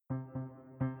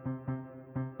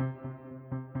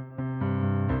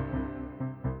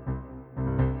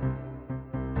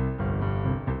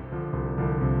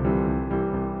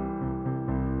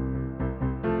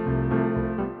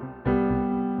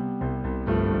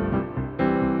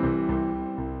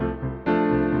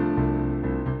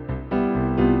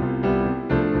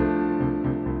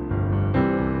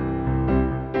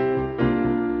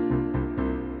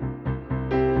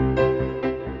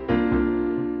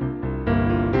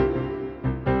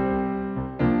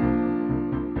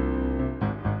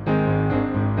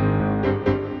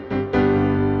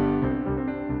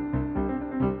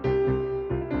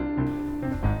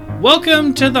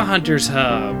Welcome to the Hunter's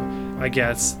Hub. I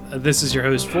guess this is your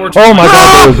host, Forge. Oh my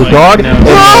god, there was a dog, and then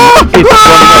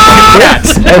it's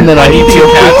cats, and then I need to be a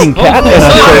fucking cat, and I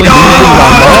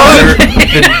started using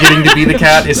Then getting to be the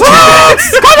cat is 2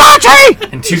 cats.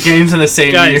 And 2 games in the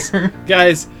same year.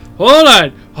 Guys, hold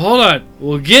on.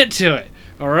 We'll get to it.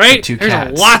 All right? The 2 There's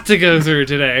cats. a lot to go through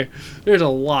today. There's a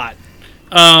lot.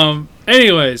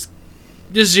 Anyways,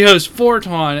 this is your host,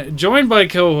 Fortuan, joined by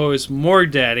co-host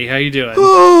Morg Daddy. How you doing?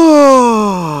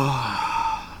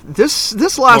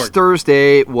 This last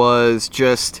Thursday was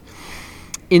just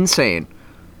insane.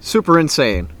 Super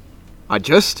insane. I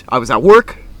was at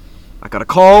work. I got a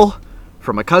call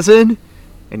from my cousin,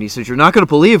 and he said, "You're not going to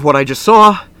believe what I just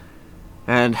saw."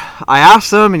 And I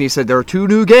asked him, and he said, "There are 2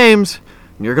 new games,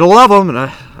 and you're going to love them." And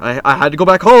I had to go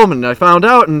back home, and I found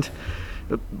out, and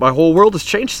my whole world has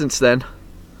changed since then.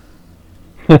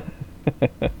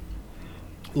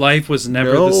 Life was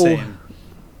never the same.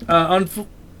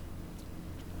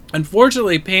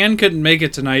 Unfortunately, Pan couldn't make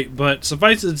it tonight, but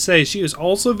suffice it to say, she is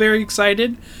also very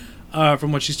excited.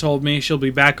 From what she's told me, she'll be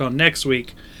back on next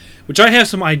week, which I have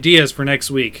some ideas for next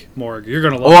week, Morg. You're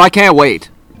going to love I can't wait.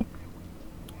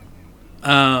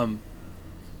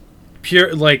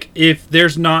 If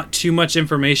there's not too much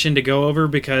information to go over,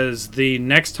 because the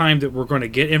next time that we're going to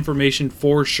get information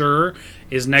for sure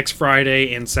is next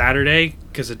Friday and Saturday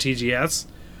because of TGS.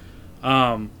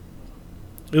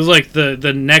 It was like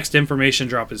the next information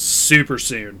drop is super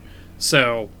soon.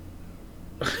 So,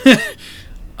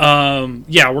 yeah,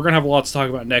 we're going to have a lot to talk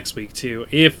about next week, too.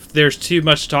 If there's too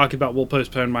much to talk about, we'll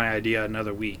postpone my idea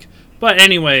another week. But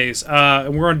anyways,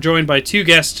 we're joined by 2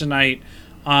 guests tonight.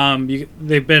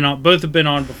 They've been on, both have been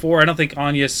on before. I don't think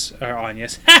Anyas,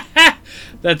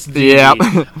 that's the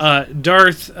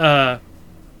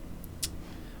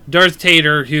Darth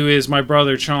Tater, who is my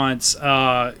brother Chance,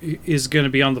 is going to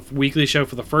be on the weekly show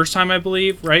for the first time, I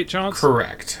believe. Right, Chance?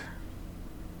 Correct.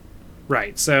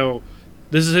 Right. So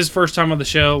this is his first time on the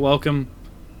show. Welcome.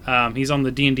 He's on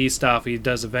the D&D stuff. He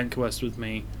does Event Quest with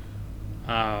me.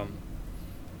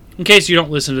 In case you don't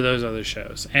listen to those other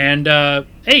shows. And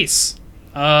Ace,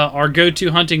 our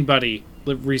go-to hunting buddy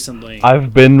recently.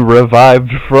 I've been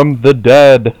revived from the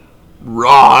dead.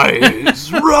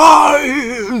 Rise!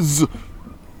 Rise!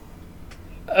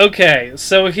 Okay,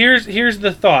 so here's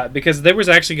the thought, because there was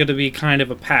actually going to be kind of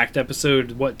a packed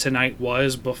episode, what tonight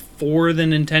was, before the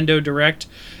Nintendo Direct.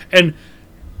 And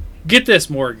get this,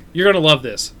 Morg, you're going to love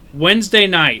this. Wednesday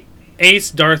night,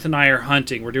 Ace, Darth, and I are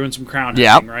hunting. We're doing some crown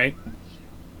hunting, right?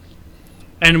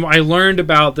 And I learned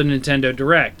about the Nintendo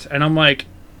Direct, and I'm like,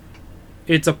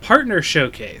 it's a partner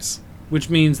showcase, which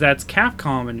means that's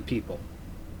Capcom and people.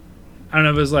 And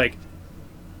I was like,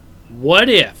 what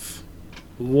if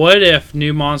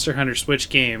new Monster Hunter Switch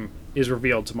game is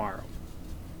revealed tomorrow?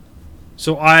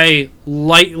 So I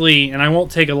lightly, and I won't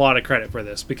take a lot of credit for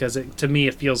this, because to me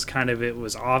it feels it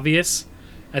was obvious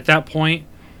at that point,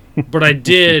 but I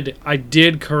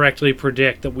did correctly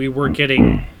predict that we were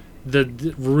getting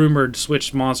the rumored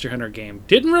Switch Monster Hunter game.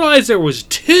 Didn't realize there was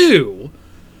 2,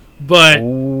 but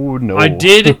no. I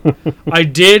did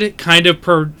kind of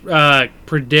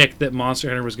predict that Monster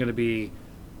Hunter was going to be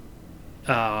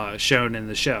shown in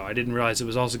the show. I didn't realize it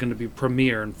was also going to be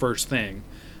premiere and first thing.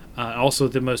 Also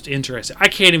the most interesting. I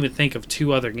can't even think of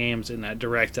 2 other games in that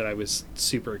Direct that I was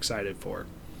super excited for.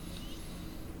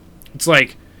 It's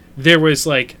like there was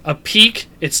like a peak.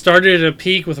 It started at a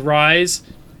peak with Rise,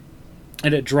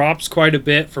 and it drops quite a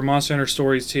bit for Monster Hunter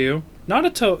Stories 2. Not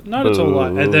a total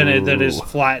lot, and then it just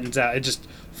flattens out. It just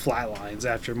flatlines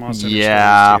after Monster Hunter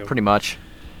Stories 2. Pretty much.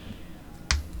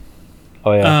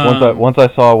 Oh yeah. Once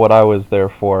I saw what I was there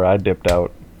for, I dipped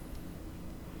out.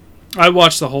 I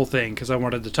watched the whole thing because I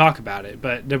wanted to talk about it,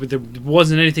 but there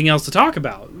wasn't anything else to talk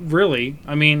about, really.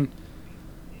 I mean,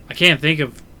 I can't think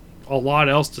of a lot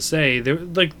else to say.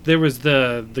 There was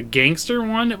the gangster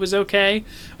one that was okay.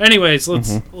 Anyways,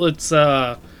 let's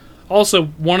also,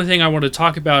 one thing I want to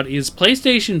talk about is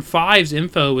PlayStation 5's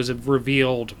info was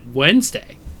revealed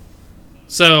Wednesday.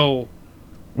 So,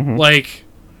 there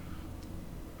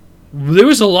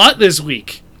was a lot this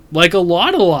week. Like, a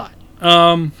lot.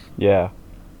 Yeah.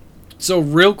 So,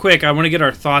 real quick, I want to get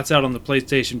our thoughts out on the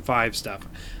PlayStation 5 stuff.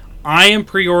 I am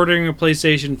pre-ordering a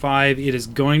PlayStation 5. It is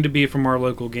going to be from our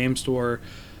local game store.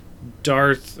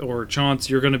 Darth or Chance,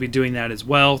 you're going to be doing that as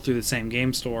well through the same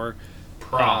game store.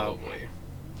 Probably.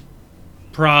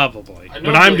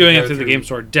 But I'm doing it through the game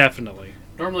store, definitely.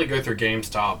 Normally go through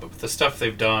GameStop, but with the stuff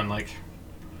they've done,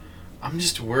 I'm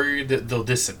just worried that they'll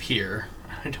disappear.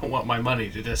 I don't want my money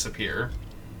to disappear.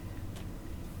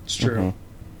 It's true.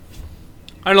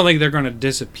 I don't think they're going to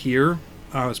disappear,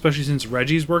 especially since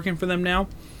Reggie's working for them now.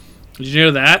 Did you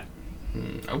know that?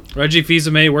 Nope. Reggie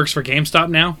Fils-Aimé works for GameStop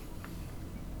now.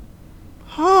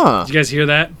 Huh. Did you guys hear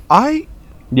that?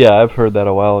 Yeah, I've heard that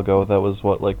a while ago. That was,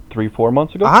 what, like 3-4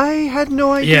 months ago? I had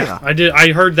no idea. Yeah, I did.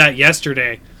 I heard that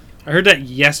yesterday.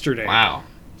 Wow.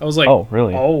 I was like, Oh,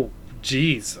 really? Oh,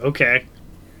 geez. Okay.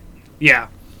 Yeah.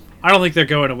 I don't think they're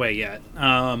going away yet.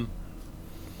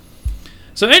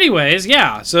 So anyways,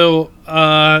 yeah. So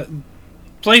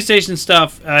PlayStation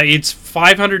stuff, it's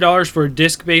 $500 for a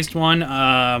disc-based one.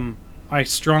 I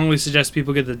strongly suggest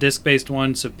people get the disc-based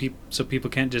one so people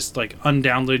can't just like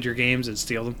undownload your games and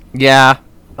steal them. Yeah.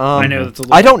 I know that's a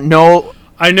little... I don't know.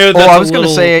 I know that's I was going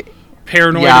to say...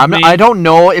 paranoid. Yeah, of me. I don't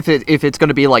know if it's going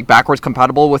to be like backwards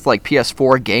compatible with like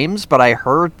PS4 games, but I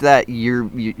heard that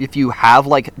if you have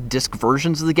like disc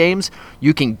versions of the games,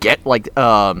 you can get like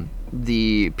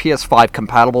the PS5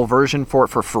 compatible version for it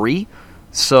for free.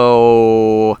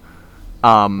 So,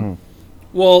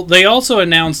 Well, they also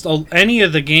announced any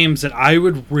of the games that I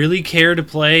would really care to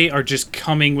play are just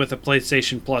coming with a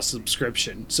PlayStation Plus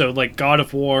subscription. So, like God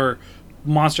of War,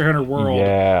 Monster Hunter World.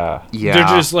 Yeah. They're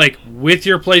just like, with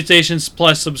your PlayStation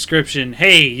Plus subscription,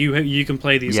 hey, you can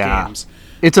play these games.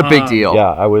 It's a big deal. Yeah,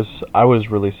 I was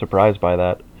really surprised by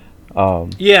that.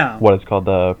 Yeah. What it's called,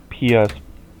 the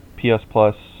PS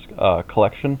Plus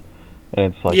collection,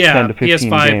 and it's like 10 to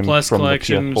 15 PS5 games Plus from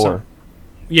collection. the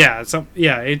PS4.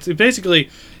 It's basically,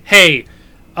 hey,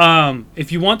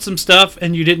 if you want some stuff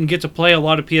and you didn't get to play a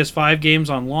lot of PS5 games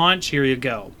on launch, here you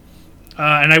go.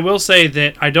 And I will say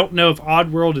that I don't know if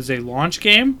Oddworld is a launch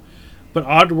game, but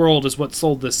Oddworld is what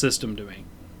sold this system to me.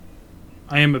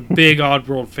 I am a big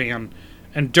Oddworld fan.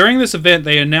 And during this event,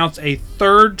 they announced a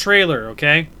third trailer,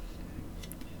 okay?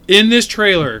 In this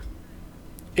trailer,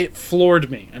 it floored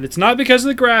me. And it's not because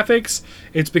of the graphics,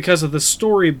 it's because of the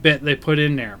story bit they put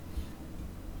in there.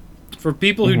 For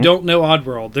people who don't know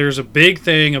Oddworld, there's a big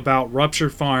thing about Rupture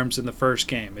Farms in the first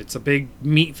game. It's a big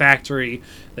meat factory.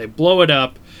 They blow it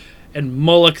up. And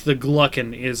Moloch the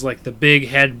Gluckin is like the big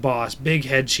head boss, big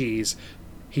head cheese.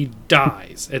 He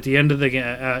dies at the end of the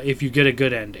game if you get a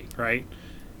good ending, right?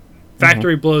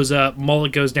 Factory blows up,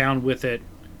 Moloch goes down with it.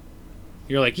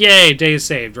 You're like, yay, day is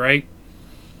saved, right?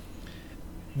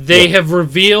 They have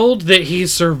revealed that he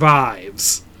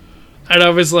survives. And I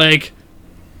was like,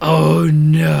 oh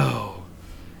no.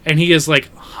 And he is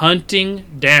like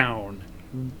hunting down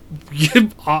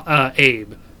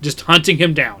Abe. Just hunting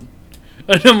him down.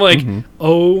 And I'm like,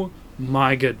 oh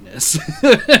my goodness.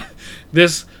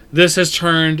 This has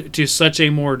turned to such a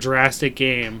more drastic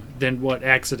game than what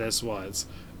Exodus was,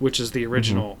 which is the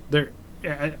original.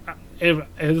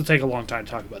 It'll take a long time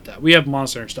to talk about that. We have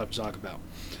Monster Hunter stuff to talk about.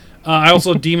 I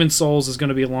also, Demon's Souls is going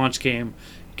to be a launch game,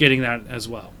 getting that as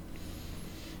well.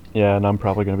 Yeah, and I'm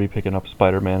probably going to be picking up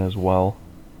Spider-Man as well.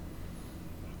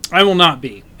 I will not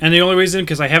be. And the only reason,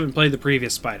 because I haven't played the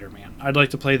previous Spider-Man. I'd like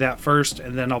to play that first,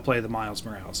 and then I'll play the Miles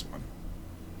Morales one.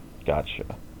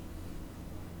 Gotcha.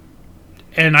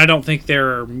 And I don't think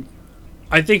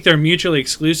I think they're mutually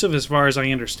exclusive as far as I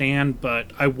understand,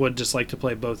 but I would just like to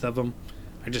play both of them.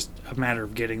 Just a matter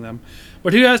of getting them.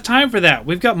 But who has time for that?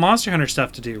 We've got Monster Hunter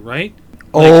stuff to do, right?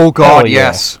 Oh God, yeah.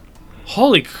 yes.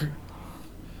 Holy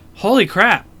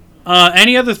crap.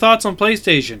 Any other thoughts on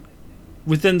PlayStation?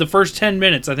 Within the first 10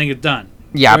 minutes, I think it's done.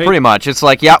 Yeah, right? pretty much. It's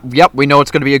like, yep, we know it's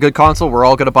going to be a good console. We're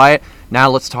all going to buy it. Now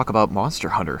let's talk about Monster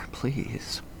Hunter,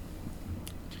 please.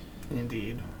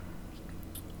 Indeed.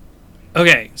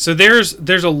 Okay, so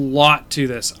there's a lot to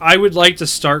this. I would like to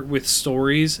start with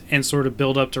stories and sort of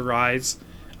build up to Rise.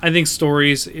 I think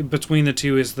stories between the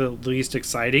two is the least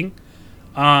exciting.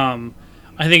 I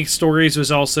think stories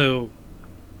was also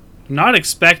not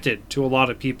expected to a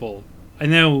lot of people. I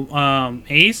know,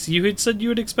 Ace, you had said you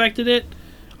had expected it.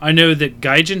 I know that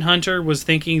Gaijin Hunter was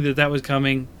thinking that was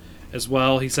coming as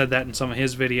well. He said that in some of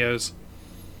his videos.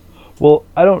 Well,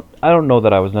 I don't know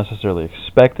that I was necessarily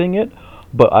expecting it,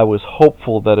 but I was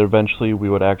hopeful that eventually we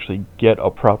would actually get a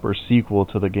proper sequel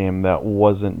to the game that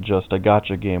wasn't just a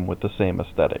gacha game with the same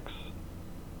aesthetics.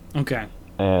 Okay.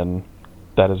 And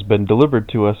that has been delivered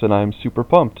to us, and I'm super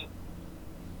pumped.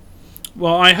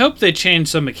 Well, I hope they change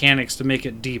some mechanics to make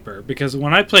it deeper, because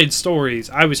when I played Stories,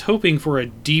 I was hoping for a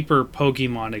deeper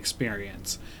Pokemon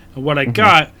experience. And what I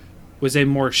got was a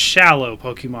more shallow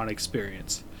Pokemon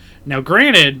experience. Now,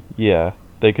 granted... Yeah,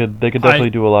 they could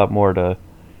definitely do a lot more to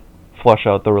flush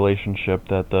out the relationship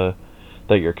that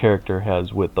your character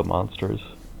has with the monsters.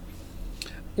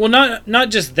 Well, not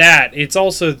just that. It's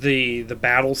also the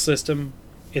battle system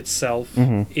itself.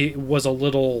 It was a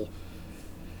little...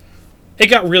 It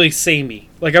got really samey.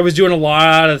 Like, I was doing a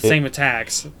lot of the same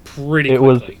attacks pretty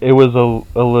quickly. It was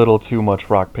a little too much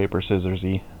rock, paper,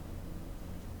 scissors-y.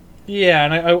 Yeah,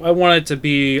 and I want it to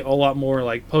be a lot more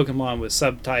like Pokemon with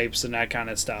subtypes and that kind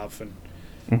of stuff, and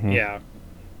yeah,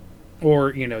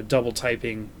 or double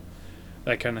typing,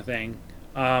 that kind of thing.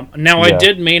 Now I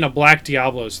did main a Black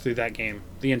Diablos through that game,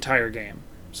 the entire game,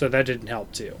 so that didn't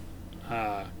help too,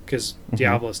 because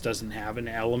Diablos doesn't have an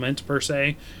element per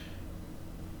se.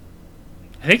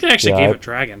 I think they actually gave it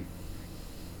Dragon.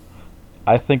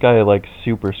 I think I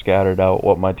super scattered out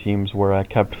what my teams were. I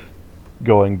kept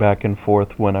going back and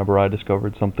forth whenever I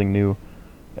discovered something new,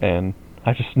 and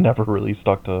I just never really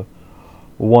stuck to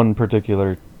one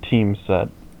particular team set,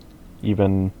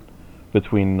 even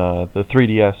between the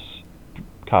 3DS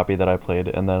copy that I played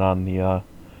and then on the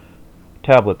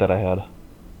tablet that I had.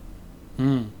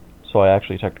 So I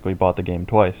actually technically bought the game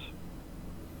twice.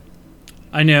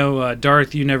 I know,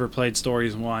 Darth, you never played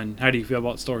Stories 1. How do you feel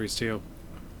about Stories 2?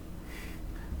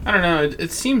 I don't know.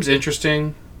 It seems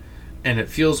interesting, and it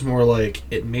feels more like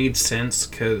it made sense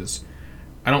because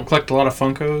I don't collect a lot of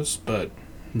Funkos, but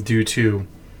due to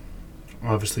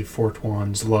obviously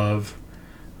Fortuan's love,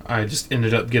 I just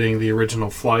ended up getting the original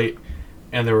Flight,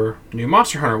 and there were new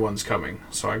Monster Hunter ones coming,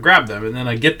 so I grabbed them, and then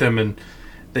I get them, and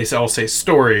they all say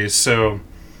Stories, so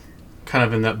kind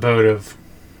of in that boat of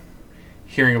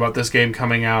hearing about this game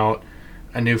coming out,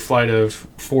 a new flight of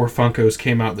 4 Funkos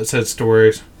came out that said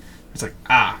Stories. It's like,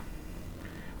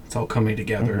 it's all coming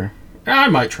together. I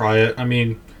might try it. I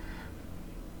mean,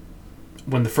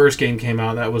 when the first game came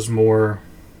out, that was more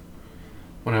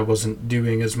when I wasn't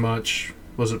doing as much,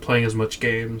 wasn't playing as much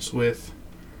games with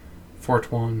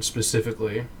Fortuan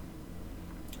specifically.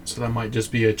 So that might just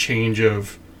be a change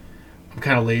of, I'm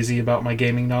kind of lazy about my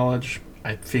gaming knowledge.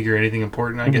 I figure anything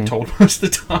important I get told most of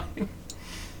the time.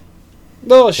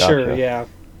 Oh, gotcha. Sure, yeah.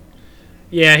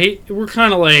 Yeah, we're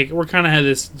kind of had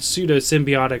this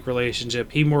pseudo-symbiotic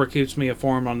relationship. He more keeps me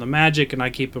informed on the Magic, and I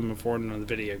keep him informed on the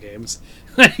video games.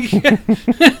 Hey,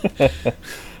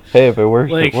 if it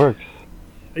works, it works.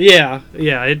 Yeah,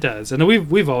 it does. And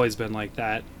we've always been like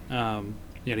that.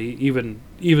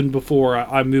 Even before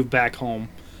I moved back home.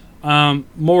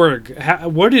 Morg,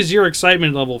 what is your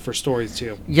excitement level for Stories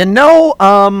 2?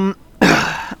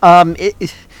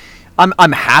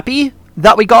 I'm happy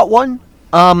that we got one.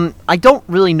 I don't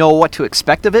really know what to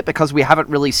expect of it because we haven't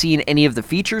really seen any of the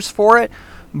features for it.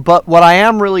 But what I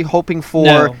am really hoping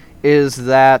for is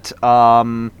that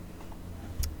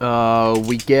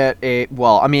we get a...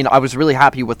 Well, I mean, I was really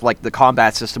happy with the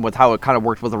combat system, with how it kind of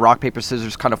worked with the rock, paper,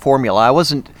 scissors kind of formula. I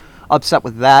wasn't upset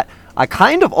with that. I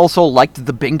kind of also liked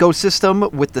the bingo system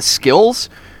with the skills.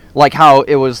 Like how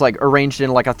it was arranged in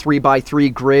a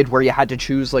 3x3 grid where you had to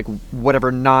choose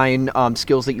whatever 9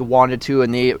 skills that you wanted to,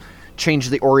 and they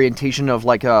changed the orientation of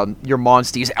your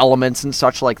monsters, elements and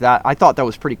such like that. I thought that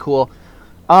was pretty cool.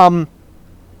 I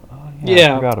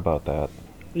forgot about that.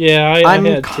 Yeah,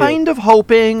 I'm kind of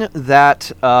hoping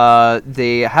that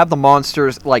they have the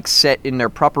monsters set in their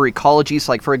proper ecologies.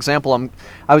 Like for example,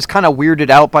 I was kind of weirded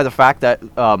out by the fact that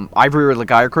Ivory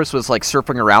Lagiacrus was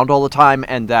surfing around all the time,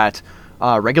 and that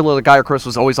regular Lagiacrus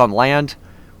was always on land,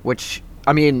 which,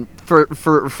 I mean,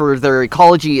 for their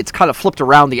ecology, it's kind of flipped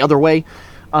around the other way.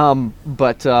 And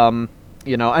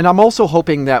I'm also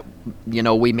hoping that,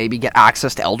 we maybe get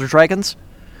access to Elder Dragons,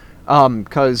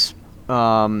 because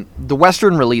the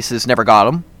Western releases never got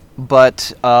them,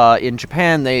 but in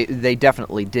Japan they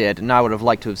definitely did, and I would have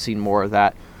liked to have seen more of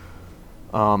that.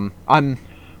 Well,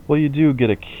 you do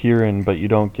get a Kirin, but you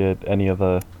don't get any of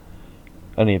the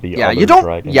other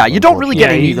dragons. Yeah, you don't really get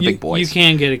any of the big boys. You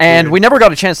can get a Kirin. And we never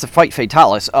got a chance to fight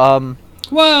Fatalis.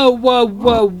 Whoa.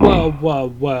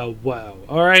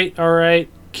 All right.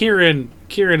 Kirin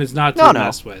is not to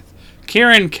mess with.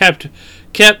 Kirin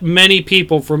kept many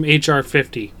people from HR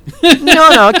 50.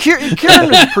 No, Kirin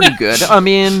was pretty good. I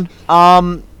mean,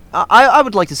 I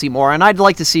would like to see more, and I'd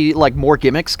like to see more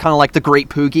gimmicks, kind of like the Great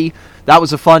Poogie. That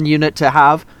was a fun unit to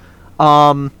have.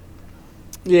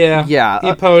 Yeah.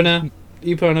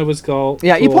 Epona was cool.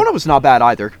 Yeah, Epona was not bad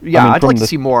either. Yeah, I'd like to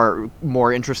see more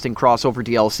interesting crossover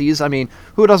DLCs. I mean,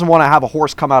 who doesn't want to have a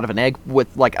horse come out of an egg with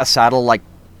a saddle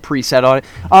preset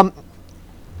on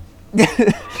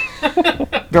it?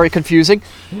 Very confusing.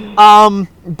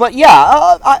 But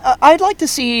yeah, I'd like to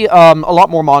see a lot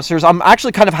more monsters. I'm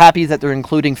actually kind of happy that they're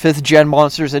including 5th gen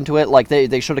monsters into it.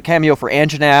 They showed a cameo for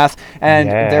Anjanath, and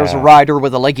there's a rider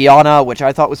with a Legiana, which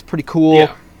I thought was pretty cool.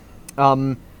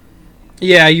 Yeah.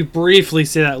 Yeah, you briefly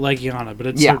say that Legiana, but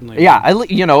it's certainly... Yeah,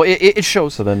 it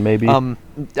shows... So then maybe...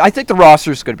 I think the roster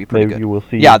is going to be pretty good. Maybe you will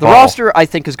see... Yeah, the roster, I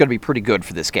think, is going to be pretty good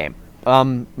for this game.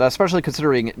 Especially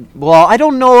considering... Well, I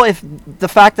don't know if the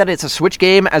fact that it's a Switch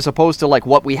game as opposed to,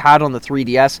 what we had on the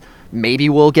 3DS, maybe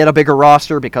we'll get a bigger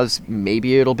roster because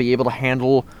maybe it'll be able to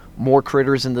handle more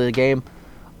critters in the game.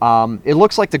 It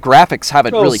looks like the graphics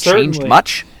haven't really changed certainly.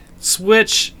 much.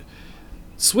 Switch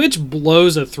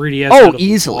blows a 3DS Oh, out of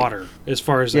easily. the water as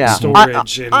far as Yeah.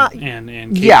 storage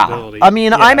and Yeah, capability. I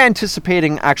mean, I'm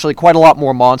anticipating actually quite a lot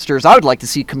more monsters. I would like to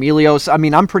see Chameleos. I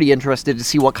mean, I'm pretty interested to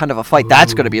see what kind of a fight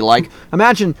that's going to be like.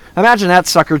 Imagine that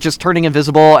sucker just turning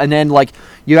invisible, and then like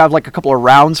you have like a couple of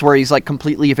rounds where he's like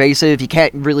completely evasive. He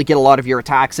can't really get a lot of your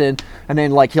attacks in, and then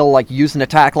like he'll like use an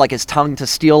attack like his tongue to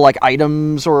steal like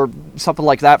items or something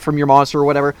like that from your monster or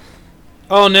whatever.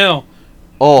 Oh no.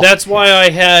 Oh, That's why I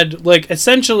had, like,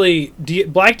 essentially,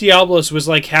 Black Diablos was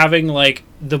like having, like,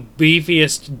 the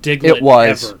beefiest Diglett it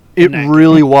was. ever. It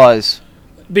really was.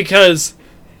 Because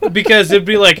it'd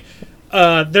be like,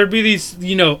 there'd be these,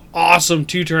 awesome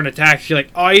 2-turn attacks. You're like,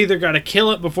 oh, I either gotta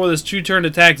kill it before this 2-turn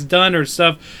attack's done or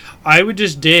stuff. I would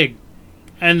just dig,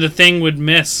 and the thing would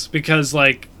miss because,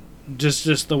 like,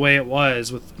 just the way it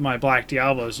was with my Black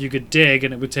Diablos. You could dig,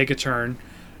 and it would take a turn,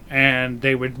 and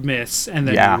they would miss, and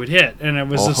then you would hit. And it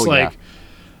was just like,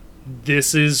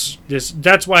 this.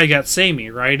 That's why I got Samey,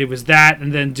 right? It was that,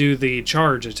 and then do the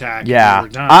charge attack. Yeah, and we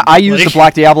were done. I used the Like,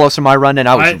 Black Diablos in my run, and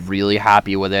I was really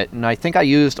happy with it. And I think I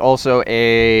used also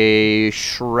a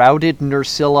Shrouded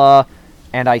Nursilla,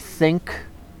 and I think...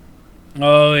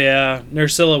 Oh, yeah.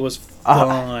 Nursilla was fun.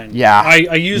 yeah.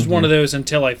 I used one of those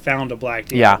until I found a Black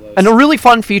Diablos. Yeah, and a really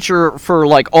fun feature for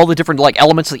like all the different like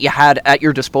elements that you had at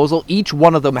your disposal. Each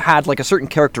one of them had like a certain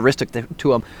characteristic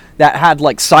to them that had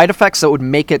like side effects that would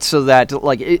make it so that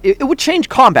like it would change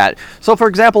combat. So for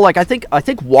example, like I think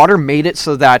water made it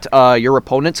so that your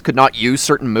opponents could not use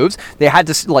certain moves. They had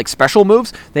to like special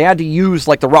moves. They had to use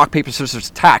like the rock paper scissors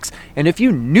attacks. And if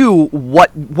you knew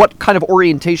what kind of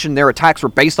orientation their attacks were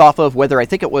based off of, whether I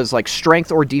think it was like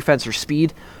strength or defense or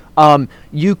speed,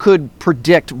 you could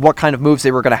predict what kind of moves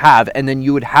they were going to have, and then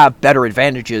you would have better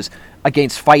advantages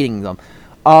against fighting them.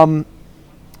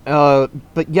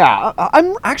 But yeah,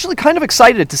 I'm actually kind of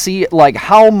excited to see like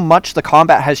how much the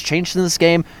combat has changed in this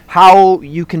game, how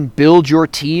you can build your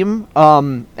team,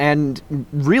 and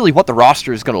really what the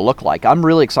roster is going to look like. I'm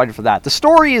really excited for that. The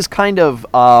story is kind of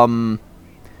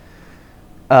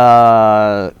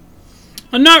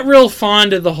I'm not real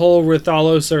fond of the whole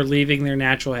Rathalos are leaving their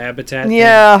natural habitat thing.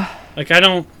 yeah. Like,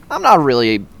 I'm not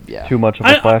really. Yeah. Too much of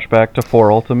a flashback to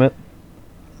 4 Ultimate.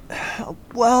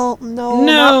 Well, no.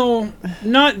 No,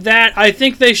 not that. I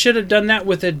think they should have done that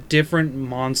with a different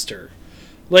monster.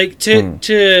 Like,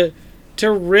 to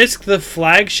risk the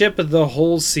flagship of the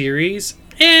whole series,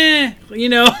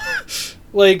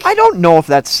 like... I don't know if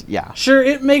that's... Yeah. Sure,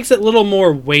 it makes it a little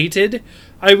more weighted,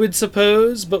 I would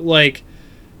suppose, but, like...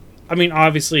 I mean,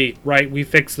 obviously, right, we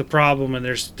fixed the problem, and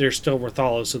there's still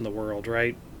Rathalos in the world,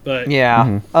 right? But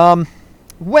yeah.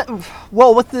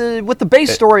 Well, with the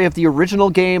base story of the original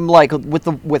game, like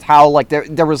with how like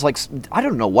there was like I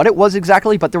don't know what it was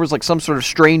exactly, but there was like some sort of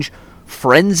strange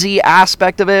frenzy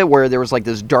aspect of it where there was like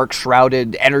this dark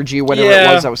shrouded energy, whatever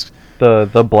it was. That was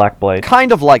the Black Blight.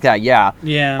 Kind of like that, yeah.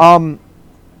 Yeah.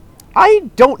 I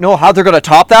don't know how they're gonna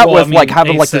top that like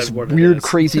having like this what weird,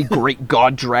 crazy, great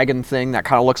god dragon thing that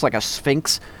kind of looks like a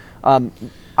sphinx. I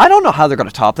don't know how they're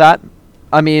gonna top that.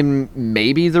 I mean,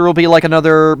 maybe there will be like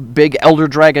another big elder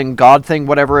dragon god thing,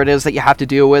 whatever it is that you have to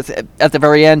deal with at the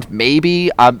very end.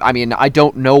 Maybe. I mean, I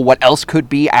don't know what else could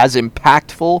be as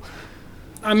impactful.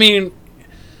 I mean,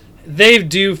 they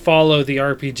do follow the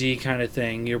RPG kind of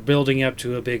thing. You're building up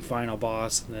to a big final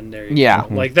boss, and then there you go.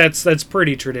 Like, that's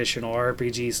pretty traditional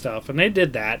RPG stuff, and they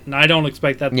did that, and I don't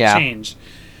expect that to change.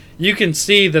 You can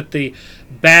see that the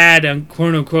bad and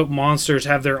quote-unquote monsters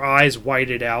have their eyes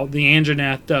whited out. The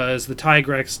Anjanath does. The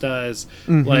Tigrex does.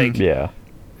 Mm-hmm. Like,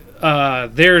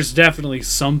 there's definitely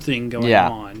something going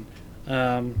on.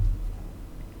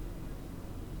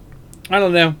 I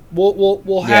don't know.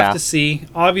 We'll have to see.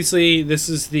 Obviously, this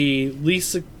is the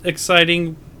lesser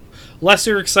exciting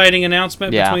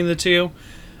announcement between the two.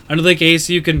 I don't think, Ace,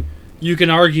 you can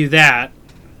argue that,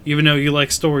 even though you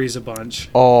like stories a bunch.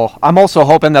 Oh, I'm also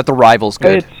hoping that the rival's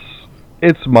good.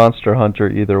 It's Monster Hunter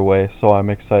either way, so I'm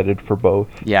excited for both.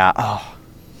 Yeah. Oh.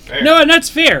 No, and that's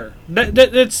fair.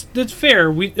 That's fair.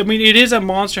 I mean, it is a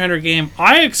Monster Hunter game.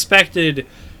 I expected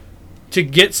to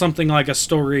get something like a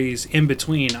Stories in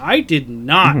between. I did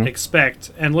not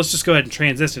expect, and let's just go ahead and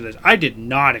transition to this. I did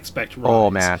not expect Rise.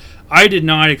 Oh, man. I did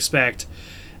not expect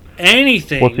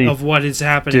anything of what is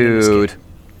happening in this game.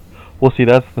 Well, see,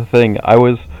 that's the thing. I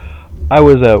was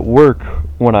at work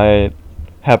when I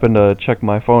happened to check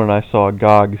my phone, and I saw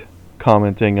GOG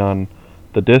commenting on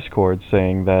the Discord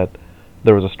saying that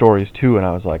there was a Stories 2, and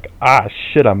I was like,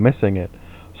 shit, I'm missing it.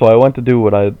 So I went to do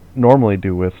what I normally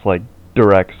do with, like,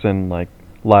 directs and, like,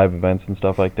 live events and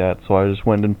stuff like that. So I just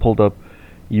went and pulled up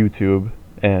YouTube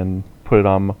and put it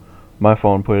on my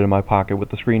phone, put it in my pocket with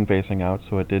the screen facing out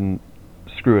so it didn't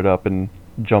screw it up and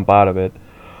jump out of it.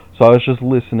 So I was just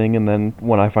listening, and then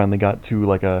when I finally got to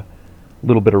like a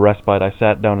little bit of respite, I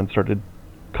sat down and started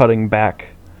cutting back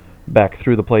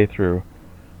through the playthrough,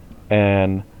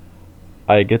 and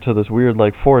I get to this weird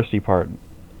like foresty part,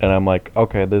 and I'm like,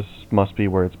 okay, this must be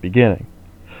where it's beginning.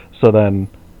 So then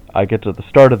I get to the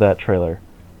start of that trailer,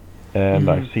 and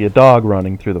I see a dog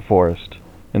running through the forest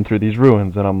and through these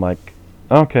ruins, and I'm like,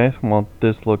 okay, well,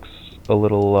 this looks a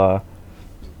little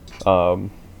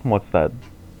what's that,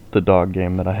 the dog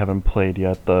game that I haven't played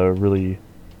yet, the really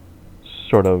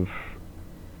sort of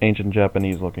ancient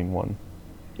Japanese looking one.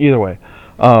 Either way,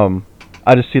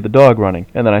 I just see the dog running,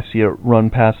 and then I see it run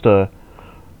past a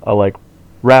like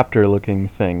raptor looking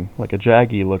thing, like a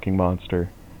jaggy looking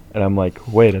monster, and I'm like,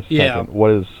 wait a second,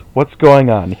 what's going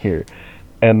on here?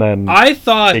 And then I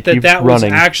thought that was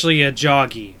running. actually a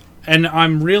joggy, and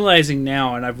I'm realizing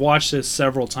now, and I've watched this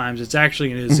several times, it's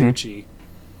actually an Izuchi.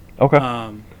 Okay.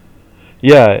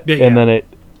 Yeah. And then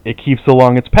it keeps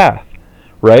along its path,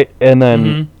 right? And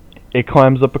then it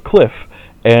climbs up a cliff,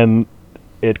 and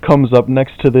it comes up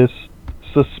next to this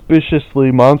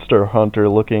suspiciously Monster Hunter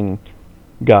looking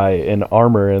guy in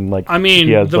armor, and like, I mean,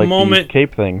 he has these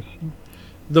cape things.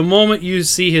 The moment you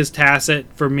see his tacit,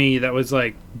 for me, that was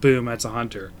like, boom, that's a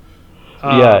hunter.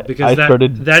 Because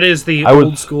that is the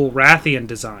old school Rathian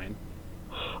design.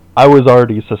 I was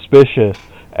already suspicious,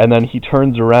 and then he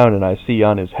turns around, and I see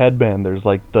on his headband there's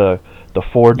like the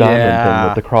 4 diamond thing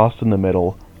with the cross in the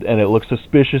middle, and it looks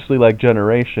suspiciously like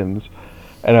Generations,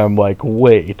 and I'm like,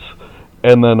 wait.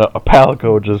 And then a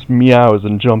palico just meows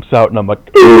and jumps out, and I'm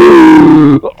like,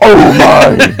 oh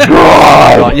my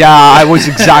god! Yeah, I was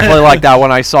exactly like that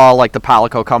when I saw like the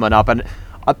palico coming up. And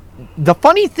the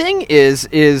funny thing is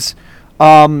there's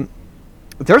a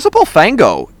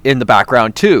Bullfango in the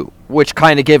background too, which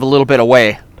kind of gave a little bit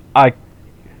away. I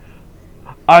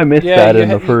missed that in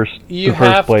the first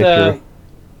playthrough.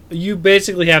 You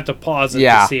basically have to pause it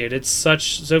to see it. It's so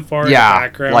far in the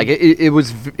background. Like it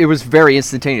was very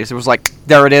instantaneous. It was like,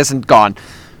 there it is and gone.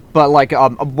 But like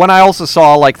when I also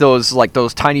saw like those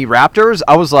tiny raptors,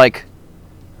 I was like,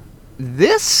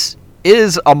 this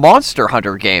is a Monster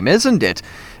Hunter game, isn't it?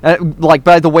 Like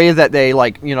by the way that they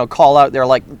like, you know, call out, they're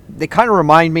like, they kind of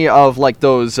remind me of like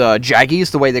those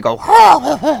Jaggies, the way they go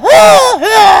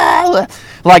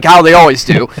like how they always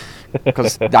do.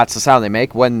 Because that's the sound they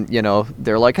make when, you know,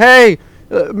 they're like, hey,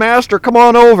 master, come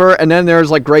on over. And then there's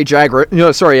like Great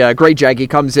Jaggy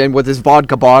comes in with his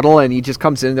vodka bottle, and he just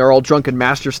comes in there all drunken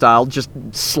master style, just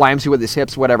slams you with his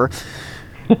hips, whatever.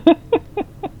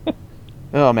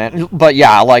 Oh, man. But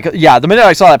the minute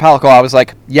I saw that palico, I was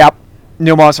like, yep,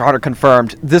 new Monster Hunter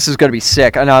confirmed. This is going to be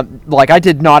sick. And I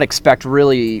did not expect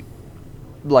really...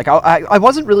 Like, I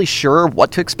wasn't really sure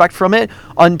what to expect from it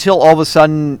until all of a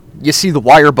sudden you see the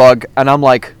wire bug, and I'm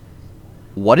like,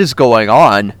 what is going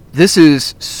on? This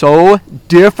is so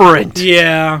different.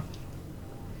 Yeah.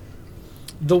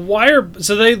 The wire...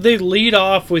 So they lead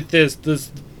off with this,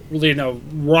 you know,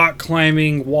 rock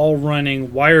climbing, wall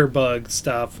running, wire bug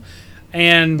stuff.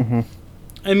 And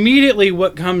immediately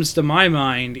what comes to my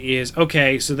mind is,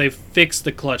 okay, so they've fixed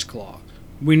the clutch claw.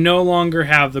 We no longer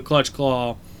have the clutch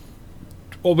claw.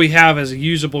 What we have is a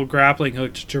usable grappling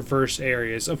hook to traverse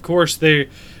areas. Of course,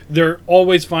 they're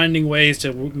always finding ways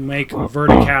to make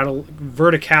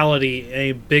verticality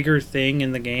a bigger thing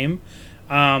in the game.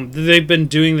 They've been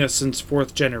doing this since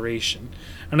 4th generation.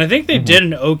 And I think they did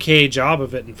an okay job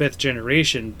of it in 5th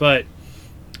generation, but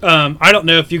I don't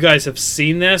know if you guys have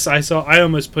seen this. I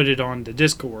almost put it on the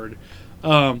Discord.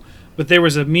 But there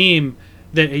was a meme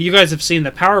that you guys have seen,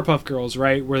 the Powerpuff Girls,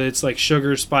 right? Where it's like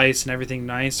sugar, spice, and everything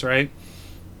nice, right?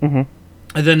 And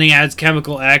then he adds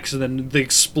Chemical X, and then the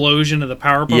explosion of the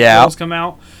Powerpuff Girls come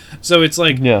out. So it's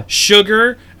like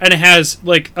sugar, and it has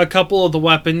like a couple of the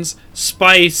weapons.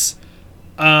 Spice,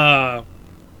 this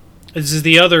is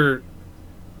the other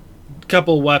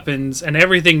couple weapons, and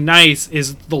everything nice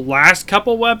is the last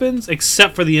couple weapons,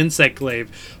 except for the Insect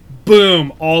Glaive.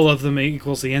 Boom! All of them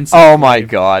equals the Insect Glaive. My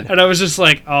god. And I was just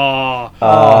like,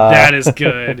 that is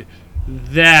good.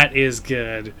 That is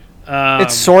good.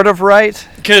 It's sort of right.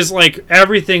 Because, like,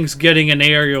 everything's getting an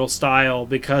aerial style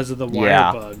because of the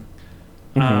wire bug.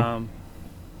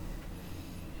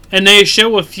 And they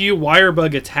show a few wire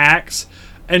bug attacks,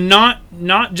 and not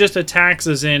just attacks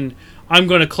as in, I'm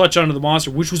going to clutch onto the monster,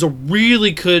 which was a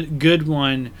really good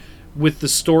one with the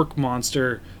Stork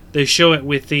monster. they show it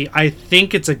with I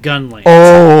think it's a gun lance.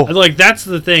 Oh. Like, that's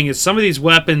the thing, is some of these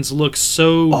weapons look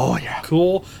so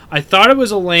cool. I thought it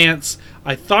was a lance.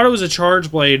 I thought it was a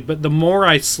charge blade, but the more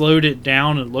I slowed it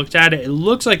down and looked at it, it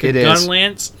looks like a gun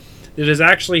lance that has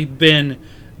actually been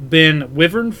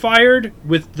wyvern fired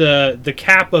with the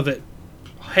cap of it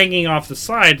hanging off the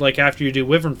side, like after you do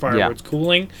wyvern fire where it's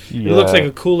cooling. Yeah. It looks like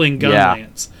a cooling gun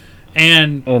lance.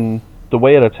 And the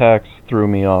way it attacks threw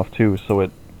me off too, so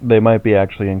they might be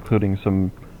actually including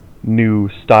some new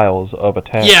styles of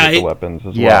attack with the weapons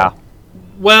as well.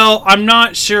 Well, I'm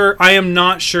not sure. I am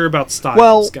not sure about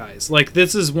styles, guys. Like,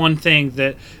 this is one thing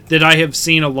that I have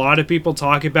seen a lot of people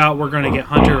talk about. We're going to get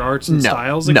Hunter arts and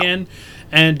styles again,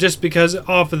 and just because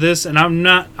off of this, and I'm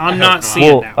not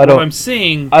seeing that. What I'm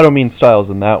seeing, I don't mean styles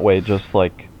in that way. Just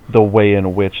like the way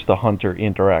in which the hunter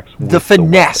interacts with the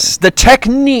finesse, the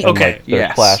technique. Okay,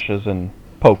 their flashes and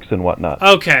pokes and whatnot.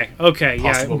 Okay,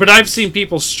 yeah. But I've seen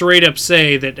people straight up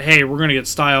say that, hey, we're going to get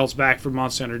Styles back for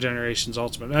Monster Hunter Generations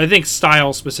Ultimate. And I think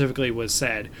Styles specifically was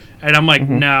said. And I'm like,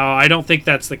 no, I don't think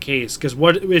that's the case. Because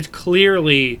it's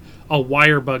clearly a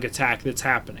wire bug attack that's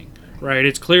happening, right?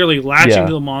 It's clearly latching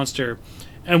to the monster.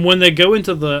 And when they go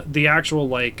into the actual,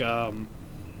 like,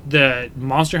 the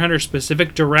Monster Hunter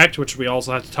specific direct, which we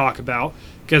also have to talk about,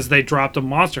 because they dropped a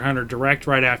Monster Hunter direct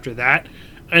right after that,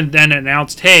 and then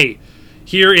announced, hey,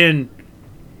 here in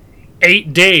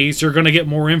 8 days, you're going to get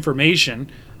more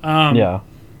information.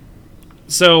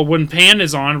 So when Pan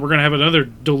is on, we're going to have another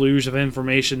deluge of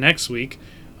information next week.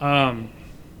 The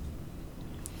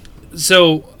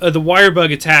wire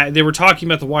bug attack, they were talking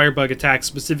about the wire bug attack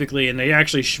specifically, and they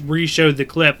actually re-showed the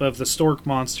clip of the Stork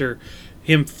monster,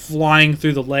 him flying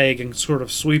through the leg and sort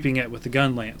of sweeping it with the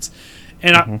gun lance.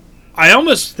 And I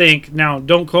almost think, now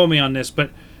don't quote me on this,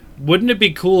 but wouldn't it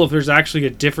be cool if there's actually a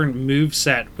different move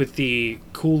set with the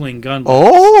cooling gun lance?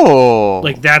 Oh!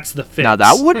 Like, that's the fix. Now,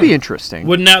 that would be interesting.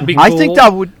 Wouldn't that be cool? I think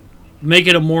that would make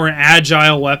it a more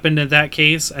agile weapon in that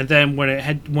case, and then when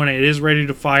it is ready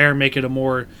to fire, make it a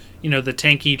more, the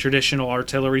tanky traditional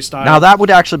artillery style. Now, that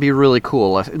would actually be really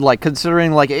cool. Like,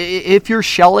 considering, like, if your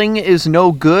shelling is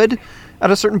no good at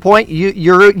a certain point,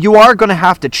 you are going to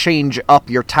have to change up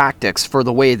your tactics for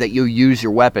the way that you use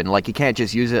your weapon. Like, you can't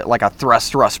just use it like a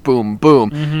thrust, boom,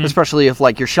 boom. Especially if,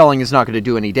 like, your shelling is not going to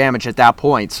do any damage at that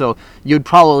point. So you'd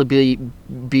probably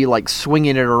be like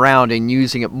swinging it around and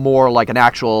using it more like an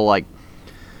actual, like,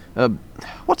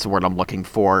 what's the word I'm looking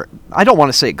for? I don't want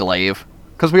to say glaive,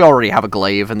 because we already have a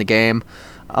glaive in the game.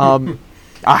 A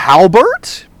halberd,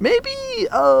 maybe.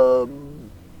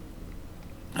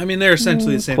 I mean, they're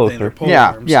essentially the same thing. They're pole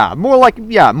arms. More like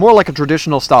a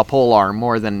traditional style pole arm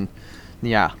more than,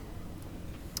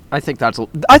 I think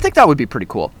that would be pretty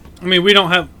cool. I mean, we don't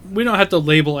have to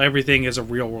label everything as a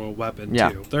real world weapon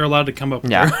too. They're allowed to come up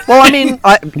with their own. Well, I mean,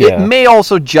 it may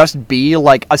also just be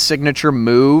like a signature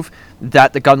move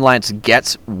that the gun lance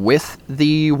gets with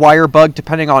the wire bug,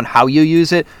 depending on how you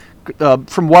use it.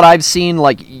 From what I've seen,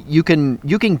 like, you can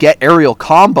get aerial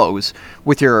combos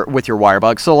with your wire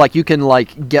bug. So, like, you can,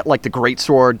 like, get, like, the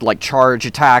greatsword, like, charge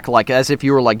attack, like, as if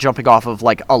you were, like, jumping off of,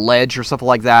 like, a ledge or something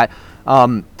like that.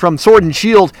 From Sword and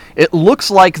Shield, it looks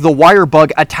like the wire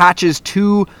bug attaches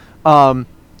to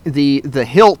the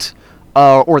hilt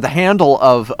or the handle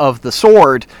of the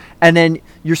sword, and then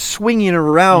you're swinging it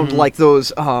around like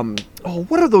those.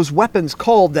 What are those weapons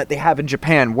called that they have in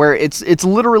Japan? Where it's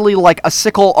literally like a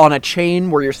sickle on a chain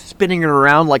where you're spinning it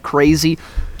around like crazy.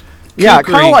 Yeah,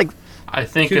 kind of like. I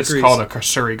think it's called a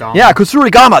Kusurigama. Yeah,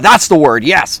 Kusurigama. That's the word.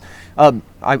 Yes.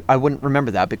 I wouldn't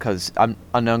remember that because I'm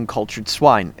an uncultured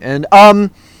swine. And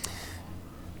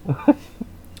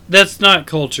that's not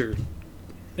cultured.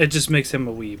 It just makes him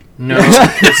a weeb. No,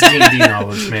 it's D&D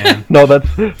knowledge, man. No, that's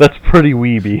pretty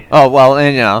weeby. Oh well,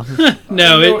 and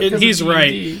no, he's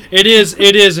right. It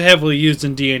is heavily used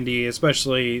in D&D,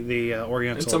 especially the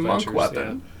Oriental. It's a monk Adventures,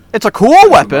 weapon. It's a cool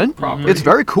weapon. It's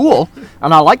very cool,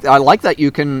 and I like that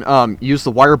you can use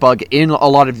the wire bug in a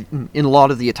lot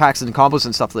of the attacks and combos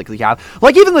and stuff like you have.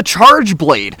 Like even the charge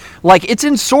blade, like it's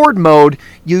in sword mode.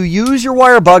 You use your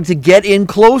wire bug to get in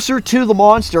closer to the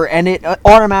monster, and it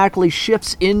automatically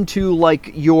shifts into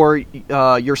like your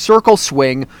circle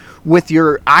swing with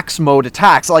your axe mode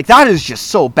attacks. Like that is just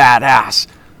so badass.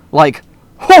 Like,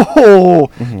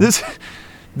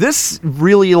 This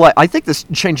really, like, I think this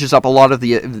changes up a lot of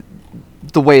the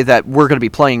way that we're going to be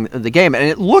playing the game, and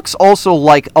it looks also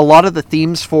like a lot of the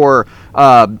themes for,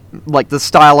 like, the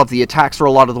style of the attacks for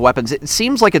a lot of the weapons. It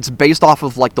seems like it's based off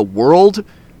of, like, the world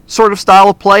sort of style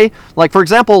of play. Like, for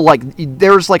example, like,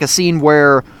 there's, like, a scene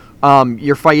where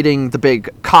you're fighting the big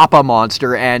Kappa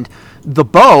monster, and the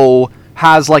bow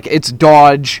has, like, its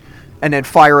dodge and then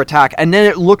fire attack, and then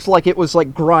it looked like it was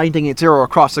like grinding its arrow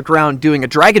across the ground doing a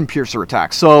Dragon Piercer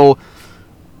attack. So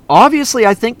obviously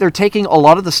I think they're taking a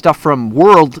lot of the stuff from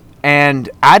World and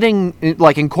adding,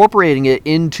 like incorporating it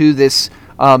into this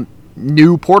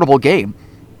new portable game.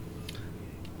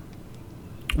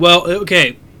 Well,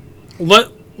 okay.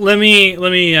 Let me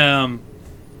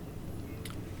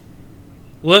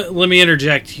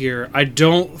interject here. I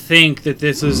don't think that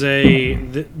this is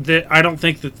I don't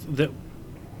think that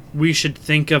we should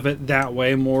think of it that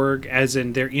way, Morg, as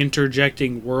in they're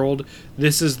interjecting World.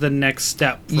 This is the next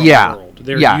step from World.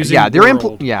 They're using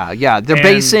World. They're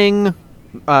basing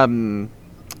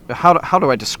how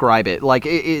do I describe it? Like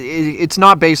it's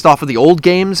not based off of the old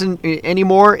games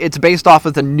anymore. It's based off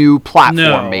of the new platform.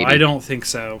 No, maybe. I don't think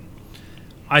so.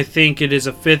 I think it is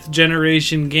a 5th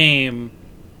generation game,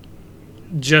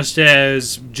 just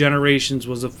as Generations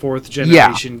was a 4th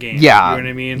generation game. Yeah, you know what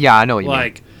I mean? Yeah, I know what you mean.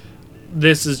 Like,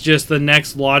 this is just the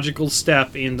next logical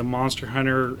step in the Monster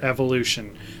Hunter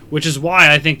evolution, which is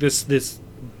why I think this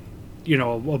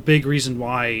a big reason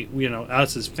why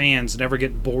us as fans never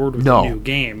get bored with a new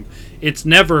game. It's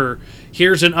never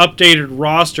here's an updated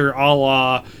roster a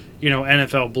la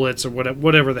NFL Blitz or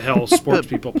whatever the hell sports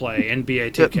people play,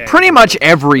 NBA 2K. Pretty much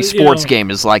every sports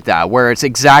game is like that, where it's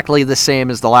exactly the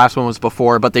same as the last one was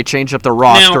before, but they changed up the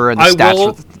roster and the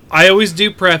stats. I always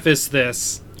do preface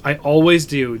this. I always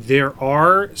do. There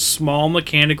are small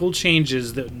mechanical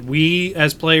changes that we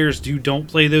as players who don't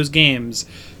play those games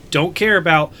don't care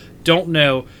about, don't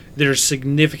know, that are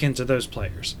significant to those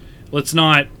players. Let's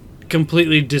not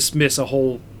completely dismiss a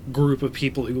whole group of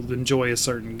people who enjoy a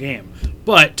certain game.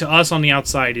 But to us on the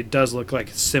outside, it does look like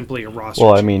it's simply a roster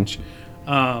change.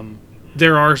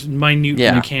 There are minute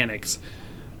mechanics.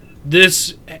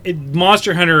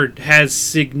 Monster Hunter has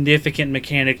significant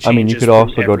mechanic changes. I mean, you could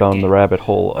also go down the rabbit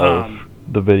hole of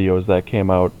the videos that came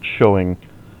out showing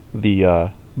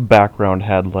the background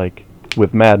had, like,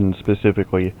 with Madden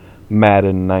specifically,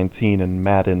 Madden 19 and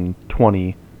Madden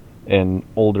 20 and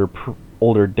older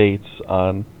dates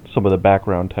on some of the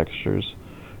background textures,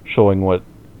 showing what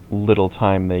little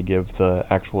time they give the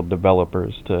actual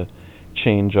developers to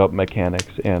change up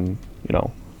mechanics and,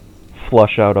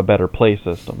 flush out a better play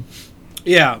system.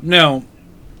 Yeah, no.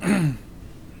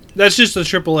 That's just the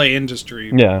AAA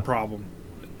industry problem.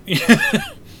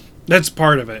 That's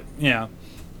part of it, yeah.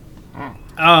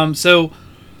 So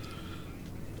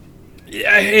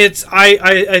it's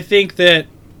I think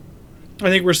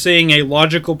we're seeing a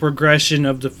logical progression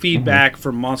of the feedback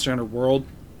from Monster Hunter World.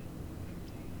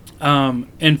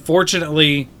 And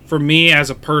fortunately for me as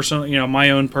a person, my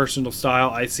own personal style,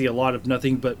 I see a lot of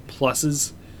nothing but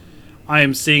pluses. I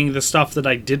am seeing the stuff that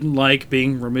I didn't like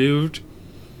being removed,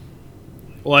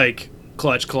 like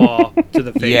Clutch Claw to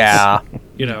the face. Yeah.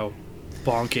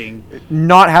 Bonking.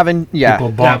 Not having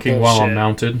people bonking while I'm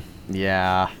mounted.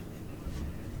 Yeah.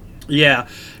 Yeah.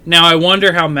 Now I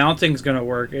wonder how mounting's going to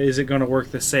work. Is it going to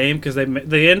work the same? Because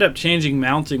they end up changing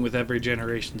mounting with every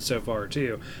generation so far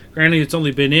too. Granted, it's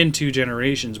only been in 2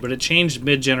 generations, but it changed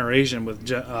mid-generation with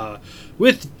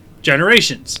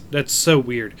Generations. That's so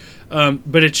weird.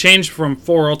 But it changed from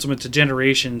 4 Ultimate to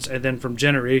Generations, and then from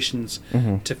Generations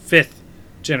to 5th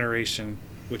generation,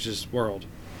 which is World.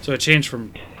 So it changed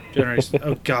from Generation.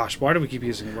 Oh gosh, why do we keep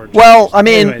using the word? Well, I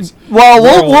mean, anyways,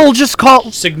 we'll just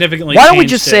call significantly. Why don't we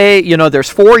just say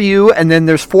there's 4U, and then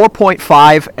there's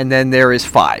 4.5, and then there is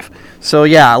 5. So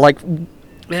yeah, like.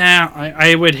 Yeah,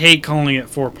 I would hate calling it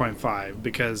 4.5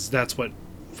 because that's what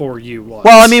 4U was.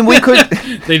 Well, I mean, we could.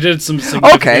 They did some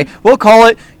significant. Okay, we'll call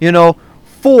it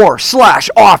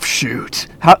 4/offshoot.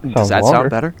 Does that sound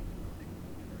better?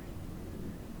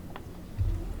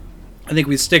 I think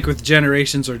we stick with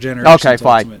Generations or Generations. Okay,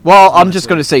 fine. Ultimate, well, honestly. I'm just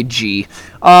going to say G.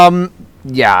 Yeah.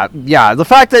 The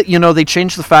fact that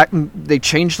they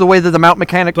changed the way that the mount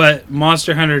mechanic. But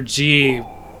Monster Hunter G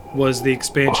was the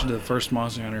expansion to the first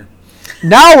Monster Hunter.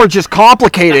 Now we're just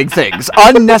complicating things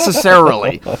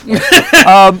unnecessarily.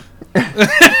 Well,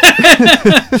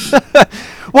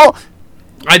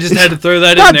 I just had to throw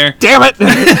that in there. Damn it!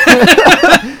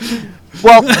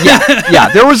 Well, yeah.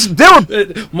 There were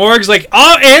Morg's like,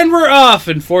 oh, and we're off,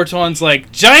 and Fortuan's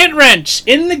like, giant wrench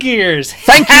in the gears.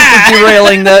 Thank you for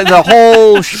derailing the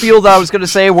whole spiel that I was going to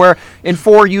say, where in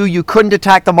 4U you couldn't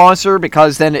attack the monster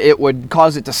because then it would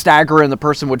cause it to stagger and the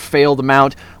person would fail the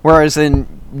mount, whereas in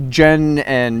Gen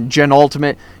and Gen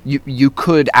Ultimate you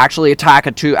could actually attack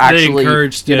it to actually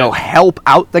help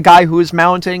out the guy who is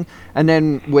mounting. And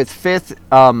then with 5th,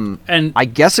 and I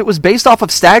guess it was based off of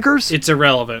staggers. It's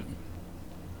irrelevant.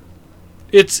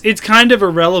 It's kind of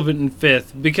irrelevant in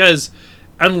 5th because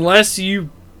unless you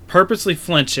purposely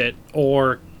flinch it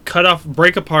or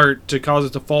break apart to cause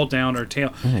it to fall down or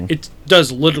tail. It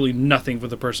does literally nothing for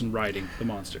the person riding the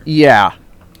monster. Yeah.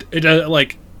 It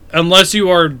unless you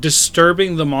are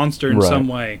disturbing the monster in some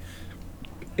way,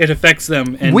 it affects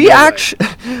them. And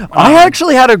I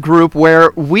actually had a group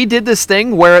where we did this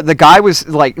thing where the guy was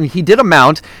like, he did a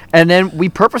mount, and then we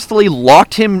purposefully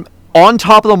locked him on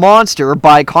top of the monster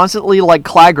by constantly like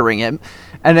claggering him.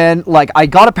 And then, like, I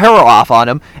got a para off on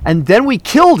him, and then we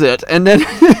killed it, and then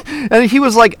and he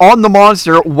was, like, on the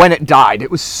monster when it died. It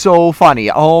was so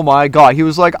funny. Oh, my God. He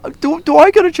was like, do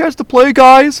I get a chance to play,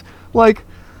 guys? Like,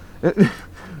 and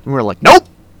we're like, nope,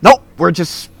 we're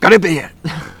just gonna be it.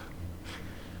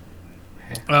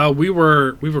 We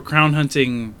were crown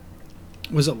hunting,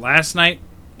 was it last night,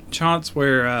 Chance,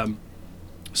 where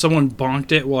someone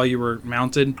bonked it while you were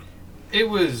mounted? It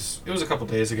was a couple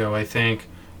days ago, I think,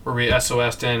 where we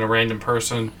SOS'd in a random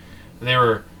person. They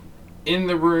were in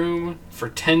the room for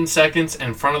 10 seconds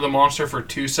in front of the monster for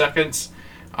 2 seconds.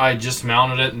 I just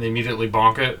mounted it and they immediately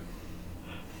bonk it.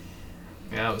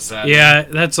 Yeah, that was sad. Yeah,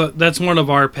 that's one of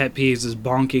our pet peeves is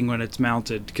bonking when it's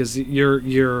mounted, because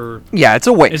you're yeah, it's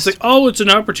a waste. It's like, oh, it's an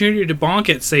opportunity to bonk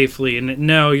it safely, and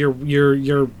no,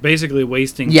 you're basically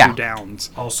wasting 2 downs.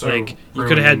 Also, like you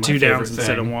could have had 2 downs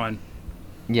instead of 1.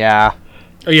 Yeah.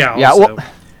 Oh yeah. Yeah. Also, Well,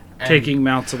 taking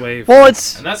mounts away. well,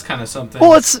 it's and that's kind of something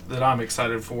that I'm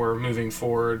excited for moving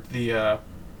forward.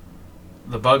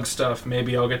 The bug stuff.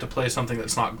 Maybe I'll get to play something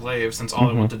that's not glaive, since all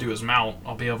I want to do is mount.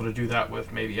 I'll be able to do that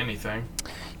with maybe anything.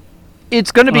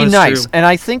 It's going to be nice, and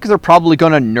I think they're probably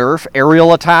going to nerf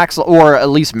aerial attacks, or at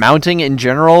least mounting in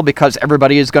general, because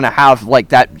everybody is going to have like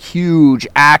that huge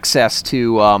access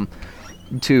to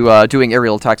doing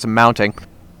aerial attacks and mounting.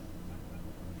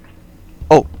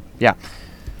 Oh, yeah.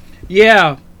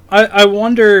 Yeah, I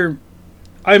wonder.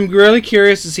 I'm really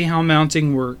curious to see how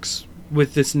mounting works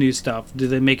with this new stuff. Do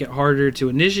they make it harder to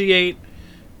initiate?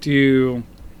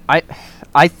 I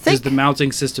think does the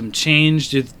mounting system change?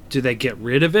 Do they get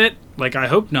rid of it? Like, I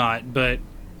hope not, but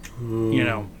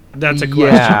that's a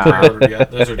question. Yeah.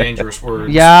 Those are dangerous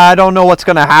words. Yeah, I don't know what's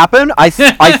going to happen. I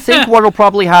think what will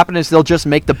probably happen is they'll just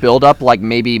make the build up like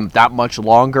maybe that much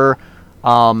longer.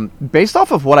 Based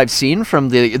off of what I've seen from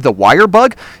the wire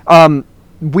bug,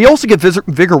 we also get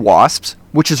vigor wasps,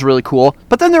 which is really cool.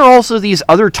 But then there are also these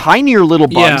other tinier little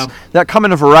bugs that come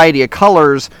in a variety of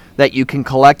colors that you can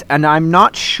collect. And I'm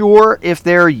not sure if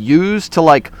they're used to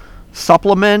like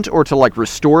supplement or to like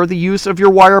restore the use of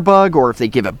your wire bug, or if they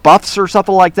give it buffs or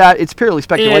something like that. It's purely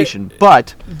speculation. Well,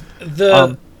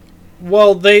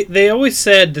 they always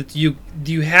said that you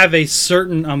have a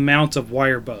certain amount of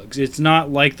wire bugs. It's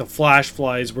not like the flash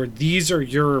flies where these are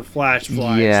your flash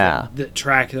flies that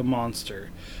track the monster.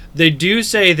 They do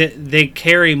say that they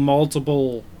carry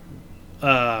multiple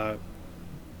I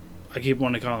keep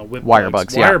wanting to call them wire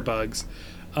bugs.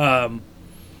 And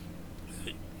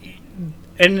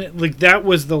like that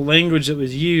was the language that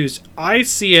was used. I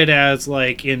see it as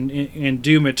like in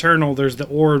Doom Eternal, there's the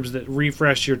orbs that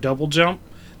refresh your double jump.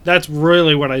 That's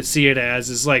really what I see it as.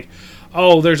 Is like,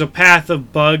 oh, there's a path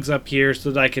of bugs up here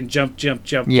so that I can jump.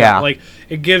 Yeah. Like,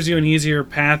 it gives you an easier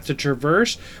path to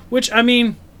traverse, which, I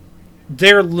mean,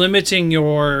 they're limiting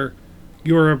your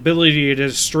ability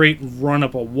to straight run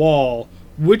up a wall,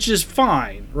 which is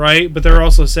fine, right? But they're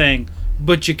also saying,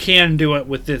 but you can do it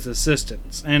with this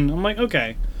assistance. And I'm like,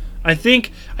 okay. I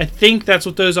think that's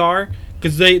what those are,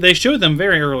 because they show them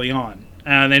very early on,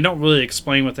 and they don't really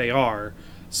explain what they are.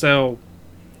 So...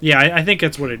 yeah, I think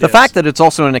that's what it is. The fact that it's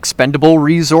also an expendable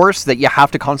resource that you have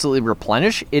to constantly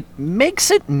replenish, it makes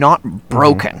it not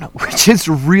broken, which is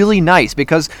really nice,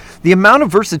 because the amount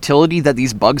of versatility that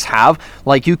these bugs have,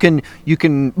 like you can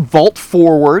vault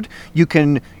forward, you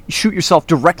can shoot yourself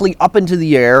directly up into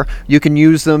the air, you can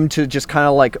use them to just kind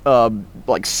of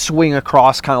like swing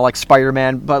across, kind of like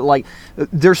Spider-Man, but like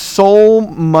there's so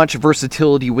much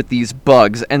versatility with these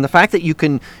bugs, and the fact that you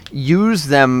can use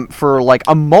them for like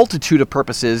a multitude of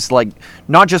purposes, like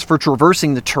not just for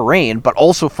traversing the terrain, but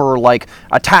also for like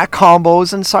attack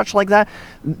combos and such like that,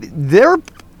 they're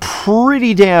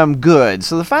pretty damn good.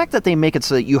 So the fact that they make it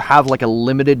so that you have like a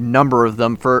limited number of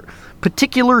them for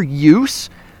particular use,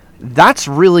 that's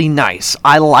really nice.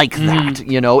 I like that.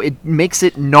 It makes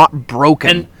it not broken.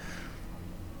 And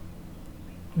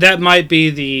that might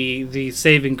be the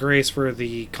saving grace for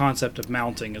the concept of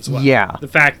mounting as well. Yeah. The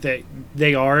fact that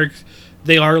they are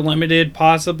limited,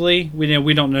 possibly.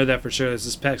 We don't know that for sure. This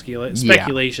is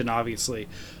speculation, obviously.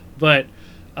 But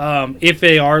if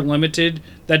they are limited,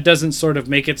 that doesn't sort of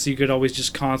make it so you could always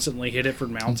just constantly hit it for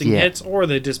mounting hits, or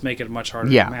they just make it much harder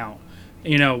to mount.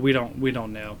 We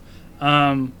don't know.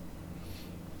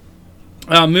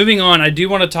 Moving on, I do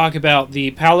want to talk about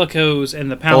the Palicos and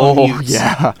the Oh, Palamutes.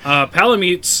 yeah.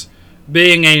 Palamutes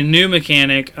being a new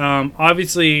mechanic.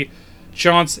 Obviously,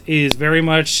 Chance is very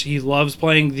much, he loves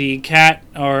playing the cat,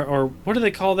 or what do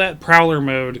they call that? Prowler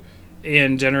mode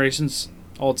in Generations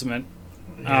Ultimate.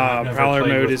 I've never Prowler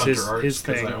played mode with is Hunter Arts his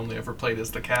 'cause thing. I only ever played as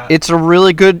the cat. It's a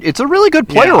really good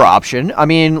player Yeah. option. I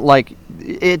mean, like,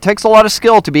 it takes a lot of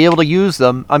skill to be able to use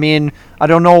them. I mean, I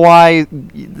don't know why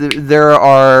there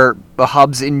are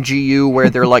hubs in GU where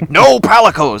they're like, no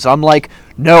Palicos. I'm like,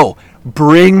 no,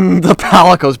 bring the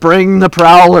Palicos, bring the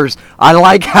Prowlers. I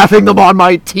like having them on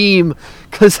my team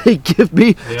because they give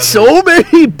me Yeah, so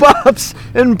many buffs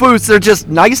and boosts. They're just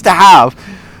nice to have.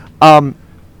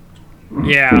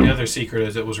 Yeah. The other secret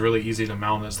is it was really easy to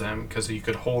mount as them because you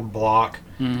could hold block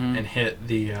Mm-hmm. and hit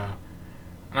the.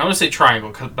 And I want to say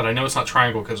triangle, but I know it's not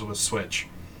triangle because it was switch.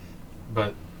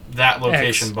 But that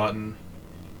location X. button,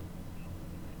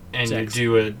 and It's you X.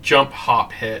 do a jump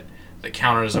hop hit that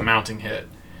counted as a mounting hit.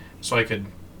 So I could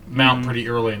mount Mm-hmm. pretty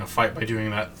early in a fight by doing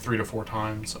that 3 to 4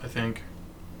 times, I think.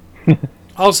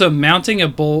 Also, mounting a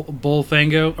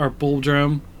bullfango or bull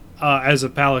drum as a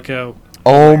Palico.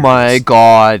 Oh my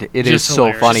god, it is Just so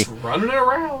hilarious. funny. Just running it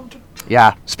around.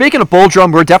 Yeah. Speaking of Bull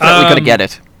Drum, we're definitely going to get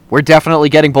it. We're definitely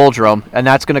getting Bull Drum, and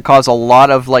that's going to cause a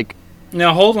lot of, like...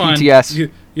 Now hold on.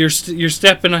 PTS. You're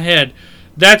stepping ahead.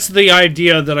 That's the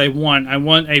idea that I want. I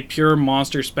want a pure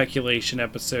monster speculation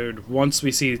episode once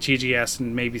we see TGS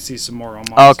and maybe see some more on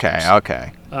monsters.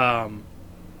 Okay.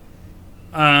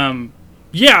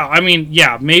 Yeah, I mean,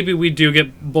 yeah, maybe we do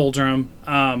get Bull Drum,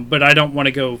 but I don't want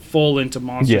to go full into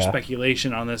monster Yeah.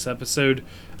 speculation on this episode.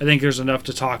 I think there's enough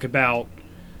to talk about,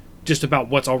 just about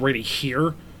what's already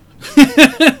here.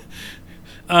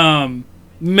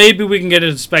 Maybe we can get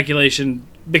into speculation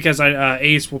because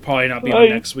Ace will probably not be on Right.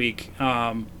 next week. We'll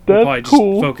That's probably just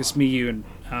cool. focus me, you, and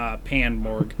Pan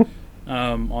Morg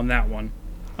on that one.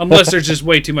 Unless there's just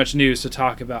way too much news to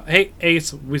talk about. Hey,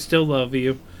 Ace, we still love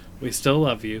you. We still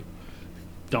love you.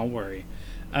 Don't worry.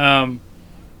 The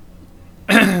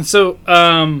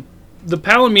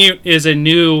Palamute is a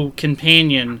new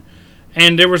companion,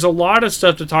 and there was a lot of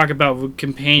stuff to talk about with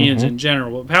companions in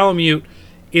general. But Palamute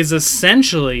is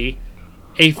essentially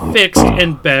a fixed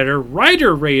and better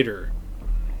Rider Raider.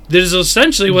 That is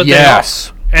essentially what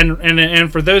Yes. they are.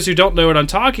 And for those who don't know what I'm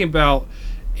talking about,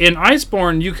 in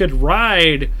Iceborne you could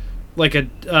ride like a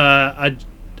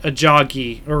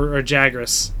Joggy or a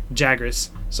Jagras.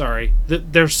 Sorry,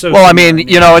 they're so. Well, I similar mean, in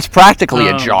you know, it's practically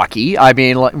a Um, jockey. I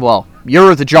mean, like, well,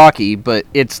 you're the jockey, but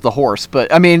it's the horse.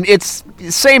 But, I mean, it's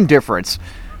same difference.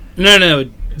 No.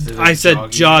 Is it a I said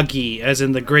joggy? Joggy, as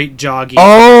in the Great Joggy.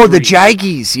 Oh, the Greek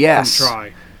Jaggies, yes. from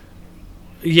Try.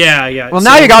 Yeah. Well,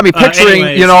 now you got me picturing,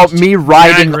 anyways, you know, me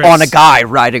riding Jagras. on a guy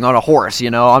riding on a horse,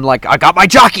 you know? I'm like, I got my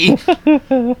jockey.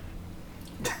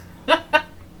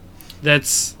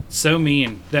 That's so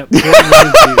mean. That poor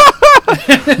little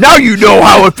dude. Now you know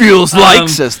how it feels like, Um,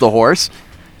 says the horse.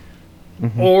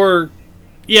 Or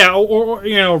you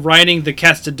know, riding the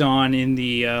Castodon in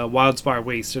the Wildspire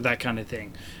Waste or that kind of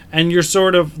thing. And you're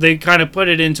sort of, they kind of put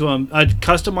it into a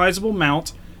customizable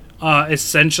mount,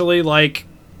 essentially like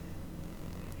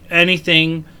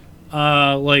anything,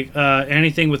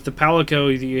 anything with the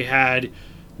Palico that you had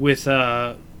with,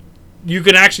 you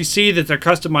can actually see that they're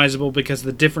customizable because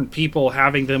the different people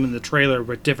having them in the trailer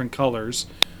with different colors.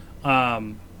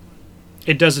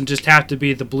 It doesn't just have to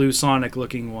be the blue Sonic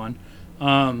looking one.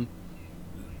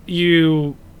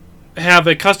 You have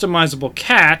a customizable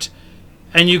cat,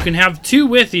 and you can have two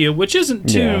with you, which isn't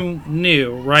too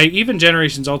new, right? Even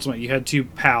Generations Ultimate, you had two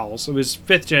pals. It was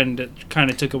 5th gen that kind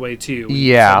of took away two. You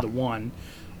Yeah. had the one.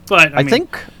 But I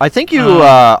think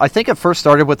it first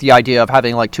started with the idea of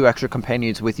having like two extra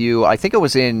companions with you. I think it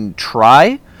was in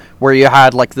Try, where you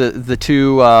had like the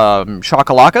two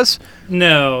Shakalakas.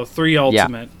 no, 3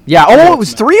 Ultimate. Yeah. Three Oh, it was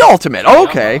Ultimate. 3 Ultimate. Oh,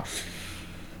 okay.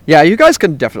 Yeah, you guys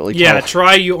can definitely Yeah, tell.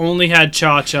 Try you only had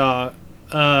Cha Cha.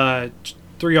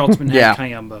 3 Ultimate had Yeah.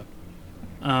 Kayamba.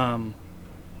 And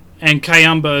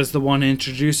Kayamba is the one who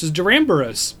introduces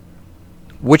Duramboros.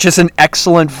 Which is an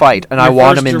excellent fight, and I Your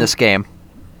want first him in this game.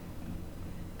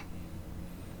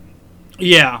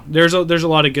 Yeah, there's a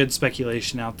lot of good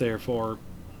speculation out there for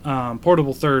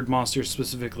Portable Third monsters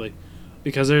specifically,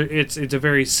 because it's a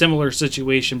very similar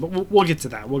situation. But we'll get to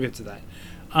that.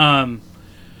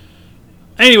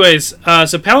 Anyways,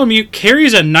 so Palamute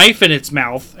carries a knife in its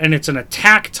mouth, and it's an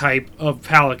attack type of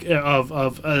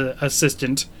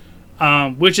assistant,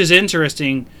 which is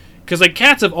interesting because like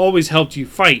cats have always helped you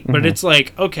fight, but it's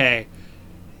like okay.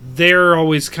 They're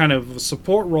always kind of a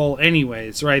support role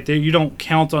anyways, right? You don't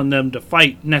count on them to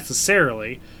fight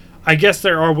necessarily. I guess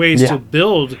there are ways to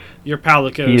build your He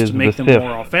Palicos is to make the them Sith.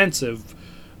 more offensive,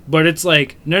 but it's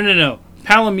like, no.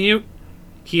 Palamute,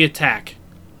 he attack.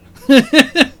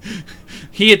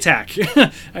 He attack.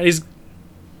 And he's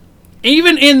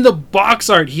even in the box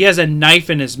art, he has a knife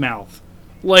in his mouth.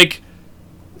 Like,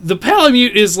 the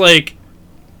Palamute is like,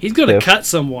 he's gonna Sith. cut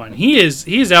someone. He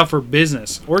is out for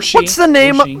business. Or she. What's the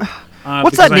name? Or she.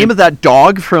 What's that name of that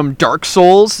dog from Dark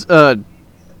Souls?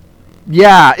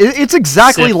 Yeah, it's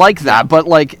exactly Sith. like that, but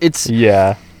like it's.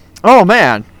 Yeah. Oh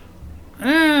man.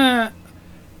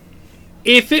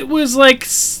 If it was like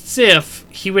Sif,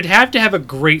 he would have to have a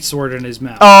great sword in his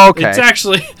mouth. Oh, okay. It's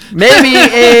actually Maybe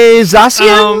a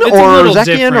Zacian It's a or little Zekian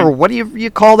different. or what do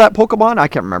you call that Pokemon? I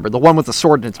can't remember. The one with the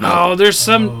sword in its mouth. oh, there's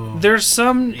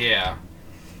some Yeah.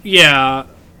 yeah.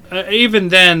 Even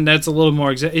then, that's a little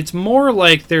more. It's more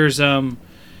like there's is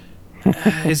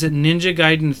it Ninja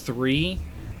Gaiden 3?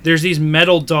 There's these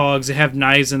metal dogs that have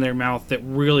knives in their mouth that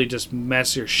really just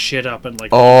mess your shit up and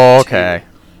like. Oh, okay.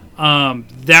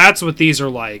 That's what these are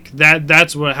like.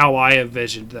 That's how I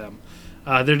envisioned them.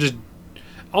 They're just.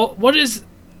 What is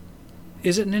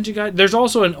it Ninja Gaiden? There's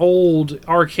also an old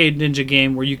arcade ninja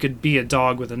game where you could be a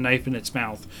dog with a knife in its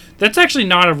mouth. That's actually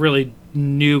not a really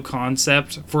new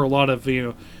concept for a lot of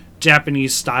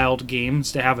Japanese styled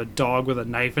games to have a dog with a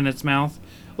knife in its mouth.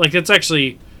 Like it's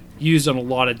actually used on a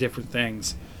lot of different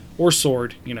things, or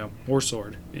sword,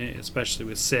 especially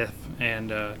with Sith and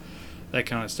that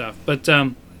kind of stuff. But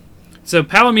so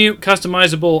Palamute,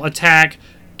 customizable attack.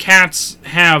 Cats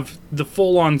have the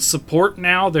full-on support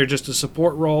now. They're just a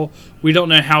support role. We don't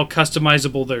know how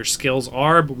customizable their skills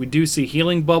are, but we do see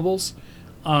healing bubbles.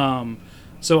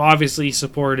 So obviously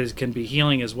support can be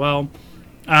healing as well.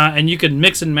 And you can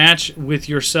mix and match with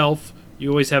yourself. You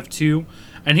always have two.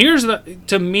 And here's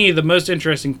to me the most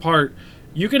interesting part.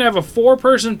 You can have a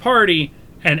 4-person party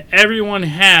and everyone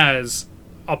has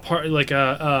a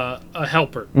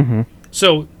helper. Mm-hmm.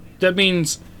 So that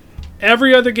means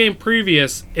every other game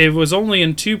previous, it was only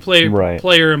in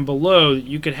 2-player and below that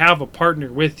you could have a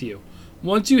partner with you.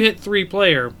 Once you hit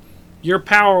 3-player, your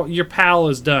pal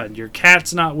is done. Your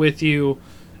cat's not with you.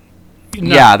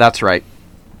 Yeah, that's right.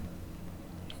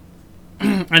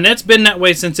 And that's been that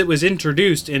way since it was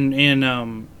introduced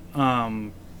in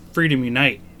Freedom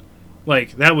Unite.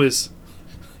 Like that was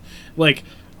like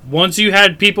once you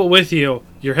had people with you,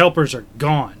 your helpers are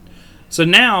gone. So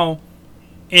now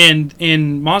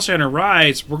in Monster Hunter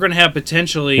Rise, we're going to have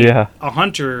potentially a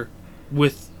hunter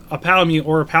with a Palamute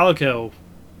or a Palico,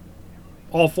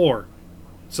 all 4.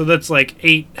 So that's like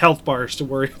 8 health bars to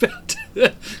worry about.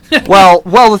 Well,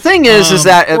 the thing is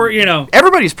that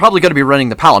everybody's probably going to be running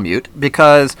the Palamute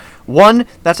because 1,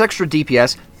 that's extra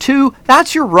DPS. 2,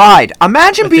 that's your ride.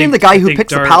 Imagine being the guy who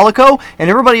picks the Palico and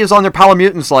everybody is on their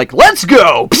Palamute and is like, "Let's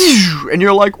go!" And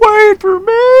you're like, "Wait for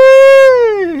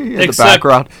me!" In the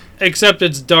background. Except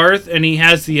it's Darth and he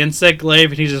has the insect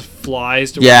glaive and he just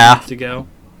flies to where he needs to go.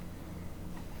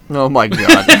 Oh my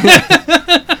god.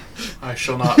 I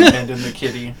shall not abandon the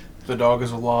kitty. The dog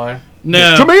is a lie.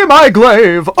 No. To me, my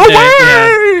glaive,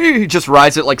 away! He just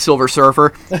rides it like Silver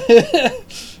Surfer.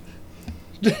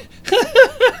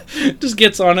 Just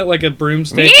gets on it like a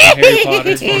broomstick from Harry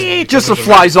Potter. Just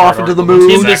flies off into the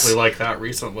moon. Exactly like that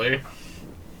recently.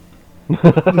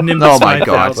 Nimbus oh my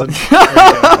 5000.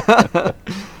 god.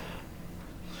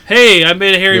 Hey, I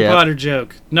made a Harry Potter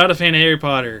joke. Not a fan of Harry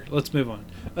Potter. Let's move on.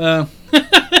 So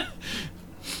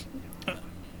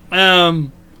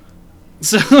I'm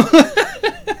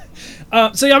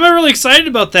really excited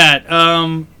about that.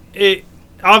 It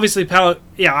obviously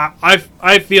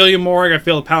I feel you more. I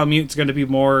feel the Palamute's going to be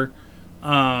more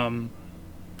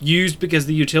used because of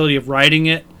the utility of riding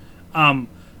it.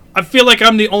 I feel like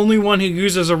I'm the only one who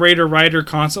uses a Raider Rider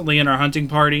constantly in our hunting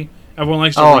party. Everyone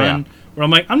likes to run. Yeah. Where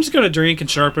I'm like, I'm just going to drink and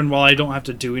sharpen while I don't have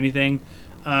to do anything.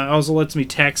 Also lets me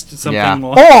text something. Yeah.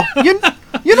 While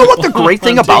You know what the great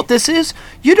thing about this is?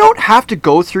 You don't have to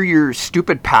go through your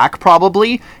stupid pack,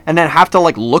 probably, and then have to,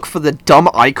 look for the dumb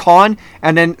icon,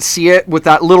 and then see it with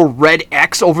that little red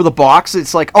X over the box.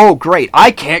 It's like, oh, great,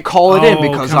 I can't call it in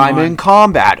because I'm in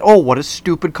combat. Oh, what a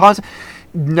stupid concept.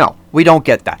 No, we don't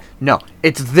get that. No,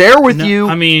 it's there with you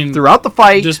throughout the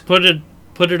fight. Just put it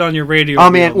on your radio.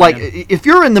 If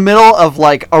you're in the middle of,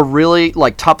 a really,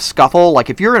 tough scuffle,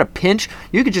 if you're in a pinch,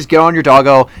 you could just get on your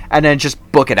doggo and then just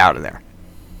book it out of there.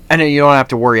 And then you don't have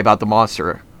to worry about the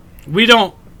monster. We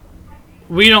don't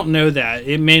know that.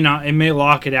 It may not. It may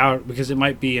lock it out because it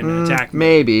might be an attack.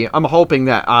 Maybe. I'm hoping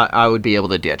that I would be able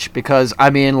to ditch. Because,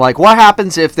 what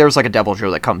happens if there's, a Devil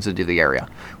Joe that comes into the area?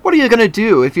 What are you going to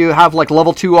do if you have,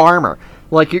 level 2 armor?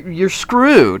 You're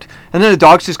screwed. And then the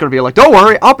dog's just going to be like, don't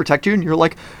worry, I'll protect you. And you're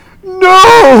like,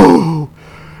 no,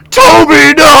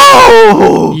 Toby,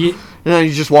 no. Ye- And then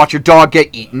you just watch your dog get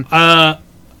eaten.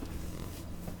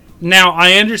 Now,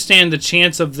 I understand the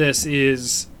chance of this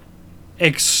is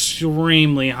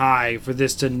extremely high for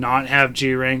this to not have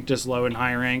G rank, just low and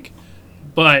high rank.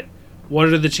 But what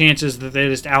are the chances that they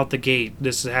just out the gate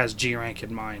this has G rank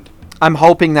in mind? I'm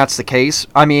hoping that's the case.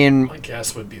 I mean, My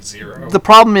guess would be 0. the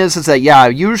problem is that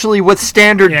usually with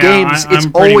standard Yeah, games, I'm it's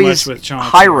pretty always much with Chauncey.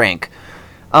 high rank.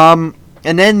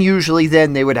 And then usually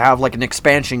then they would have like an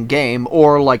expansion game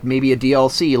or like maybe a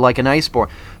DLC like an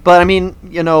Iceborne. But I mean,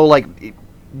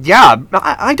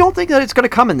 I don't think that it's going to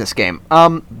come in this game.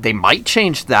 They might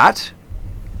change that.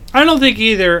 I don't think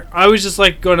either. I was just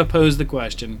going to pose the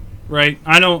question, right?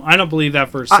 I don't believe that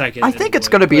for a second. I think it's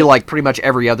going to be like pretty much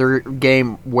every other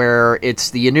game where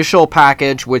it's the initial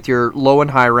package with your low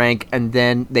and high rank, and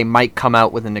then they might come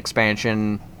out with an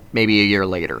expansion maybe a year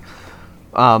later.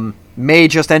 May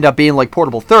just end up being like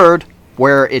Portable Third,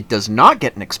 where it does not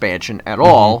get an expansion at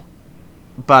all.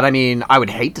 But I mean, I would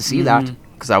hate to see that,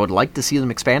 because I would like to see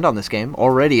them expand on this game.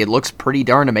 Already, it looks pretty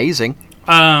darn amazing.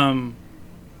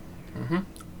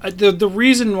 The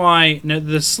reason why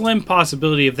the slim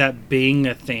possibility of that being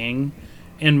a thing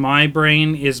in my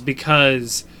brain is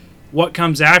because what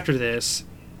comes after this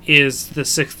is the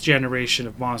 6th generation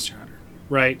of Monster Hunter,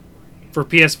 right? For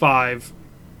PS5,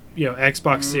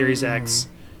 Xbox Series X,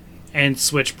 and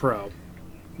Switch Pro.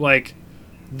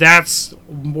 That's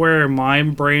where my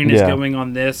brain is going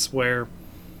on this, where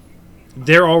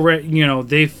they're already,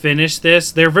 they finished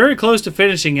this. They're very close to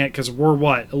finishing it because we're,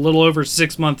 a little over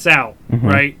 6 months out,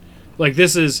 right?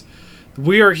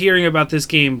 We are hearing about this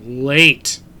game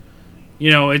late.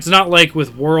 It's not like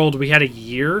with World we had a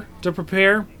year to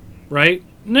prepare, right?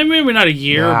 Maybe not a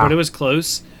year, but it was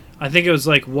close. I think it was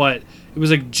it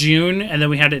was June, and then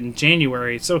we had it in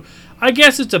January. So I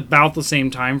guess it's about the same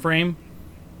time frame,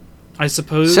 I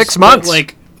suppose. 6 months.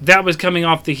 But, that was coming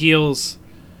off the heels.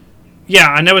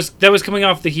 Yeah, and that was coming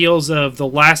off the heels of the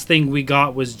last thing we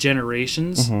got was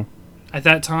Generations at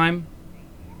that time.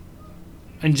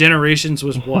 And Generations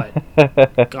was what?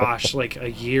 Gosh, a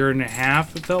year and a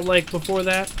half, it felt like, before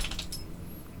that.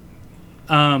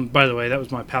 By the way, that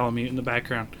was my Palamute in the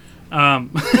background. I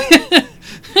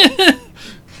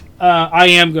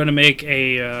am going to make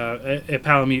a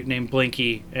Palamute named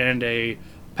Blinky and a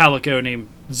Palico named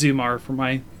Zumar for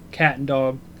my cat and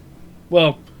dog.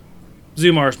 Well,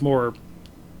 Zumar's more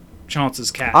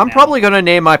Chance's cat. I'm now. probably going to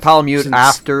name my Palamute Since-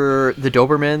 after the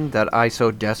Doberman that I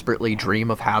so desperately dream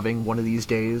of having one of these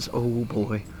days. Oh,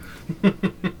 boy.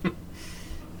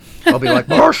 I'll be like,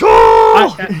 Marshall!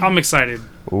 I'm excited.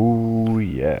 Oh,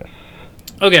 yes.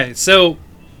 Okay, so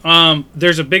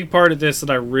there's a big part of this that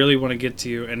I really want to get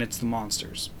to, and it's the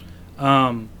monsters.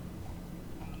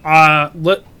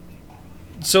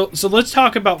 So let's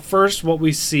talk about first what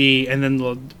we see, and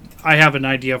then I have an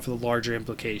idea for the larger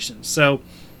implications. So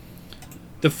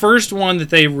the first one that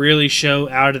they really show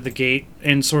out of the gate,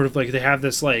 and sort of they have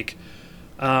this montage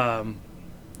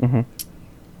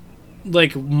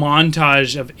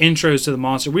of intros to the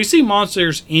monster. We see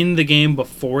monsters in the game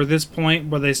before this point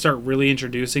where they start really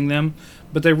introducing them,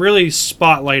 but they really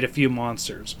spotlight a few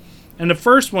monsters. And the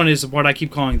first one is what I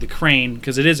keep calling the crane,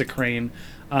 because it is a crane,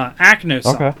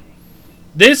 Acnosomp. Okay.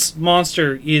 This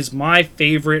monster is my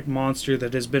favorite monster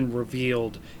that has been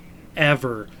revealed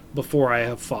ever before I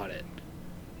have fought it.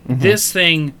 This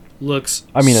thing looks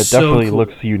It so definitely cool.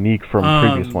 looks unique from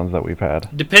previous ones that we've had.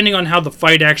 Depending on how the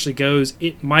fight actually goes,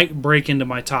 it might break into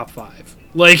my top 5.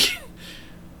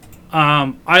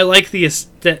 I like the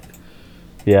aesthetic.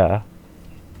 Yeah.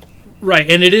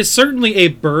 Right, and it is certainly a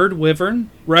bird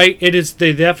wyvern, right? It is.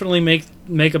 They definitely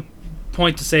make a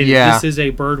point to say that this is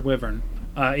a bird wyvern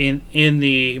in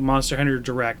the Monster Hunter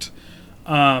Direct,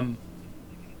 and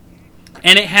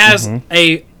it has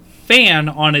a fan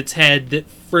on its head that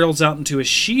frills out into a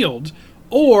shield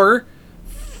or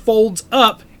folds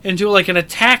up into an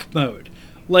attack mode.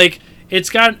 It's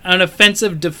got an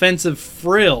offensive defensive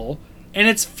frill and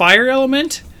its fire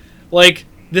element.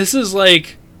 This is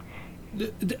don't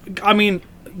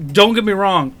get me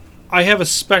wrong, I have a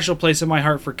special place in my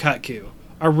heart for Kutku.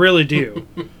 I really do.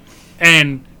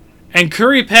 and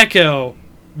Curry Peko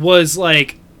was a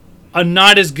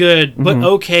not as good but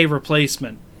okay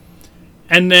replacement.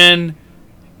 And then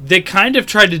they kind of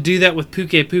tried to do that with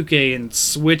Puke Puke and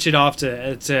switch it off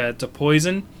to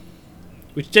poison,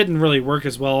 which didn't really work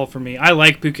as well for me. I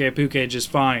like Puke Puke just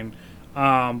fine,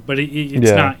 but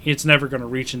it's never going to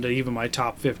reach into even my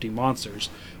top 50 monsters.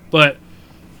 But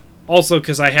also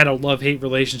because I had a love-hate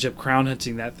relationship crown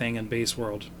hunting that thing in base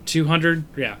world. 200?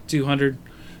 Yeah, 200.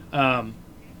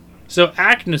 So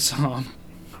Acnosomp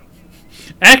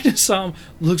Actisom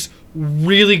looks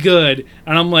really good,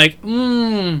 and I'm like,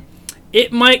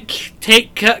 it might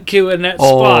take Kutku in that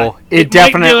spot. Oh, it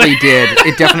definitely did.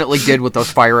 It definitely did with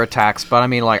those fire attacks. But I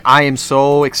mean, like, I am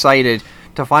so excited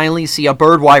to finally see a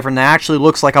bird wyvern that actually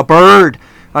looks like a bird.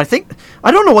 I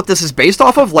don't know what this is based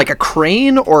off of, like a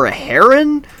crane or a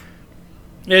heron.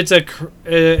 It's a.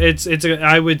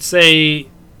 I would say,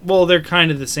 well, they're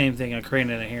kind of the same thing, a crane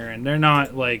and a heron. They're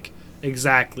not like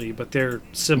exactly, but they're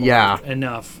similar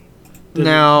enough.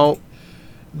 Now,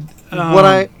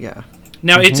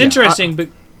 Now, it's interesting, but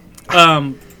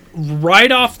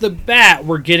right off the bat,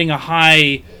 we're getting a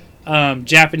high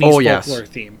Japanese folklore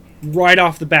theme. Right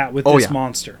off the bat with this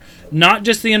monster. Not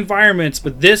just the environments,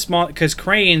 but this because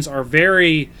cranes are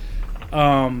very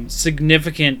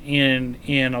significant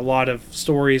in a lot of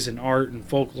stories and art and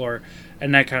folklore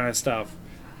and that kind of stuff.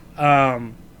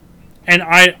 And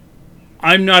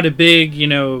I'm not a big,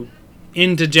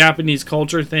 into Japanese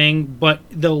culture thing, but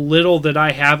the little that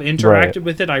I have interacted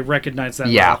with it, I recognize that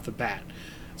right off the bat.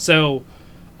 So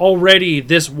already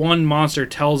this one monster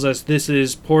tells us this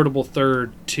is Portable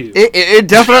Third 2. It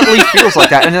definitely feels like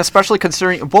that, and especially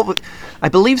considering I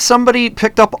believe somebody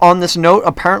picked up on this note.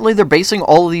 Apparently they're basing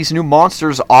all of these new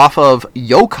monsters off of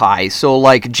yokai, so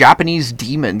like Japanese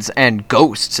demons and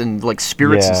ghosts and like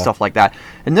spirits and stuff like that.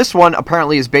 And this one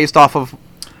apparently is based off of.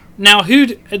 Now,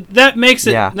 that makes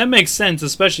it that makes sense,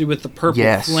 especially with the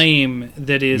purple flame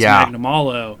that is Magnum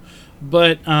Alo.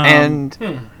 But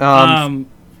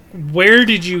where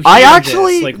did you hear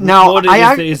this?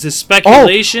 Like, is this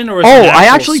speculation or is it an actual I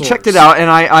actually source? checked it out, and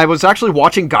I was actually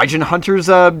watching Gaijin Hunter's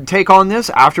take on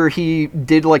this after he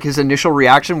did like his initial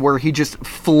reaction where he just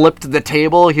flipped the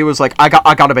table. He was like, I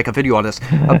got to make a video on this.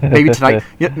 Maybe tonight,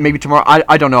 maybe tomorrow.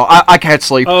 I don't know. I can't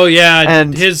sleep. Oh yeah,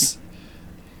 and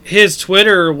his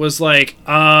Twitter was like,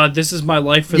 this is my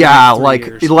life for the next 3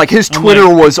 years. Like his Twitter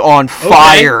was on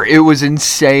fire. Okay. It was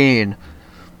insane.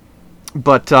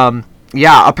 But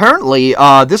apparently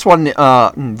this one, the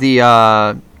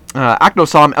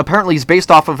Acnosom, apparently is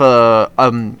based off of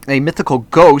a mythical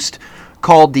ghost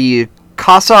called the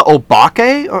Kasa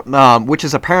Obake, which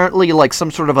is apparently like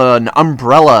some sort of an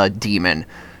umbrella demon.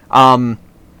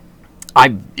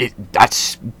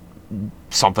 That's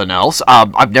something else.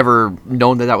 I've never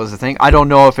known that was a thing. I don't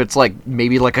know if it's like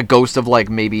maybe like a ghost of like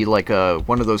maybe like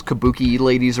one of those kabuki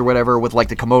ladies or whatever with like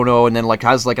the kimono and then like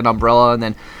has like an umbrella and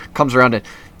then comes around and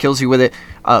kills you with it,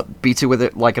 beats you with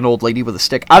it like an old lady with a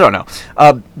stick. I don't know.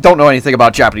 Don't know anything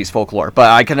about Japanese folklore, but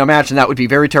I can imagine that would be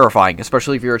very terrifying,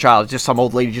 especially if you're a child. Just some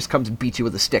old lady just comes and beats you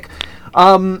with a stick.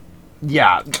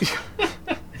 Yeah.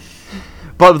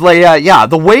 But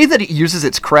the way that it uses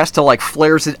its crest to like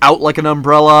flares it out like an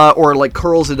umbrella or like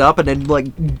curls it up and then like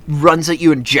runs at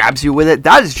you and jabs you with it,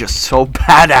 that is just so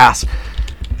badass.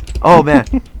 Oh man.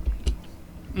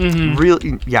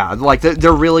 Really, like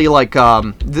they're really like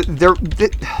they're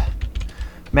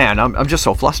man, I'm just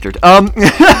so flustered. I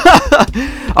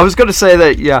was gonna say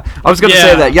that.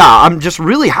 I'm just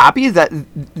really happy that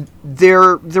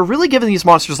they're really giving these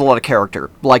monsters a lot of character.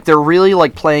 Like they're really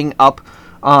like playing up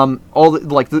all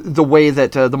the way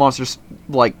that the monsters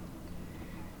like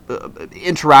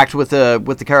interact with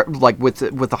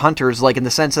the hunters, like in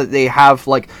the sense that they have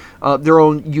like their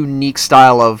own unique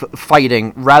style of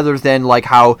fighting, rather than like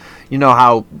how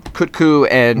Kutku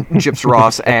and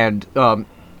Gypsy and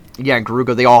and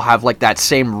Garuga, they all have like that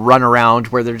same run around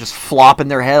where they're just flopping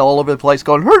their head all over the place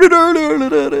going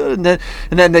and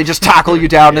then they just tackle you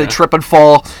down and they trip and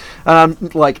fall,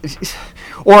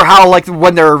 or how like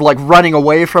when they're like running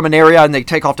away from an area and they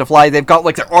take off to fly, they've got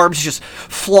like their arms just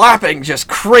flapping just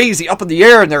crazy up in the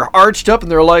air and they're arched up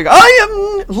and they're like, I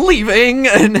am leaving,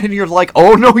 and then you're like,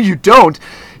 oh no you don't,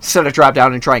 set a trap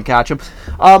down and try and catch them.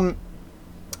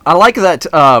 I like that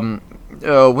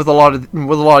with a lot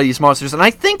of these monsters, and I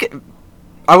think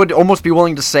I would almost be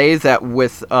willing to say that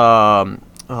with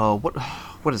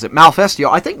what is it, Malfestio?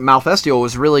 I think Malfestio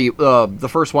was really the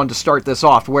first one to start this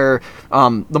off, where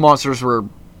the monsters were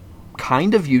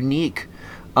kind of unique.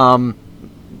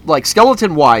 Like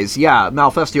skeleton-wise,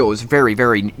 Malfestio was very,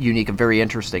 very unique and very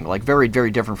interesting. Like very,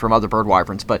 very different from other bird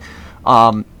wyverns. But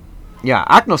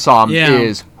Acnosom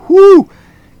is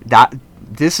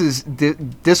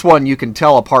this one you can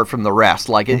tell apart from the rest.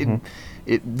 Like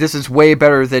this is way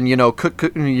better than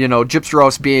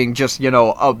Gypsy being just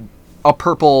a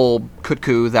purple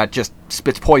Kutku that just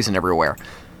spits poison everywhere.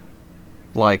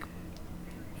 Like,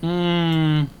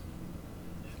 it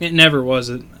never was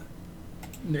it.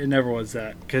 It never was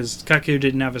that, because Kutku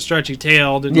didn't have a stretchy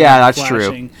tail. That's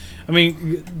flashing. True. I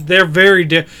mean, they're very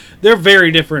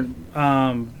different.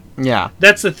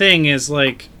 That's the thing is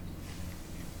like.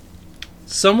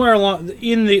 somewhere along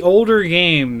in the older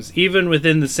games, even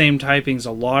within the same typings,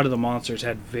 a lot of the monsters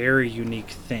had very unique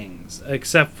things.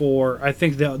 Except for, I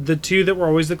think the two that were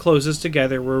always the closest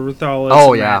together were Ruthalis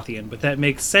and Rathian. But that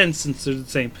makes sense since they're the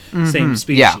same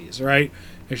species, right?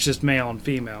 It's just male and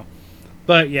female.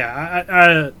 But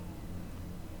yeah,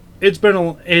 it's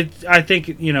been I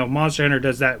think Monster Hunter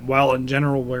does that well in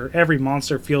general, where every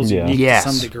monster feels unique to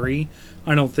some degree.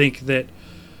 I don't think that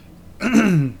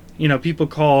people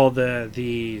call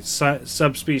the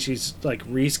subspecies like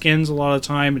reskins a lot of the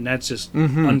time, and that's just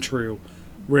untrue.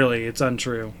 Really, it's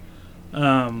untrue.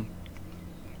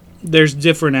 There's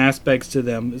different aspects to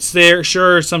them.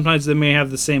 Sure, sometimes they may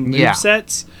have the same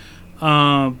movesets,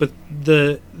 but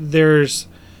there's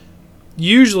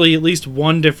usually at least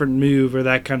one different move or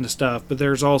that kind of stuff, but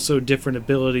there's also different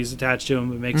abilities attached to them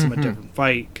that makes them a different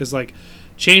fight, because like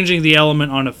changing the element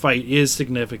on a fight is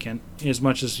significant, as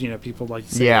much as people like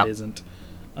to say it isn't.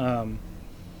 But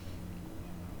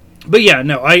yeah,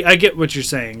 no, I get what you're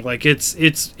saying. Like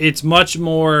it's much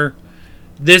more.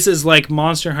 This is like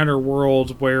Monster Hunter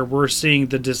World, where we're seeing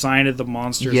the design of the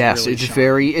monsters. Yes,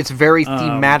 really it's very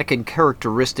thematic and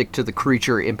characteristic to the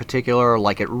creature in particular.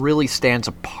 Like it really stands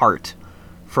apart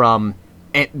from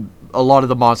a lot of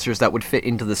the monsters that would fit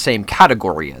into the same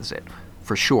category as it,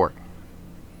 for sure.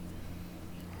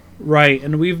 Right,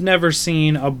 and we've never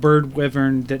seen a bird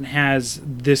wyvern that has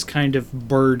this kind of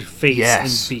bird face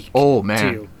and beak. Oh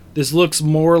man, too. This looks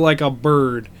more like a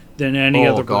bird than any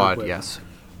other bird wyvern. Yes.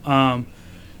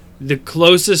 The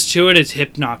closest to it is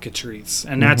Hypnocatrice,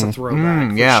 and that's a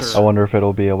throwback. Yes. Sure. I wonder if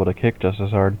it'll be able to kick just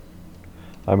as hard.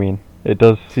 I mean, it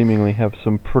does seemingly have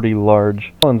some pretty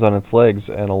large talons on its legs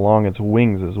and along its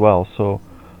wings as well, so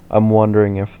I'm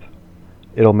wondering if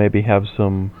it'll maybe have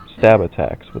some stab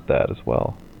attacks with that as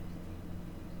well.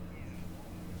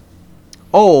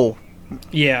 Oh.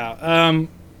 Yeah.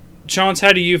 Chance,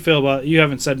 how do you feel about it? You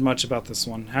haven't said much about this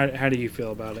one. How do you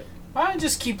feel about it? I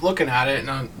just keep looking at it,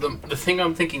 and the thing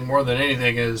I'm thinking more than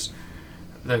anything is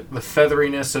the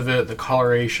featheriness of it, the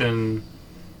coloration,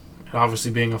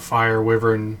 obviously being a fire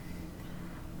wyvern,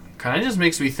 kind of just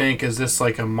makes me think, is this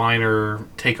like a minor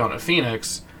take on a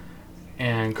phoenix?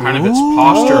 And kind of its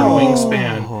posture and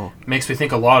wingspan makes me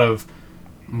think a lot of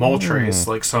Moltres,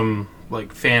 like some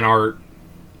like fan art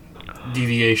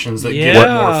deviations that give it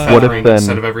more feathering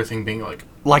instead of everything being like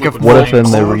if then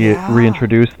they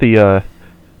reintroduce the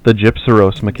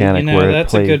Gypsyros mechanic where it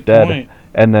plays dead, point.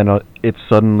 And then it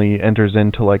suddenly enters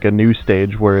into like a new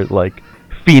stage where it like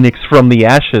phoenix from the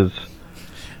ashes.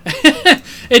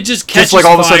 It just catches just like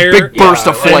all fire. of a sudden big burst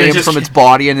of flame from its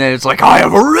body, and then it's like, I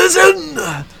have arisen.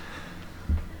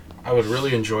 I would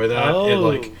really enjoy that. It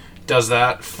like does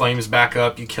that, flames back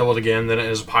up, you kill it again, then it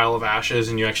is a pile of ashes,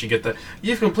 and you actually get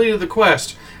you've completed the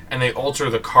quest, and they alter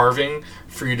the carving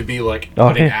for you to be like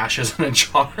putting ashes in a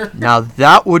jar. Now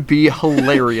that would be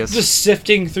hilarious. Just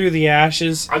sifting through the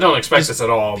ashes. I don't expect this at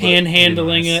all.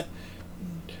 Panhandling nice. it.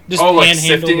 Just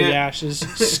panhandle the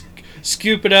ashes.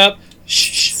 Scoop it up.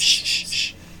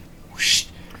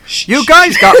 You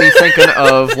guys got me thinking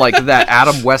of like that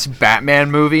Adam West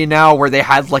Batman movie now, where they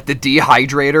had like the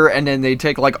dehydrator, and then they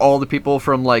take like all the people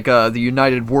from like the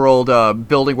United World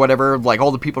building, whatever, like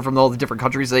all the people from all the different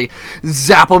countries, they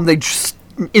zap them, they just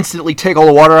instantly take all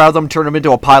the water out of them, turn them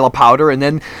into a pile of powder, and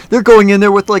then they're going in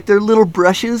there with like their little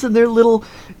brushes and their little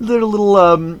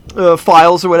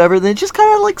files or whatever, and they just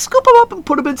kind of like scoop them up and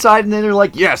put them inside, and then they're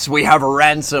like, yes, we have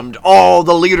ransomed all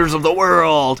the leaders of the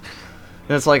world.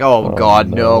 And it's like, oh God,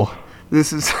 no.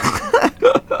 This is... I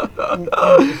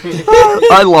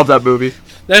love that movie.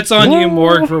 That's on you,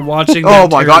 Morg, for watching that. Oh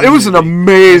my God, it was an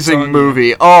amazing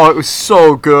movie. Oh, it was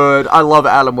so good. I love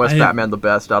Adam West Batman the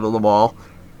best out of them all.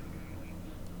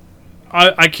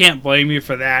 I can't blame you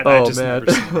for that. Oh, I just man.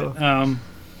 never seen it.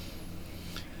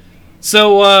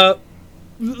 So,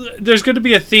 there's going to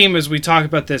be a theme as we talk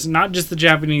about this. Not just the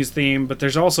Japanese theme, but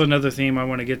there's also another theme I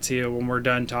want to get to when we're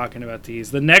done talking about these.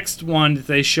 The next one that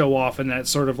they show off in that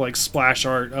sort of like splash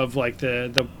art of like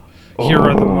the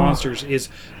hero of the monsters is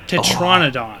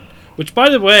Tetranodon, which, by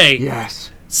the way,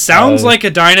 sounds like a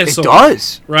dinosaur. It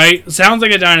does, right? Sounds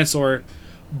like a dinosaur,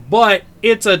 but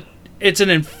it's an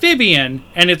amphibian,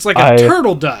 and it's like a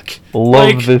turtle duck.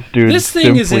 Love this dude. This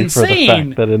thing is insane. For the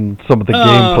fact that in some of the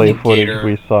gameplay footage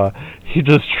we saw, he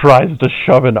just tries to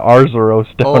shove an Arzuros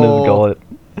down his gullet.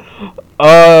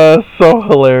 So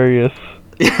hilarious.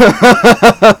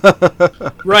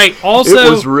 Right. Also, it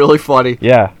was really funny.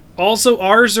 Yeah. Also,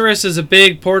 Arzuros is a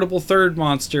big portable third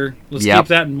monster. Let's keep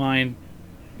that in mind.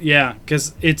 Yeah,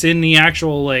 because it's in the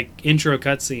actual like intro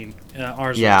cutscene.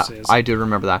 Arzuros is. I do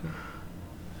remember that.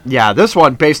 Yeah, this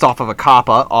one based off of a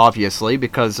Kappa, obviously,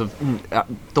 because of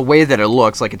the way that it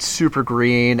looks. Like, it's super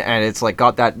green, and it's like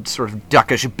got that sort of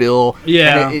duckish bill.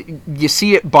 Yeah. And you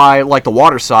see it by like the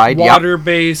water side.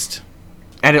 Water-based.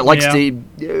 And it likes Yeah.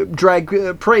 to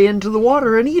drag prey into the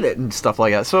water and eat it and stuff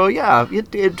like that. So yeah,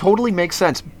 it totally makes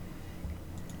sense.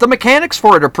 The mechanics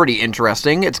for it are pretty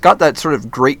interesting. It's got that sort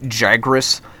of great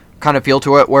Jagras kind of feel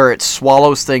to it, where it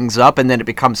swallows things up and then it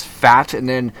becomes fat, and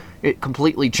then it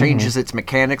completely changes its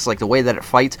mechanics, like the way that it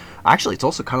fights. Actually, it's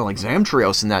also kind of like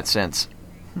Zamtrios in that sense.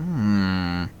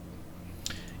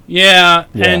 Yeah,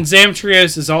 Yeah. and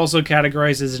Zamtrios is also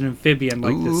categorized as an amphibian,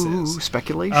 like this is.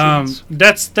 Speculations.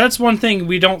 That's one thing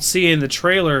we don't see in the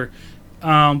trailer,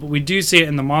 but we do see it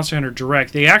in the Monster Hunter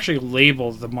Direct. They actually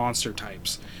label the monster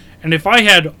types. And if I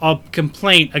had a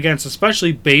complaint against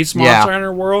especially base Monster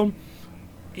Hunter World,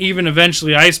 even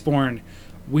eventually Iceborne,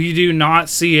 we do not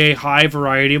see a high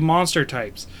variety of monster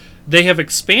types. They have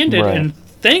expanded, Right. and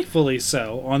thankfully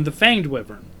so, on the Fanged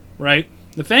Wyvern, right?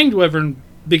 The Fanged Wyvern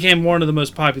became one of the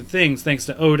most popular things thanks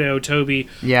to Odo, Toby,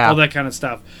 all that kind of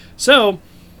stuff. So,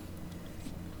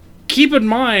 keep in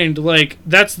mind, like,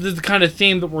 that's the kind of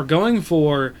theme that we're going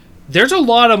for. There's a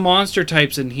lot of monster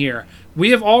types in here. We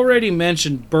have already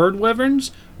mentioned bird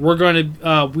wyverns.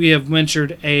 We have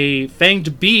mentioned a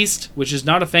fanged beast, which is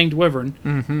not a fanged wyvern.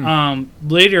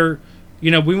 Later,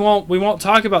 we won't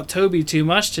talk about Toby too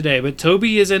much today, but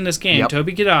Toby is in this game. Yep.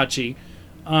 Toby Kadachi.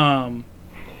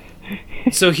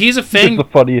 So he's a There's fanged. a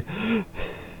funny.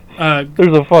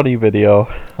 There's a funny video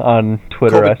on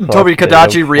Twitter. I saw Toby today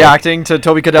Kadachi of, reacting to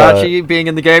Toby Kadachi being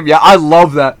in the game. Yeah, I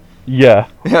love that. Yeah.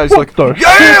 Yeah, he's What like, the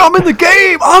yeah, I'm in the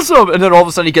game, awesome! And then all of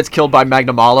a sudden he gets killed by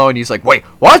Magna Malo, and he's like, wait,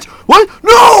 what? What?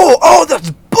 No! Oh,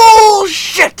 that's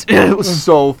bullshit! It was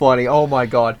so funny. Oh my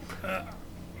god.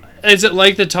 Is it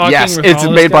like the talking? Yes, it's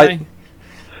Rothalos made by- guy?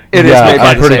 It is Yeah, made by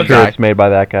I'm the pretty same sure guy. it's made by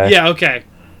that guy. Yeah. Okay.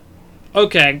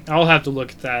 I'll have to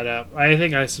look that up. I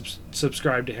think I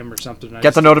subscribe to him or something. I Get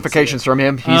just the didn't see notifications it. from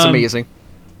him. He's amazing.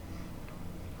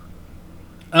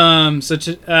 So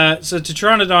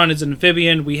Tetranodon is an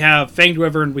amphibian. We have Fanged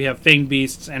Wyvern, we have Fanged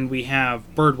Beasts, and we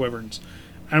have Bird Wyverns.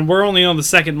 And we're only on the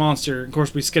second monster. Of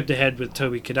course, we skipped ahead with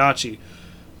Toby Kadachi.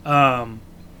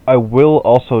 I will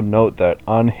also note that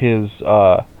on his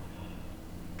claw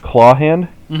hand,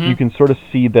 you can sort of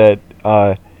see that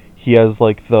he has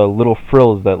like the little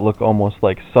frills that look almost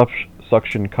like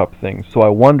suction cup things. So I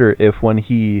wonder if when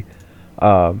he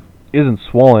isn't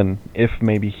swollen, if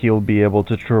maybe he'll be able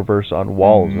to traverse on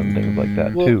walls and things like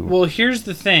that too. Well, here's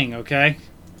the thing, okay?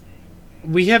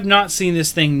 We have not seen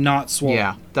this thing not swollen.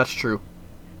 Yeah, that's true.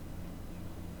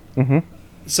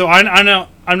 So I know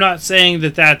I'm not saying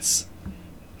that that's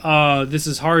this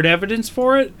is hard evidence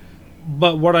for it,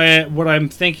 but what I'm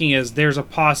thinking is there's a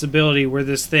possibility where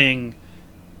this thing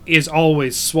is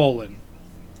always swollen.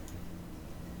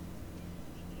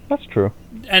 That's true.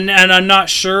 And I'm not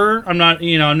sure. I'm not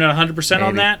 100%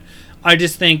 on Maybe. that. I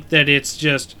just think that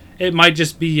it might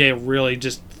just be a really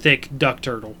just thick duck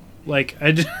turtle, like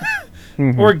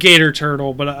or gator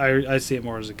turtle, but I see it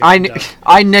more as a duck.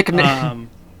 I nicknamed.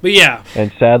 But yeah,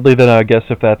 And sadly, then I guess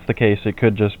if that's the case, it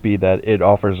could just be that it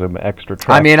offers him extra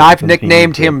traction. I mean, I've since he nicknamed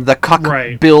needs it. him the cuck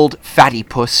Right. build fatty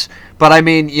puss. But I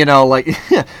mean, like,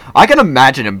 I can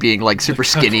imagine him being like super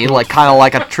skinny, like kind of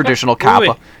like a traditional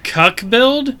kappa. wait, cuck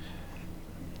build,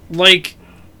 like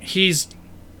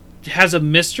has a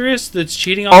mistress that's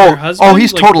cheating on her husband. Oh,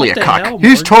 he's Like, totally what a the cuck. hell,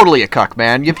 He's Morgan? totally a cuck,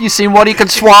 man. Have you seen what he can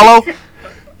swallow?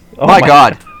 Oh my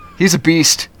god, he's a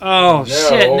beast. Oh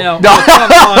shit! No, No.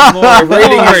 Oh, come on, Morgan.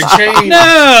 Rating Lord. has changed.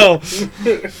 No.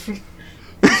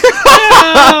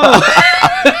 No.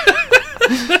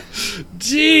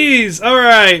 Jeez. All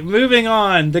right, moving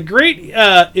on. The great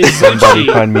Somebody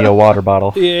Izuchi. find me a water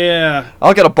bottle. Yeah.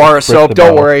 I'll get a bar of soap. the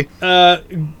Don't bottle. worry.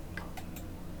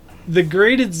 The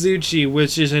Great Izuchi,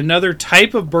 which is another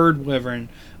type of bird wyvern,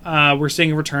 we're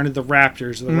seeing a return of the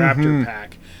raptors, the raptor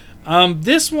pack.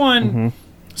 This one,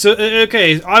 so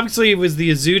okay, obviously it was the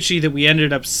Izuchi that we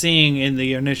ended up seeing in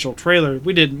the initial trailer.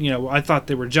 We didn't, I thought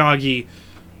they were Joggy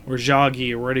or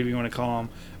whatever you want to call them,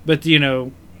 but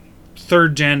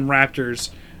third gen raptors.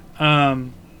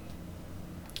 Great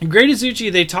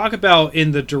Izuchi, they talk about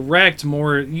in the direct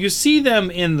more. You see them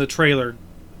in the trailer,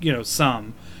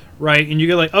 some. Right, and you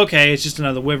go like, okay, it's just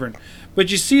another wyvern, but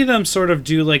you see them sort of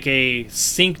do like a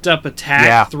synced up attack,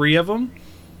 Yeah. 3 of them,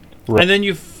 Right. and then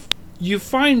you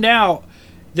find out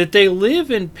that they live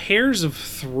in pairs of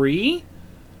 3.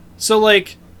 So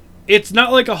like, it's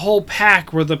not like a whole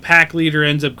pack where the pack leader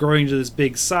ends up growing to this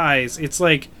big size. It's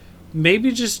like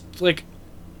maybe that's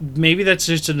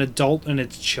just an adult and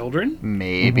its children.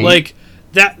 Maybe. Like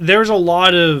that, there's a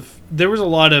lot of there was a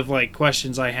lot of like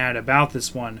questions I had about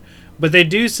this one, but they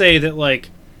do say that like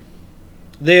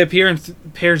they appear in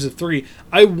pairs of 3.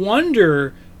 I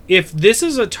wonder if this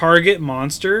is a target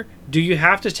monster. Do you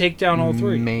have to take down all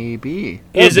 3? Maybe.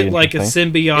 Is That'd it be like a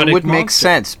interesting. symbiotic? It would make monster?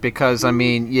 sense because I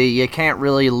mean you can't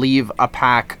really leave a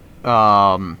pack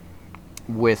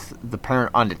with the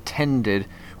parent unattended.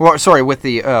 Well, sorry, with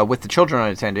the children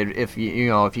unattended. If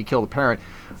if you kill the parent,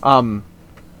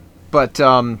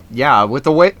 yeah, with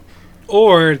the way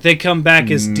Or they come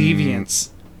back as deviants.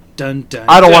 Dun dun.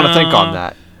 I don't want to dun. think on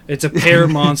that. It's a pair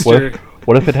monster.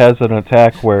 What if it has an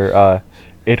attack where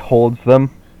it holds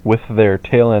them with their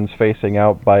tail ends facing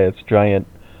out by its giant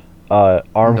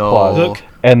arm No. claws, Look.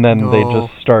 and then they No.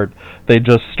 just start like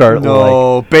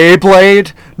No,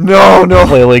 Beyblade. No, no,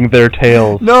 flailing their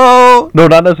tails. no. No,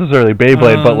 not necessarily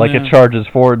Beyblade, Oh, but like no. it charges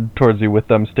forward towards you with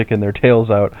them sticking their tails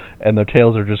out, and their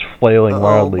tails are just flailing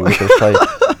wildly my- with their sight.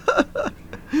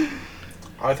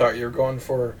 I thought you were going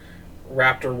for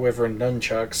Raptor Wyvern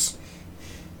nunchucks.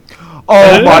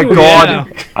 Oh my Ooh, god.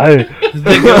 yeah. I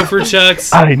They go for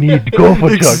chucks. I need go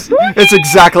for It's, chuck. it's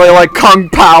exactly like Kung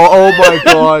Pao. Oh my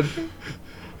god.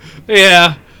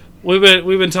 Yeah. We've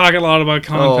been talking a lot about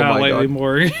Kung Oh Pao my lately, God.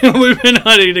 Morgan. We've been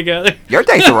hunting together. Your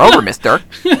days are over, mister.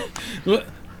 They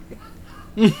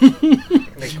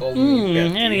called me How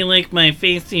do Betty. you like my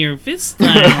face to your fist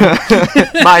style?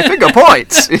 My finger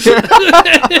points.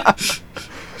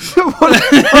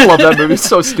 I love that movie. It's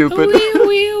so stupid.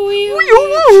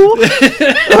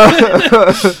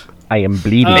 I am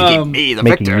bleeding, Um, me, the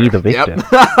making victor. me the victim.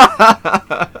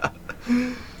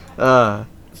 Yep.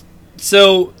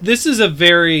 So this is a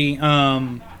very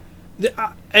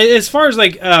as far as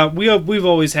like we've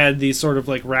always had these sort of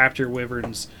like raptor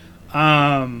wyverns.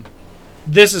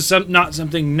 This is not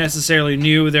something necessarily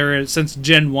new. Since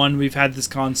Gen 1 we've had this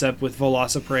concept with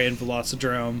Velociprey and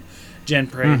Velocidrome,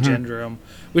 Genprey and Gendrome.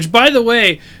 Which, by the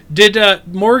way,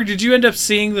 Morg, did you end up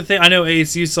seeing the thing? I know,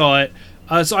 Ace, you saw it.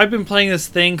 So I've been playing this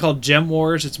thing called Gem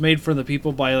Wars. It's made for the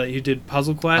people who did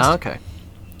Puzzle Quest. Okay.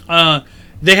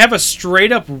 They have a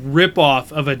straight up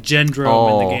rip-off of a Gendrome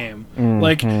in the game.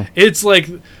 Like,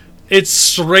 it's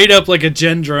straight up like a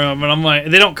Gendrome, and I'm like,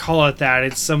 they don't call it that.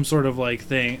 It's some sort of like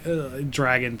thing,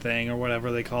 dragon thing or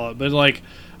whatever they call it. But like,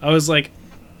 I was like,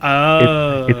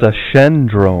 oh. It's a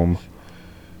Shendrome.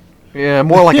 Yeah,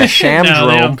 more like a No, they don't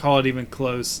Shamdrome. call it even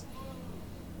close.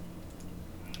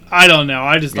 I don't know.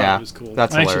 I just thought Yeah, it was cool.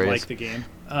 that's I actually hilarious. like the game.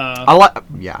 I like.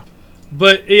 Yeah.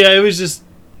 But yeah, it was just.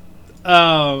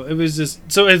 So,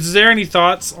 is there any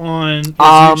thoughts on Um,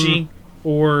 Azuchi,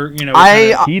 or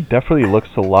He definitely looks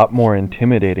a lot more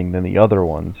intimidating than the other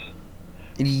ones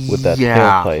with that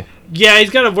tail scythe. yeah, he's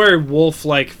got a very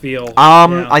wolf-like feel.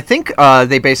 Yeah. I think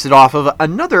they based it off of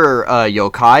another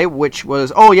yokai, which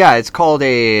was it's called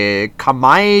a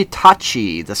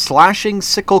Kamaitachi, the slashing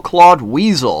sickle-clawed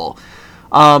weasel,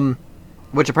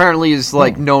 which apparently is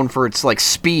like known for its like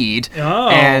speed,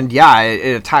 and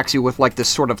it attacks you with like this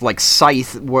sort of like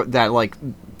scythe that like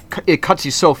it cuts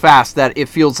you so fast that it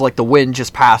feels like the wind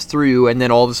just passed through you, and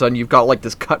then all of a sudden you've got like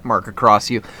this cut mark across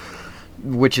you,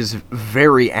 which is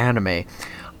very anime.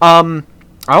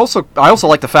 I also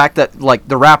like the fact that like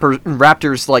the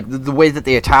raptors like the way that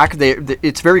they attack,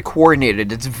 it's very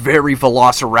coordinated. It's very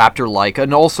Velociraptor like,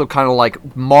 and also kind of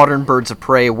like modern birds of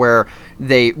prey where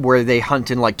they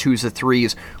hunt in like 2s or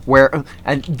 3s.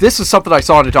 And this is something I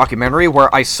saw in a documentary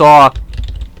where I saw.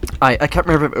 I can't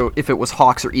remember if it was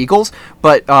hawks or eagles,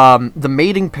 but the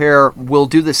mating pair will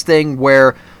do this thing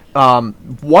where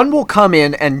one will come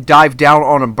in and dive down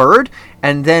on a bird,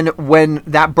 and then when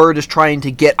that bird is trying to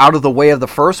get out of the way of the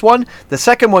first one, the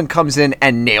second one comes in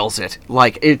and nails it.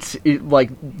 Like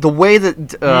like the way that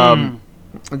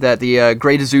that the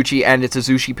Great Azuchi and its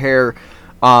Azuchi pair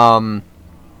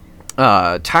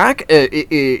attack,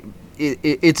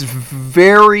 it's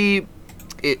very.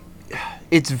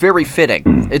 It's very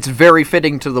fitting. It's very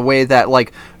fitting to the way that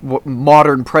like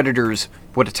modern predators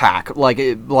would attack, like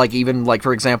even like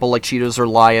for example like cheetahs or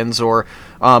lions or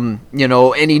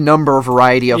any number of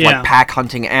variety of like pack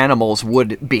hunting animals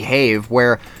would behave,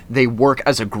 where they work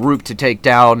as a group to take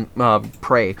down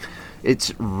prey.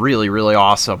 It's really, really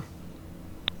awesome.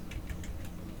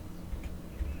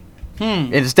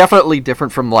 It's definitely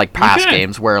different from like past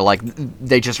games where like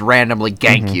they just randomly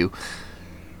gank you.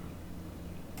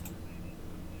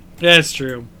 That's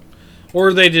true.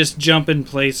 Or they just jump in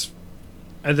place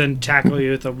and then tackle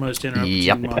you at the most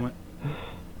inopportune moment.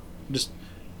 Just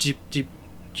jeep, jeep,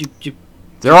 jeep, jeep.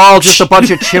 They're all just a bunch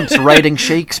of chimps writing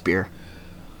Shakespeare.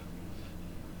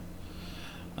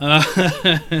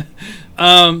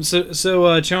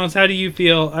 So Chance, how do you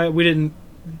feel? We didn't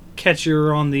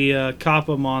catcher on the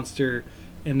Kappa monster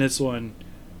in this one.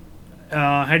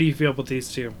 How do you feel about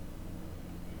these two?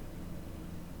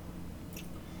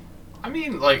 I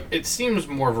mean, like, it seems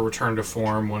more of a return to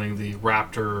form, wanting the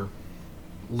Raptor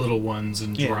little ones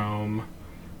and Jerome.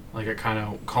 Like, it kind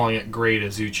of calling it Great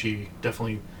Azuchi.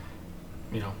 Definitely,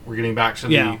 we're getting back to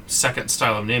the second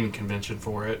style of naming convention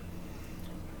for it.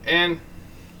 And,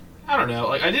 I don't know,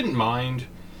 like, I didn't mind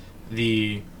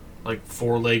the, like,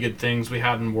 four-legged things we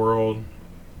had in World.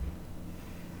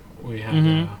 We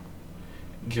had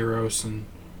Gyros and...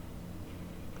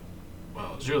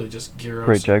 Well, it was really just Gyros.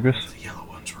 Great Jagras. The yellow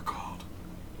ones were called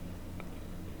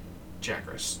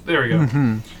Jagras. There we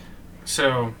go.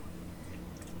 So,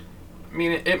 I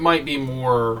mean, it might be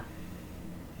more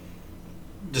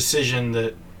decision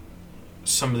that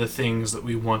some of the things that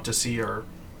we want to see are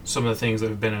some of the things that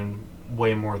have been in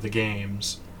way more of the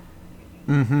games.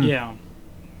 Yeah.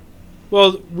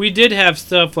 Well, we did have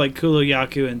stuff like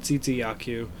Kuroyaku and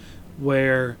Tsutsuyaku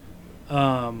where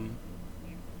I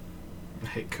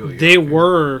hate Kuroyaku. they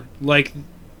were like...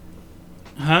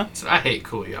 Huh? I hate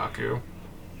Kuroyaku.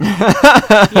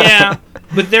 Yeah,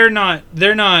 but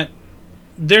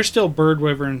they're still bird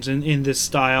wyverns in this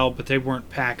style, but they weren't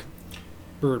pack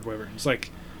bird wyverns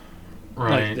like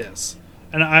this.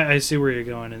 And I see where you're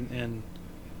going, and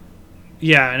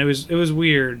yeah, and it was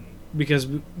weird because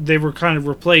they were kind of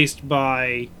replaced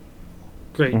by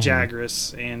Great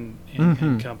Jagras and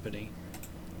company.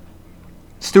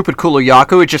 Stupid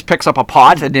Kuroyaku, it just picks up a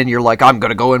pot, and then you're like, I'm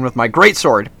gonna go in with my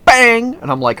greatsword. Bang!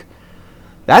 And I'm like,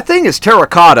 that thing is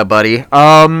terracotta, buddy.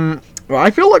 Well, I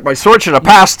feel like my sword should have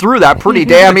passed through that pretty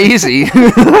damn easy.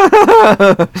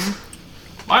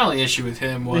 My only issue with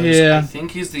him was I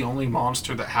think he's the only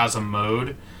monster that has a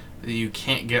mode that you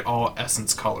can't get all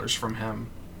essence colors from him.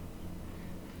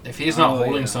 If he's not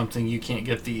holding something, you can't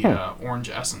get the orange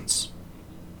essence.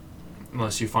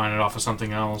 Unless you find it off of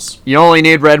something else. You only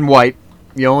need red and white.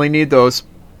 You only need those.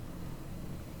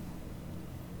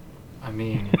 I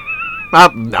mean...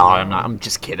 no, I'm not. I'm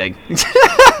just kidding.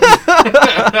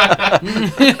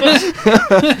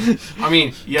 I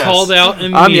mean, yes. Called out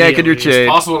immediately. I'm yanking your chain. It's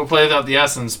possible to play without the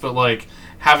essence, but, like,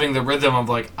 having the rhythm of,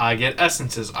 like, I get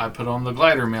essences, I put on the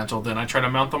glider mantle, then I try to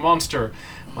mount the monster.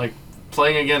 Like,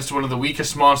 playing against one of the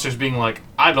weakest monsters being like,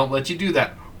 I don't let you do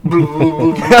that.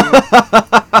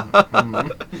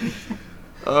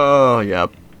 Oh,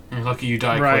 yep. You're lucky you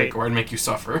die quick, or I'd make you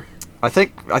suffer. I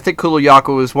think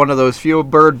Kuroyaku is one of those few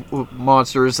bird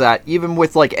monsters that even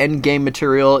with like end game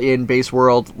material in base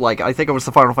world, like I think it was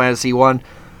the Final Fantasy one,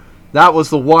 that was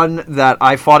the one that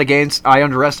I fought against. I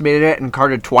underestimated it and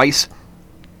carded twice.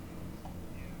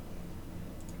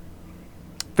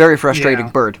 Very frustrating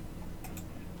bird.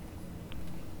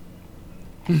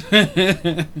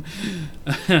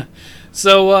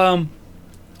 So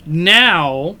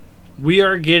now we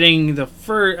are getting the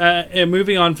first, and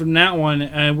moving on from that one,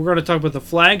 and we're going to talk about the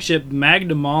flagship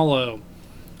Magnamalo,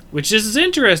 which is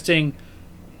interesting.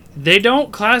 They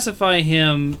don't classify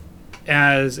him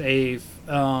as a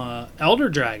Elder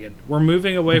Dragon. We're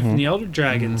moving away from the Elder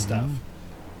Dragon stuff,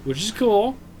 which is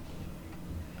cool.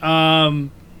 We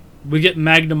get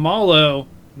Magnamalo,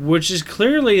 which is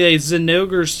clearly a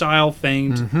Zinogre-style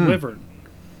fanged wyvern.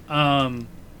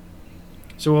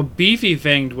 So a beefy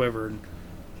fanged wyvern.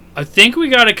 I think we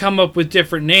got to come up with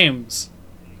different names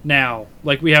now.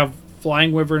 Like we have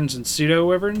flying wyverns and pseudo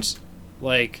wyverns.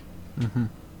 Like,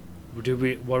 what do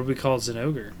we call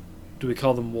Zinogre? Do we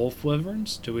call them wolf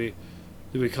wyverns? Do we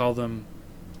call them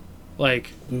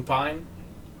like Lupine?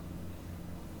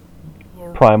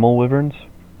 Primal wyverns?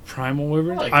 Primal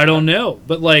wyverns? Like I don't know,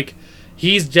 but like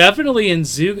he's definitely in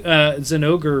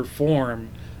Zinogre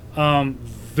form.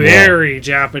 Very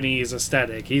Japanese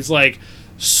aesthetic. He's like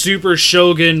super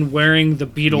shogun wearing the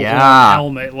beetle horn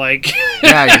helmet. Like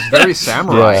yeah, he's very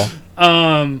samurai.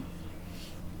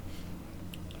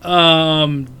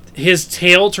 His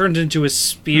tail turned into a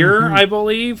spear, I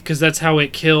believe, because that's how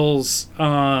it kills.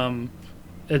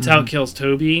 That's how it kills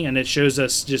Toby, and it shows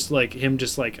us just like him,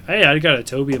 just like, hey, I got a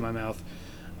Toby in my mouth.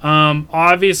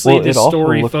 Obviously, this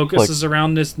story focuses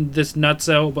around this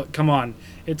nutso, but come on,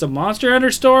 it's a Monster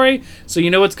Hunter story, so you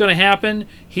know what's going to happen.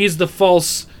 He's the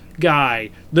false guy.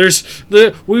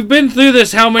 We've been through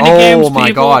this how many games, people? Oh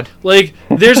my god. Like,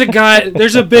 there's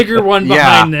a bigger one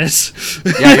behind this.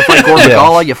 Yeah, you fight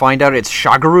Gormagala, you find out it's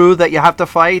Shagaru that you have to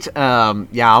fight.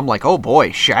 I'm like, oh boy,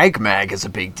 Shagmag is a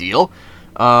big deal.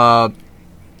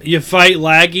 You fight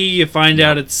Laggy, you find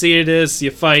out it's Cetus, you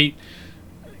fight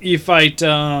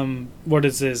what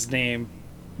is his name?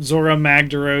 Zora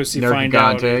Magdaros, you find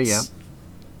out it's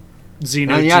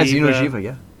Xeno'jiiva.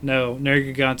 Xeno'jiiva, No,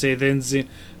 Nergigante, then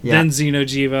Yeah. then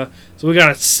Xeno'jiiva. So we got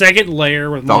a second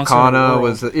layer with Monster Hunter Valkana World.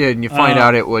 was, and you find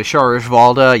out it was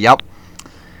Charizvalda. Yep.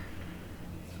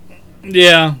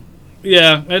 Yeah,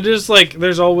 yeah, and just like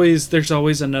there's always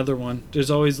another one.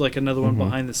 There's always like another one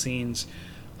behind the scenes.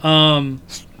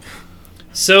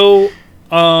 So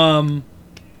at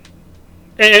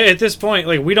this point,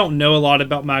 like we don't know a lot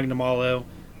about Magnamalo.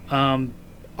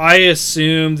 I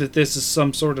assume that this is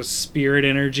some sort of spirit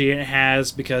energy it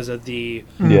has because of the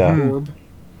orb.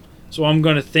 So I'm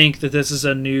going to think that this is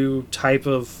a new type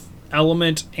of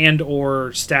element and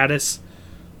or status.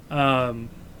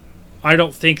 I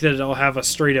don't think that it'll have a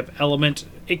straight up element.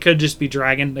 It could just be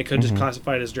dragon. They could just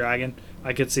classify it as dragon.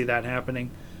 I could see that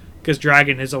happening because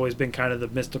dragon has always been kind of the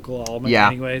mystical element,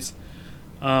 anyways.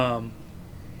 So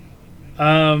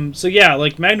yeah,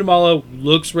 like Magnamalo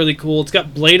looks really cool. It's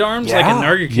got blade arms like a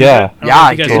Nargacuda. Yeah.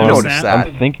 I did notice that.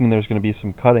 I'm thinking there's going to be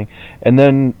some cutting. And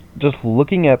then just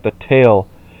looking at the tail,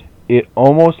 it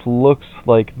almost looks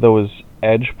like those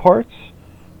edge parts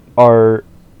are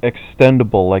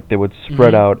extendable, like they would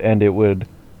spread out and it would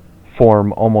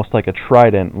form almost like a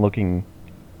trident looking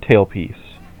tailpiece.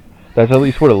 That's at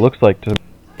least what it looks like to.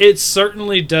 It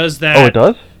certainly does that. Oh, it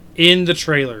does? In the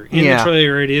trailer. In the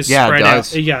trailer, it is spread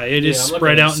out. Yeah, it is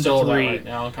spread out into three right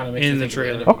now. Kind of in the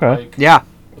trailer. Okay. Yeah,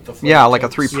 like a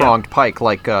three-pronged pike.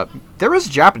 Like there is a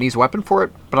Japanese weapon for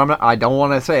it, but I don't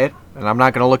want to say it, and I'm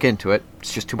not going to look into it.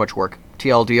 It's just too much work.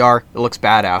 TLDR, it looks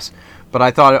badass. But I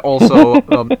thought it also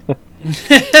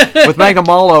with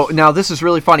Magnamalo. Now this is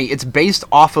really funny. It's based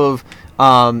off of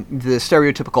the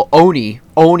stereotypical Oni.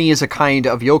 Oni is a kind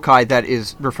of yokai that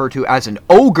is referred to as an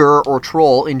ogre or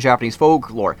troll in Japanese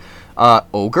folklore.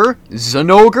 Ogre?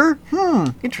 Zenogre?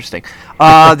 Interesting.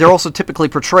 They're also typically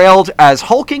portrayed as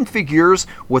hulking figures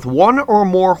with one or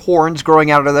more horns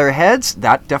growing out of their heads.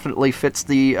 That definitely fits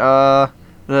the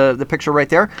picture right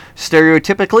there.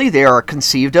 Stereotypically, they are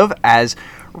conceived of as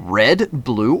red,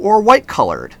 blue, or white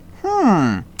colored.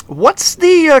 What's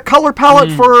the color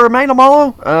palette for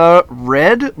Magnamalo?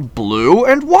 Red, blue,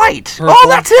 and white. Purple. Oh,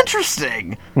 that's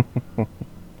interesting.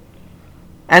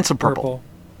 And some purple.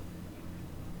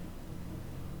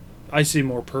 I see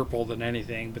more purple than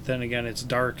anything, but then again, it's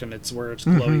dark and it's where its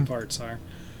glowy parts are.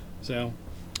 So,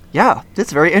 yeah,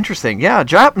 it's very interesting. Yeah,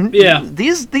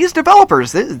 these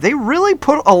developers, they really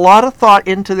put a lot of thought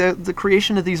into the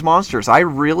creation of these monsters. I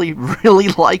really, really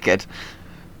like it.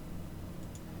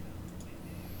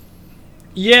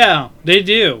 Yeah, they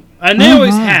do. And they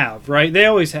always have, right? They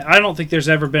always have. I don't think there's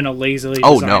ever been a lazily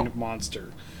designed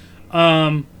monster.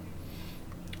 Now,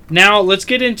 let's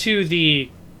get into the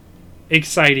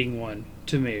exciting one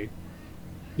to me.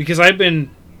 Because I've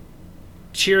been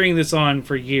cheering this on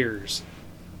for years.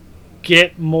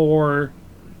 Get more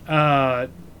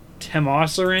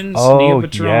Temocerans,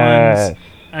 Neopatrons,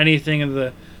 anything of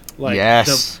the... like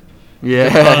yes. The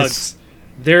bugs.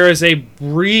 There is a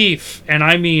brief, and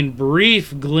I mean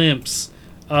brief, glimpse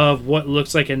of what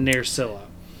looks like a Nerscylla.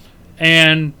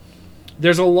 And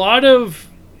there's a lot of...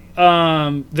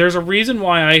 there's a reason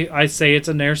why I say it's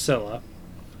a Nerscylla.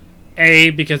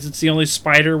 A, because it's the only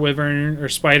spider wyvern, or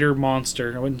spider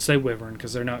monster. I wouldn't say wyvern,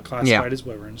 because they're not classified as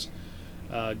wyverns.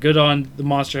 Good on the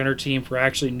Monster Hunter team for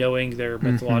actually knowing their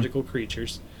mythological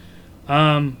creatures.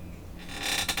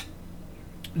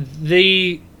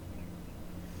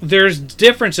 There's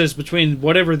differences between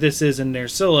whatever this is and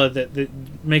Nerscylla that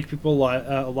make people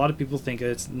a lot of people think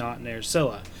it's not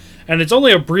Nerscylla, and it's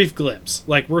only a brief glimpse.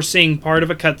 Like we're seeing part of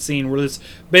a cutscene where it's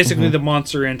basically the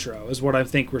monster intro is what I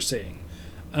think we're seeing.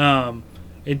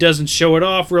 It doesn't show it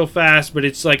off real fast, but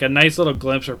it's like a nice little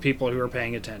glimpse for people who are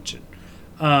paying attention.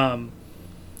 And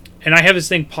I have this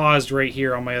thing paused right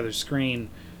here on my other screen.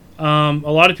 A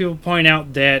lot of people point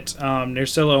out that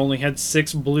Nerscylla only had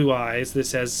 6 blue eyes.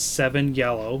 This has 7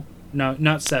 yellow. No,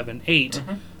 not 7, 8.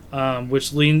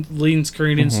 Which leans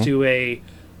credence to a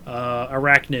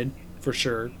arachnid for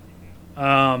sure.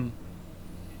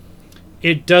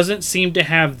 It doesn't seem to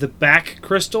have the back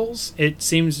crystals. It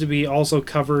seems to be also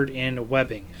covered in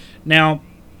webbing. Now,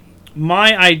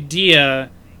 my idea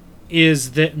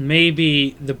is that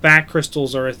maybe the back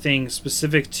crystals are a thing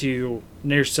specific to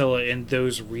Nerscylla in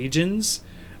those regions,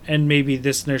 and maybe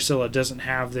this Nerscylla doesn't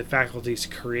have the faculties to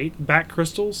create back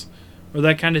crystals or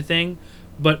that kind of thing.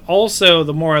 But also,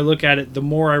 the more I look at it, the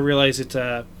more I realize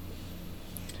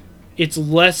it's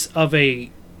less of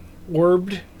a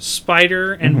orbed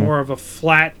spider and more of a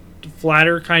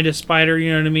flatter kind of spider.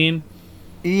 You know what I mean?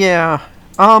 Yeah.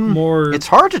 It's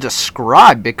hard to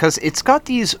describe because it's got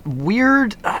these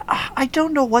weird... I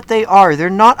don't know what they are. They're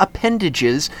not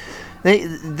appendages.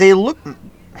 They look...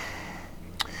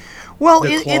 Well,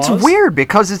 The it's claws? weird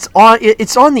because it's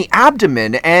on the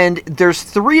abdomen, and there's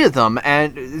 3 of them,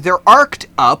 and they're arced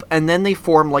up, and then they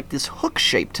form like this hook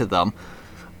shape to them.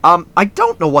 I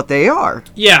don't know what they are.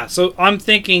 Yeah, so I'm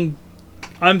thinking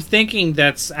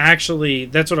that's what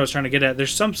I was trying to get at.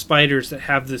 There's some spiders that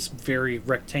have this very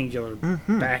rectangular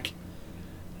back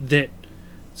that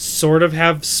sort of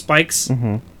have spikes.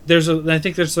 I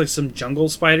think there's like some jungle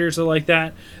spiders that are like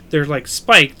that. They're like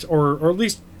spiked or at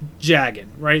least jagged,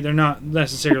 right? They're not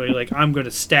necessarily like I'm going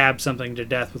to stab something to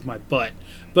death with my butt,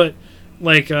 but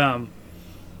like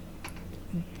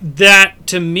that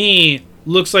to me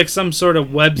looks like some sort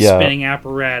of web spinning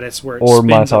apparatus where it Or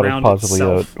my spins thought is around possibly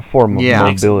itself. a form of Yeah.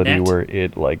 mobility Net. where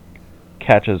it like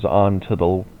catches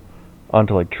onto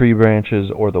like tree branches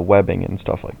or the webbing and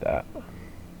stuff like that.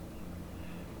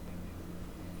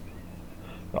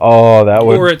 Oh, that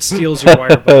would Or it steals your wire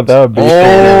that buds. would be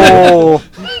Oh,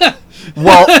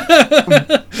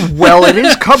 well, it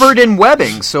is covered in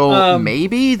webbing, so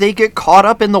maybe they get caught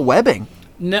up in the webbing.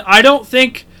 No, I don't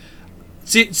think.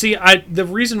 The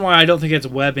reason why I don't think it's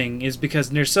webbing is because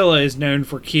Nerscylla is known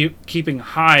for keeping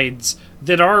hides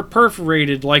that are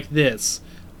perforated like this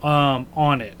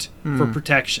on it for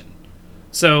protection.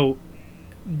 So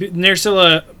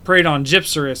Nerscylla preyed on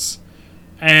Gypserus,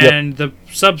 and the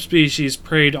subspecies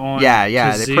preyed on Yeah,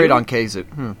 Kazoo. they preyed on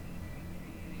Kazoo.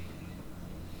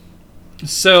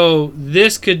 So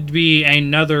this could be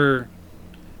another.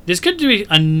 This could be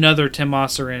another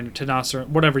Tenasserin,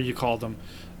 whatever you call them,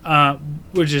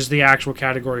 which is the actual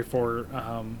category for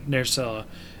Nerscylla.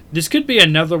 This could be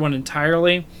another one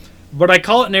entirely, but I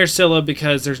call it Nerscylla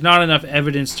because there's not enough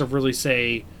evidence to really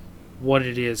say what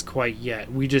it is quite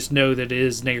yet. We just know that it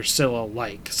is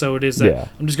Nerscylla-like. So it is.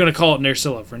 I'm just going to call it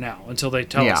Nerscylla for now until they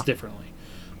tell us differently.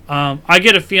 I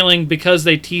get a feeling because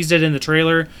they teased it in the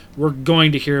trailer, we're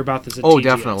going to hear about this at TGS.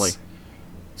 Definitely.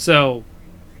 So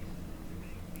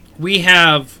we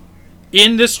have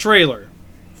in this trailer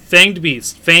Fanged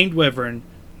Beast, Fanged Wyvern,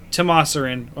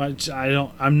 Tenasserin, which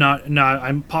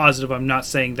I'm positive I'm not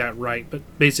saying that right, but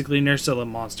basically Nerscylla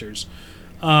monsters.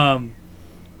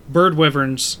 Bird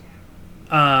Wyverns,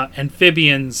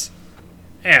 amphibians.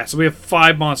 Yeah, so we have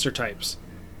 5 monster types,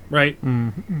 right?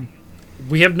 Mm-hmm.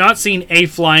 We have not seen a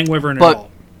flying wyvern at all.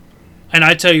 And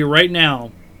I tell you right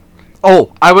now.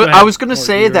 Oh, I was going to Or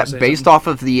say you were that gonna say based something? off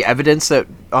of the evidence that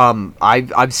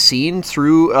I've seen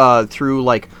through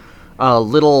like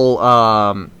little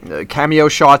cameo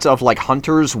shots of like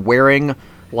hunters wearing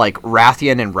like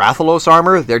Rathian and Rathalos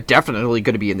armor, they're definitely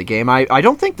going to be in the game. I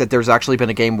don't think that there's actually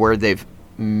been a game where they've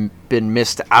been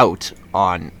missed out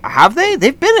on. Have they?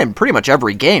 They've been in pretty much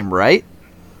every game, right?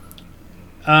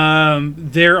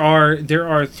 There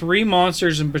are 3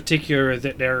 monsters in particular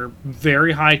that are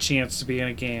very high chance to be in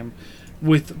a game,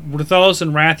 with Rathalos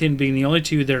and Rathian being the only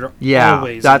 2 that are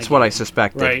always that's in a what game, I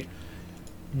suspected. right?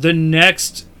 The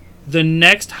next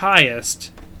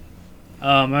highest.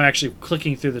 I'm actually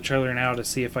clicking through the trailer now to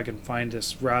see if I can find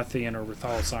this Rathian or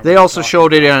Rathalos armor. They also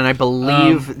showed it in, I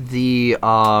believe, the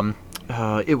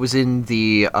it was in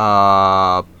the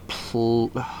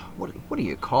what do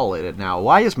you call it now?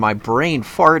 Why is my brain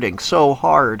farting so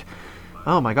hard?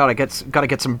 Oh my god, gotta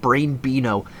get some brain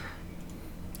Beano.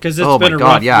 Because it's been a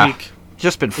rough week.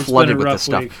 Just been It's flooded been a with this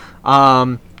rough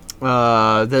stuff.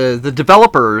 week. The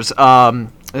developers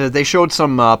they showed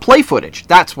some play footage.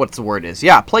 That's what the word is.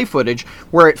 Yeah, play footage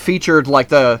where it featured like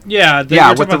the you're with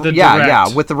talking the about the yeah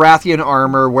direct. with the Rathian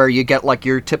armor, where you get like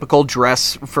your typical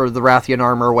dress for the Rathian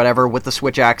armor or whatever with the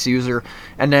switch axe user,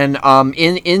 and then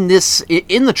in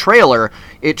the trailer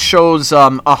it shows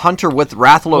a hunter with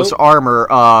Rathalos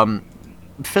armor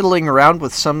fiddling around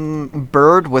with some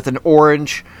bird with an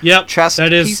orange chest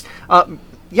that is piece. I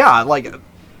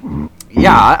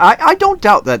don't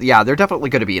doubt that. Yeah, they're definitely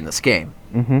going to be in this game.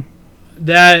 Mm-hmm.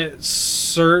 that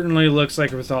certainly looks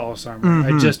like Rathalos armor.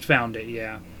 Mm-hmm. I just found it.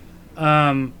 Yeah.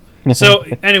 So,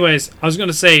 anyways, I was going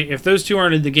to say if those 2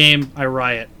 aren't in the game, I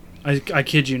riot. I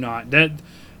kid you not.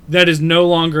 That is no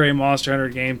longer a Monster Hunter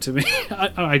game to me.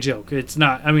 I joke. It's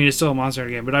not. I mean, it's still a Monster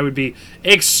Hunter game, but I would be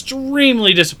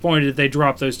extremely disappointed if they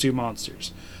dropped those 2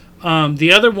 monsters.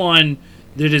 The other one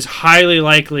that is highly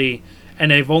likely, and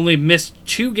they've only missed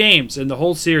 2 games in the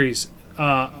whole series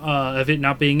of it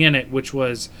not being in it, which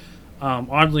was,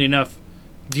 oddly enough,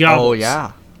 Diablos. Oh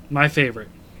yeah, my favorite.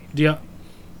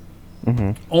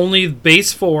 Only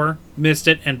Base 4 missed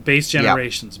it, and Base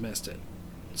Generations missed it.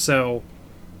 So,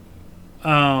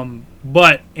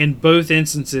 but in both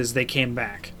instances, they came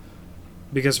back.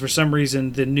 Because for some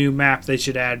reason, the new map they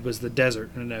should add was the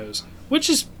desert in those. Which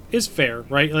is fair,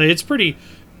 right? Like, it's pretty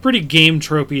game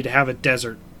tropey to have a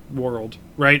desert world,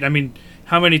 right? I mean,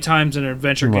 how many times in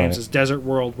adventure games Right. is Desert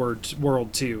World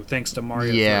World 2 thanks to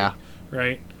Mario Yeah. 3,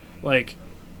 right? Like,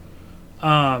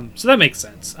 so that makes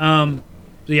sense.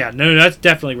 Yeah, no, that's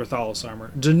definitely Rathalos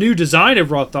armor. The new design of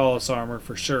Rathalos armor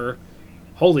for sure.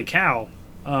 Holy cow.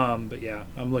 But yeah,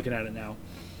 I'm looking at it now.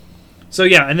 So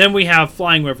yeah, and then we have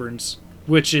Flying Wyverns,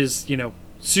 which is,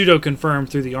 pseudo confirmed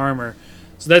through the armor.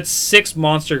 So that's 6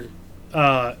 monster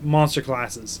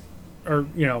classes, or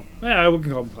we can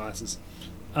call them classes.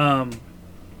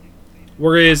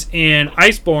 Whereas in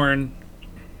Iceborne,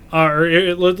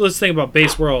 let's think about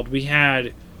base world. We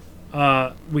had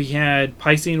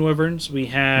Piscine Wyverns, we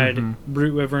had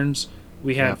Brute Wyverns,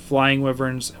 we had Flying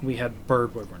Wyverns, and we had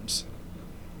Bird Wyverns.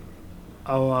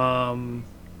 And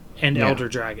Elder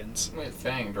Dragons. Wait,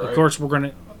 Fanged, right? Of course, we're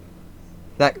gonna.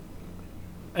 That.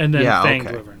 And then Yeah, Fanged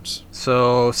okay. Wyverns.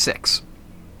 So 6.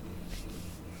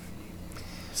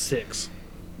 6.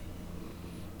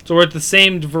 So we're at the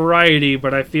same variety,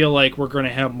 but I feel like we're going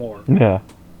to have more. Yeah.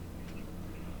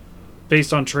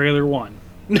 Based on trailer 1.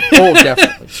 Oh,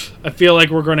 definitely. I feel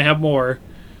like we're going to have more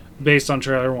based on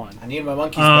trailer 1. I need my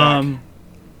monkeys back.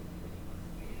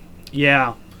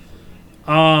 Yeah.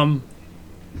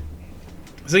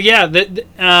 So yeah,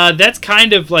 that's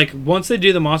kind of like, once they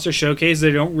do the monster showcase,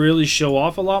 they don't really show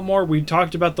off a lot more. We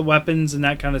talked about the weapons and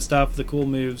that kind of stuff, the cool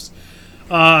moves.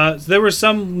 There were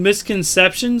some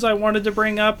misconceptions I wanted to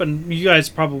bring up, and you guys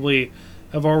probably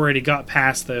have already got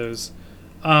past those.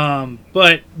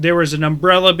 But there was an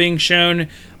umbrella being shown.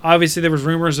 Obviously, there was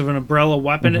rumors of an umbrella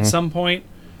weapon at some point.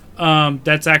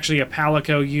 That's actually a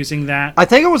Palico using that. I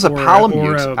think it was a Or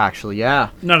Palamute, a- actually, yeah.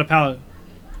 Not a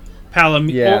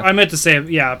Palamute. Yeah. I meant to say,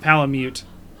 yeah, a Palamute.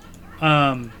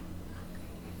 A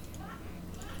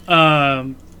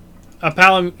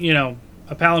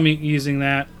Palamute using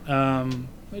that.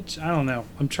 Which I don't know.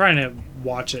 I'm trying to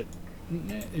watch it.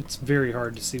 It's very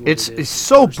hard to see what It's it is. it's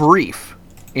so first. brief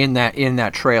in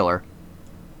that trailer.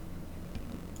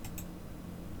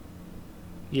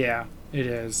 Yeah, it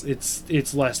is.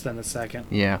 It's less than a second.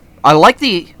 Yeah. I like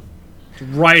the...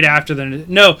 Right after the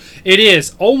no, it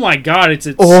is. Oh my god, it's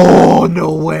Oh,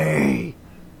 no way.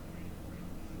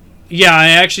 Yeah, I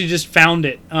actually just found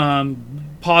it.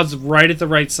 Paused right at the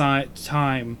right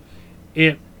time.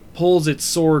 It pulls its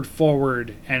sword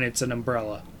forward, and it's an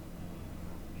umbrella.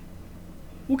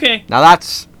 Okay. Now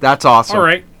that's awesome. All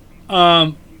right.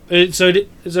 So it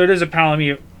is a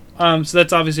Palamute. So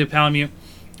that's obviously a Palamute.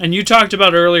 And you talked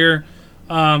about earlier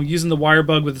using the wire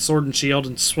bug with the sword and shield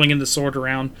and swinging the sword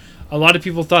around. A lot of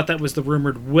people thought that was the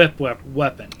rumored whip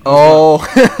weapon. Oh.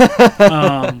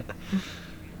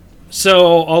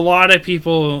 So a lot of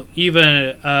people,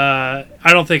 even I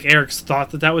don't think Eric's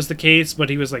thought that was the case, but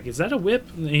he was like, "Is that a whip?"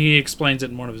 And he explains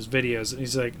it in one of his videos, and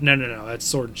he's like, "No, that's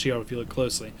sword and shield. If you look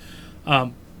closely,"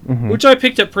 which I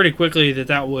picked up pretty quickly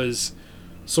that was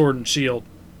sword and shield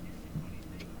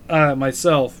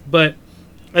myself. But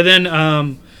and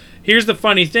then here's the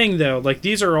funny thing, though: like,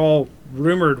 these are all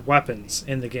rumored weapons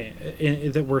in the game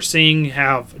that we're seeing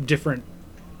have different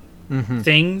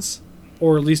things,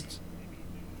 or at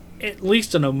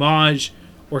least an homage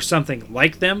or something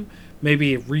like them.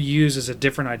 Maybe reuse as a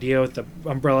different idea with the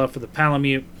umbrella for the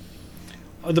Palamute.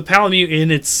 The Palamute in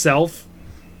itself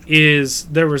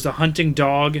there was a hunting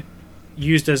dog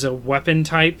used as a weapon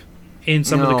type in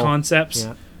some of the concepts.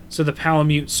 Yeah. So the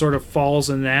Palamute sort of falls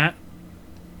in that.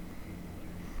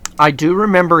 I do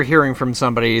remember hearing from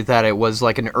somebody that it was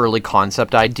like an early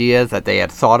concept idea that they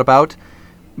had thought about,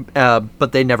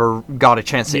 but they never got a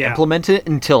chance to implement it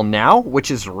until now,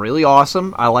 which is really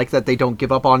awesome. I like that they don't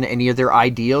give up on any of their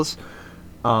ideas.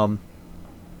 Yeah,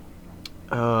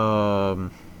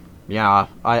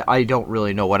 I don't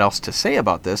really know what else to say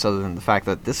about this other than the fact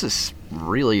that this is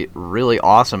really, really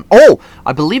awesome. Oh,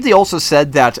 I believe they also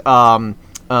said that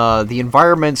the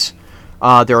environments,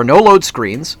 there are no load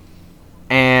screens,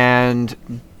 and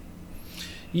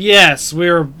Yes,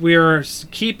 we're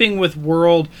keeping with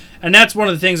World, and that's one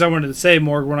of the things I wanted to say,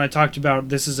 Morg, when I talked about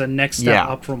this is a next step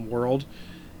up from World,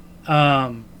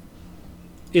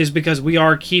 is because we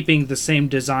are keeping the same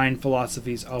design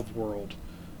philosophies of World,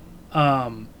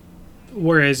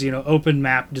 whereas open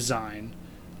map design,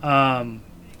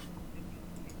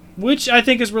 which I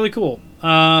think is really cool.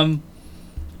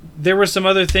 There were some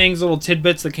other things, little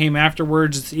tidbits that came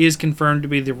afterwards. It is confirmed to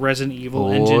be the Resident Evil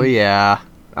engine. Oh yeah.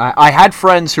 I had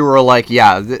friends who were like,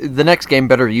 yeah, the next game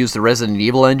better use the Resident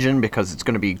Evil engine because it's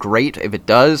going to be great. If it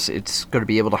does, it's going to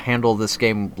be able to handle this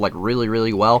game like really,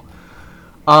 really well.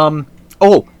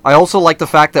 Oh, I also like the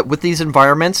fact that with these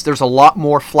environments, there's a lot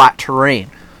more flat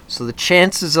terrain. So the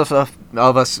chances of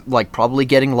us like probably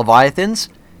getting Leviathans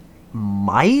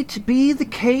might be the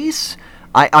case.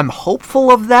 I'm hopeful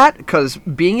of that, because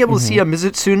being able to see a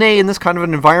Mizutsune in this kind of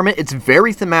an environment, it's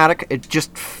very thematic. It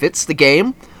just fits the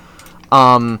game.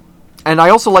 And I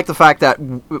also like the fact that,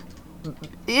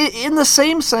 in the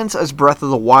same sense as Breath of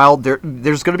the Wild,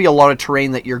 there's going to be a lot of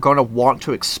terrain that you're going to want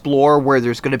to explore, where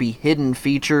there's going to be hidden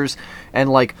features and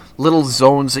like little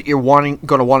zones that you're going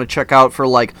to want to check out for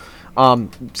like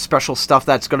special stuff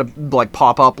that's going to like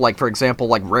pop up, like for example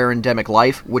like rare endemic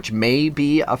life, which may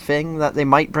be a thing that they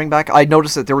might bring back. I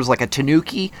noticed that there was like a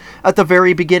tanuki at the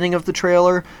very beginning of the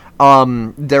trailer.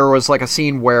 There was like a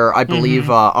scene where I believe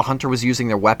a hunter was using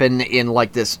their weapon in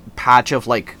like this patch of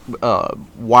like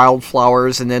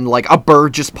wildflowers, and then like a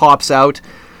bird just pops out.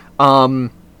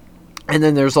 And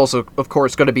then there's also, of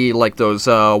course, going to be like those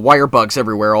wire bugs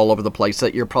everywhere all over the place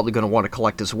that you're probably going to want to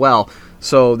collect as well.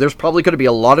 So there's probably going to be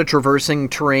a lot of traversing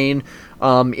terrain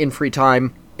in free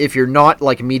time. If you're not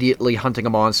like immediately hunting a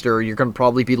monster, you're going to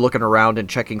probably be looking around and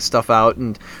checking stuff out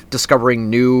and discovering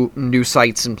new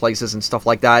sites and places and stuff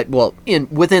like that. Well,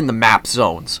 within the map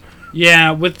zones.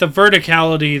 Yeah, with the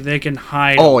verticality, they can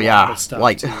hide. Oh a yeah, lot of stuff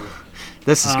like too.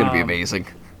 this is going to be amazing.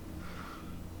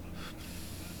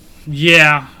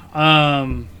 Yeah.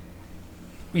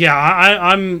 Yeah,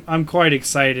 I'm quite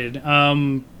excited.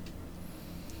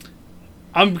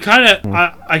 I'm kind of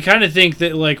I kind of think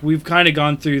that like we've kind of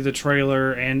gone through the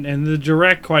trailer and the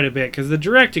direct quite a bit, because the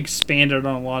direct expanded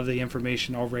on a lot of the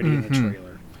information already in the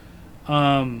trailer.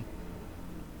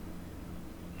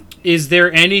 Is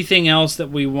there anything else that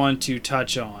we want to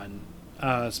touch on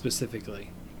specifically?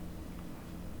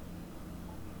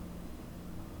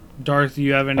 Darth, do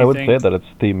you have anything? I would say that it's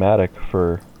thematic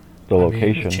for the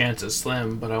location. The chance is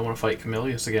slim, but I want to fight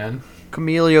Chameleos again.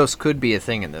 Chameleos could be a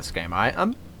thing in this game.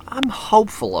 I'm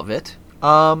hopeful of it.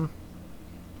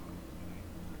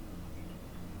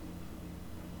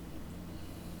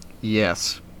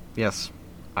 Yes,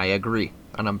 I agree,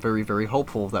 and I'm very, very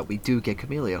hopeful that we do get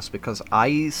Chameleos, because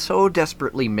I so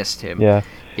desperately missed him. Yeah,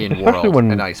 in especially World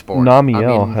when and Iceborne.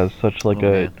 Namiel has such like a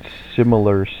man.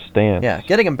 similar stance. Yeah,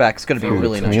 getting him back is going to be to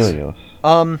really nice.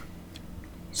 Chameleos.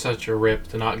 Such a rip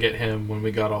to not get him when we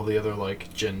got all the other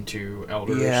like Gen 2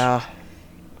 elders. Yeah.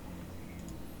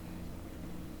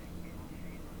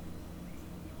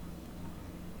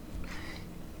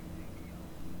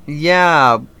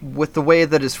 Yeah, with the way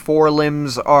that his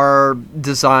forelimbs are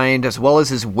designed, as well as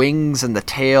his wings and the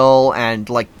tail, and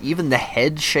like even the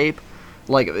head shape,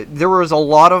 like there was a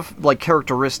lot of like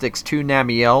characteristics to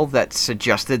Namiel that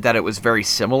suggested that it was very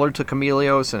similar to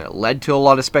Chameleos, and it led to a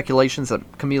lot of speculations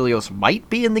that Chameleos might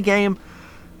be in the game.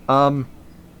 I'm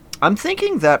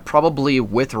thinking that probably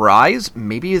with Rise,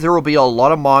 maybe there will be a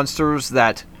lot of monsters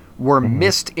that were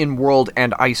missed in World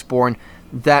and Iceborne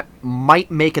that might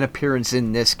make an appearance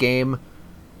in this game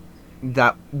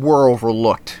that were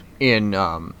overlooked in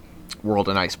World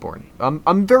and Iceborne.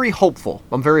 I'm very hopeful.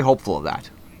 I'm very hopeful of that.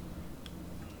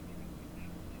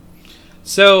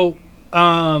 So,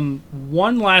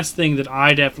 one last thing that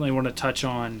I definitely want to touch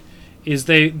on is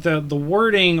the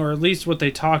wording, or at least what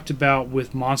they talked about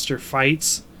with monster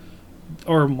fights,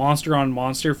 or monster on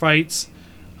monster fights,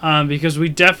 because we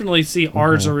definitely see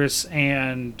Arzuros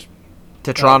and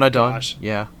Tetranodon.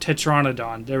 Yeah.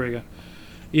 Tetranodon. There we go.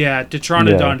 Yeah,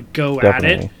 Tetranodon go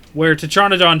definitely. at it, where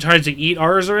Tetranodon tries to eat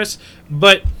Arzuros,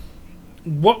 but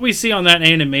what we see on that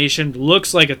animation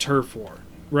looks like a turf war,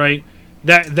 right?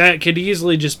 That could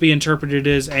easily just be interpreted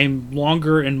as a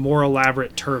longer and more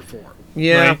elaborate turf war.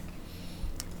 Yeah. Right?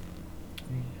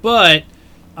 But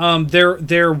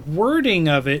their wording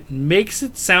of it makes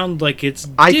it sound like it's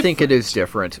different. I think it is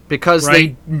different, because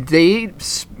Right? they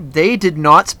did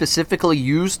not specifically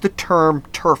use the term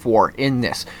turf war in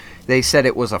this. They said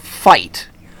it was a fight,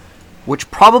 which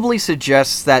probably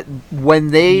suggests that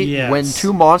when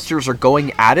two monsters are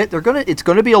going at it, it's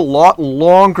gonna be a lot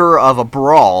longer of a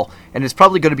brawl, and it's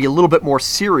probably going to be a little bit more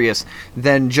serious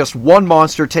than just one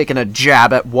monster taking a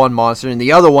jab at one monster and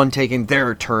the other one taking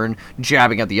their turn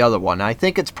jabbing at the other one. I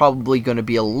think it's probably going to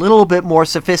be a little bit more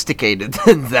sophisticated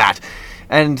than that,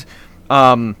 and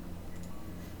I'm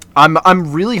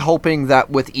really hoping that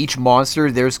with each monster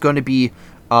there's going to be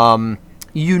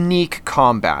unique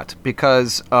combat,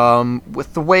 because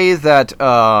with the way that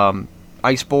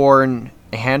Iceborne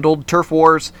handled turf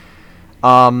wars,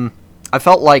 I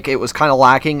felt like it was kind of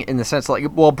lacking in the sense like,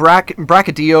 well,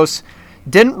 Brachydios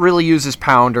didn't really use his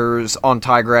pounders on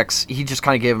Tigrex. He just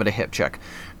kind of gave him a hip check.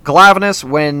 Glavenus,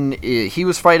 when he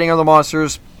was fighting other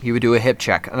monsters, he would do a hip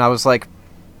check, and I was like,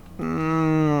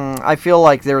 I feel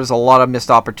like there was a lot of missed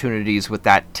opportunities with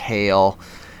that tail,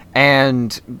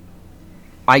 and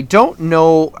I don't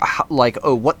know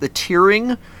what the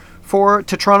tiering for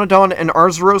Tetranodon and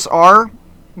Arzuros are,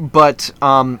 but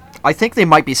I think they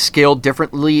might be scaled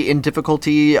differently in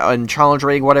difficulty and challenge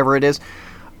rating, whatever it is.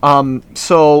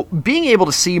 So being able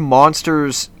to see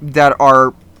monsters that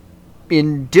are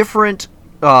in different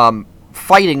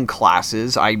fighting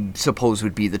classes, I suppose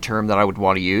would be the term that I would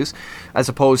want to use, as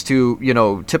opposed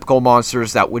to, typical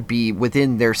monsters that would be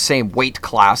within their same weight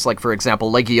class, like, for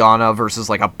example, Legiana versus,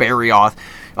 like, a Barioth.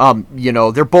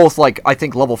 They're both, like, I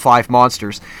think, level 5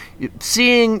 monsters.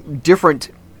 Seeing different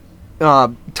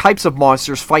types of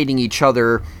monsters fighting each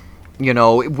other,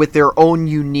 with their own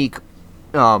unique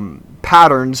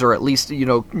patterns, or at least,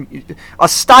 a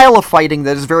style of fighting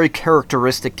that is very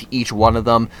characteristic to each one of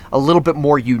them, a little bit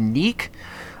more unique.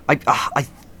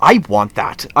 I want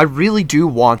that. I really do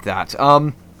want that.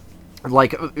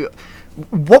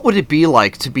 What would it be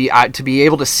like to be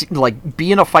able to see, like,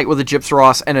 be in a fight with a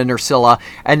Gypsyros and a Nerscylla,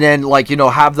 and then, like,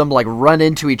 have them, like, run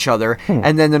into each other,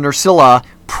 and then the Nerscylla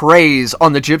preys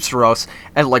on the Gypsyros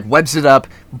and, like, webs it up,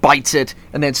 bites it,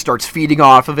 and then starts feeding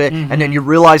off of it, and then you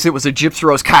realize it was a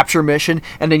Gypsyros capture mission,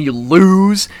 and then you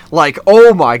lose. Like,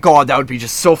 oh my god, that would be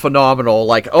just so phenomenal.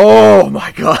 Like, oh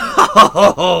my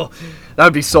god. That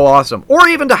would be so awesome. Or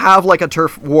even to have, like, a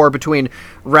turf war between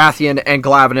Rathian and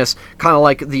Glavenus, kind of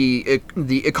like the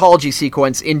ecology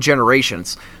sequence in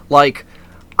Generations. Like,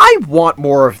 I want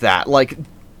more of that. Like,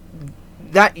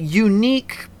 that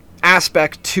unique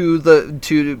aspect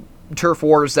to turf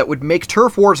wars that would make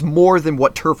turf wars more than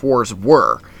what turf wars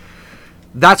were.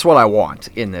 That's what I want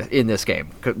in this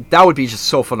game. That would be just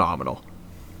so phenomenal.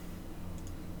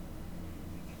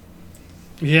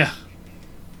 Yeah.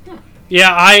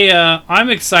 Yeah, I'm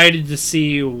excited to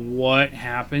see what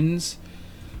happens,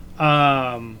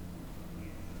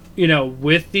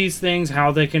 with these things,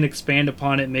 how they can expand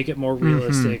upon it, make it more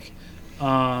realistic.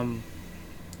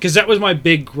 Because that was my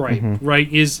big gripe, right?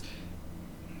 Is,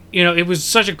 it was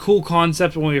such a cool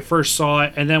concept when we first saw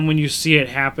it, and then when you see it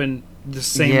happen the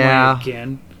same way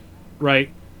again, right?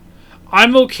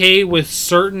 I'm okay with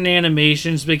certain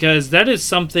animations because that is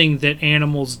something that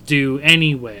animals do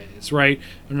anyways, right?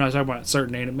 I'm not talking about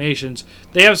certain animations.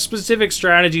 They have specific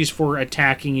strategies for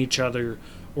attacking each other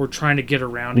or trying to get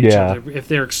around each other if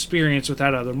they're experienced with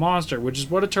that other monster, which is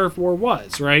what a turf war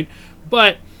was, right?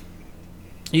 But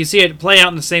you see it play out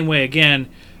in the same way again.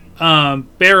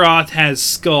 Barioth has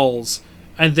skulls,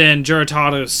 and then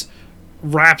Juratados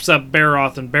wraps up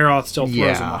Barioth, and Barioth still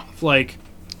throws him off. Like...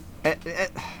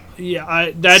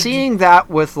 seeing that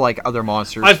with, like, other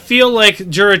monsters, I feel like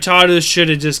Juratados should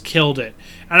have just killed it,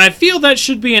 and I feel that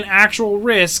should be an actual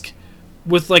risk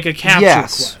with, like, a capture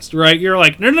quest, right? You're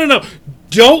like, no,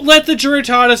 don't let the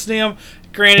Juratados name.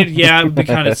 Granted, it would be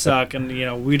kind of suck, and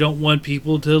we don't want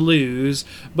people to lose,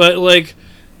 but, like,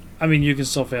 I mean, you can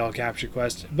still fail a capture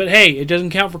quest, but hey, it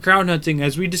doesn't count for crown hunting.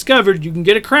 As we discovered, you can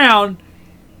get a crown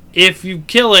if you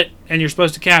kill it and you're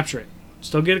supposed to capture it.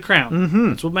 Still get a crown.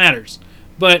 That's what matters.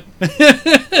 But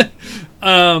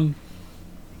and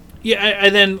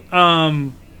then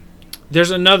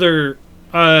there's another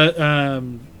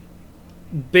Beatotus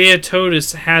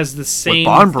has the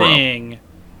same thing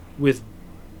with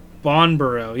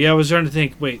Bonboro. Yeah, I was trying to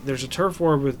think. Wait, there's a turf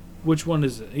war with which one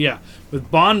is it? Yeah,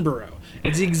 with Bonboro.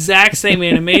 It's the exact same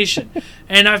animation,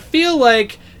 and I feel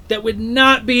like that would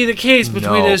not be the case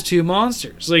between those two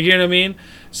monsters. Like, you know what I mean?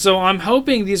 So I'm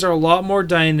hoping these are a lot more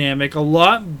dynamic, a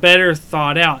lot better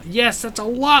thought out. Yes, that's a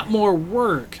lot more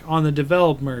work on the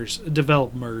developers.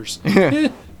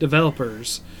 It's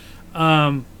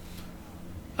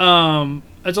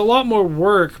a lot more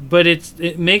work, but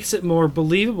it makes it more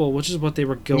believable, which is what they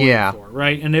were going for,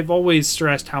 right? And they've always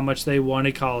stressed how much they want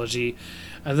ecology,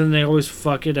 and then they always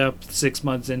fuck it up 6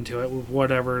 months into it with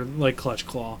whatever, like Clutch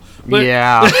Claw. But,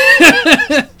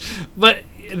 but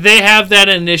they have that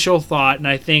initial thought, and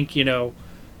I think,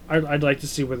 I'd like to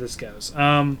see where this goes.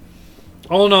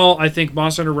 All in all, I think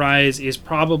Monster Hunter Rise is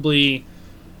probably...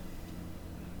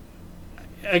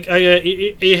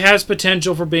 it has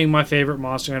potential for being my favorite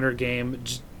Monster Hunter game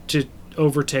to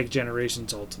overtake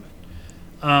Generations Ultimate.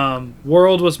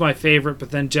 World was my favorite,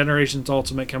 but then Generations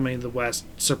Ultimate coming to the West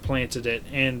supplanted it,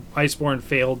 and Iceborne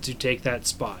failed to take that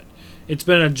spot. It's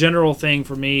been a general thing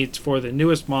for me for the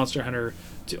newest Monster Hunter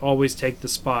to always take the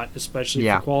spot, especially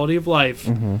for quality of life,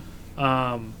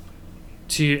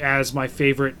 as my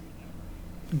favorite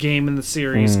game in the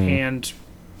series, and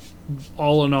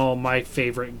all in all, my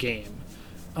favorite game.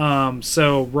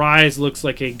 So Rise looks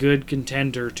like a good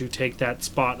contender to take that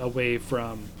spot away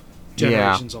from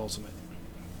Generations Ultimate.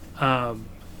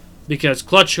 Because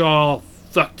Clutch Claw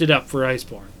fucked it up for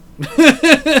Iceborne.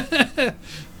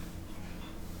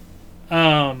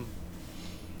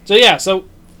 So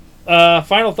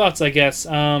final thoughts, I guess.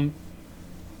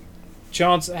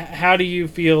 Chance, how do you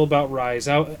feel about Rise?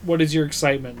 What is your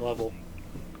excitement level?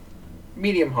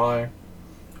 Medium high.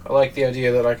 I like the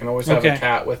idea that I can always have a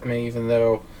cat with me, even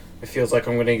though it feels like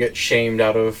I'm going to get shamed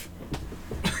out of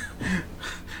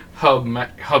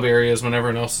hub areas when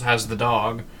everyone else has the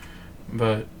dog.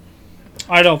 But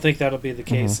I don't think that'll be the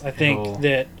case. Mm-hmm. I think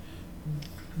that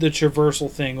the traversal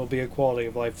thing will be a quality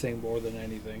of life thing more than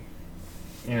anything.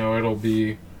 You know, it'll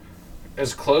be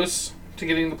as close to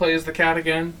getting to play as the cat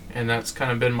again, and that's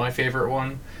kind of been my favorite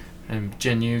one. And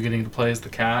Jinyu getting to play as the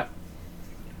cat.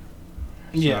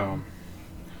 Yeah. So,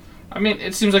 I mean,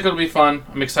 it seems like it'll be fun.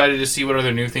 I'm excited to see what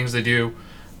other new things they do.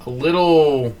 A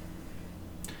little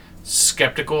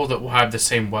skeptical that we'll have the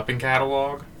same weapon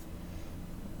catalog,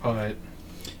 but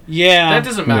that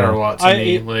doesn't matter a lot to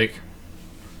me.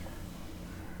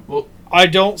 I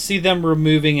don't see them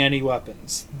removing any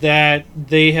weapons. That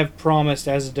they have promised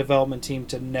as a development team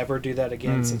to never do that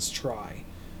again since Try,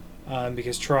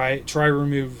 because Try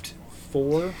removed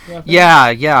 4 weapons. Yeah.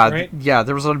 Right? Yeah,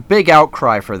 there was a big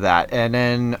outcry for that. And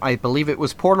then I believe it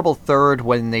was Portable 3rd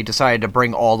when they decided to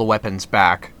bring all the weapons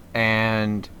back.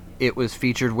 And it was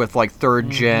featured with, like,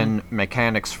 3rd-gen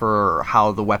mechanics for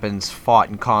how the weapons fought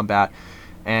in combat.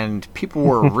 And people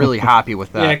were really happy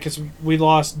with that. Yeah, because we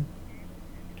lost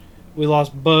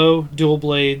bow, dual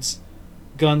blades,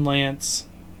 gun lance,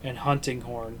 and hunting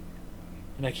horn.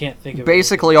 And I can't think of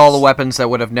basically all the weapons that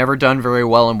would have never done very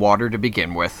well in water to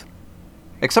begin with.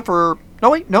 Except for...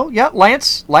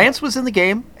 Lance. Lance was in the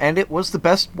game, and it was the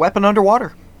best weapon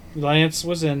underwater. Lance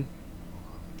was in.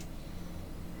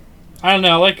 I don't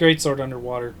know, I like Greatsword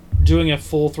underwater. Doing a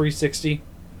full 360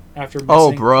 after missing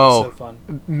Oh, bro. was so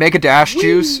fun. Mega Dash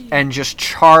Juice and just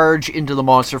charge into the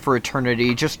monster for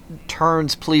eternity. Just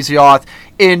turns Plesioth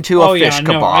into a fish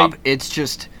kebab. It's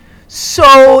just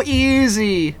so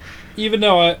easy. Even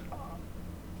though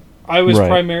I was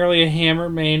primarily a Hammer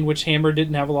main, which Hammer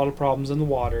didn't have a lot of problems in the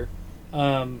water.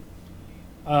 I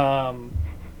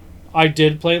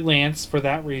did play Lance for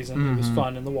that reason. It was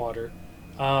fun in the water.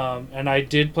 And I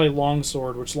did play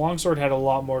Longsword, which Longsword had a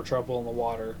lot more trouble in the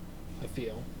water, I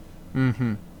feel.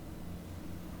 If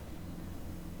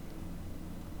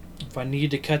I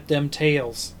need to cut them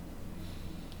tails.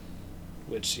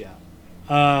 Which, yeah.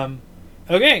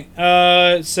 Okay,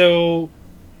 so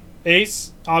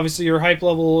Ace, obviously your hype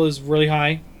level is really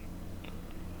high.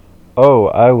 Oh,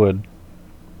 I would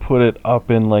put it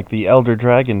up in like the Elder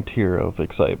Dragon tier of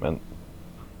excitement.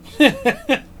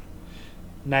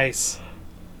 Nice.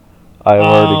 I've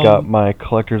already got my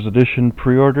collector's edition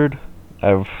pre-ordered.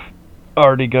 I've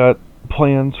already got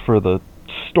plans for the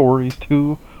stories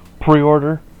to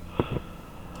pre-order.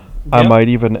 Yep. I might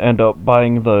even end up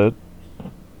buying the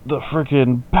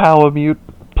freaking Palamute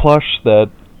plush that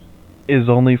is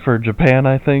only for Japan,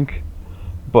 I think.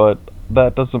 But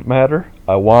that doesn't matter.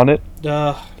 I want it.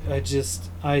 I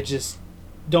just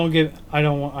don't give. I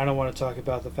don't want to talk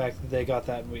about the fact that they got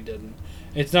that and we didn't.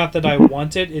 It's not that I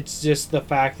want it. It's just the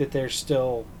fact that they're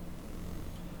still.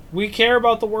 We care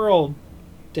about the world.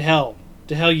 To hell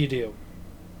you do.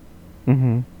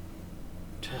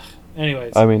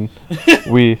 Anyways. I mean,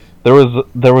 there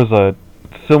was a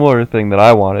similar thing that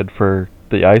I wanted for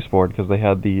the Iceboard because they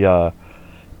had the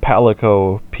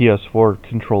Palico PS4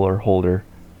 controller holder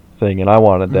thing, and I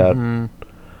wanted that.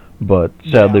 But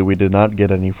sadly, we did not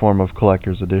get any form of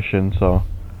collector's edition, so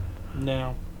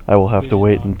no. I will have to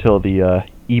wait until the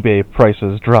eBay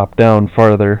prices drop down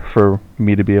farther for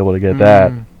me to be able to get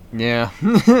that. Yeah.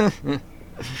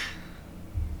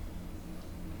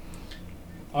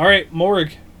 All right,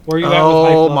 Morg, where are you at with hype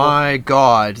level? Oh my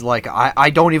god. Like, I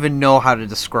don't even know how to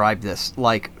describe this.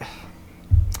 Like...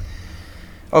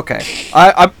 Okay.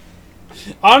 I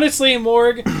Honestly,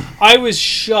 Morg, I was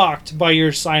shocked by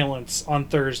your silence on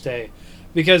Thursday.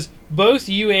 Because both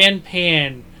you and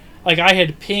Pan, like, I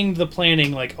had pinged the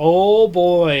planning, like, oh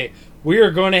boy, we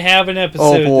are going to have an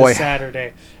episode this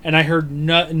Saturday. And I heard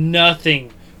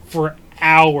nothing for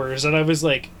hours. And I was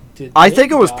like, I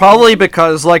think it was probably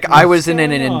because, like, I was in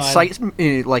an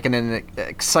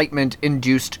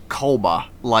excitement-induced coma.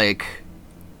 Like,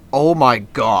 oh my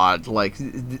god. Like,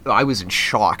 I was in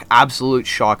shock. Absolute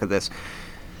shock of this.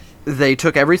 They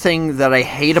took everything that I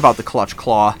hate about the Clutch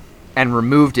Claw and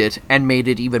removed it and made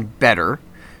it even better.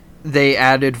 They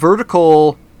added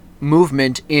vertical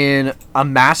movement in a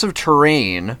massive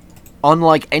terrain,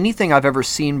 unlike anything I've ever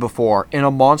seen before in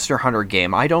a Monster Hunter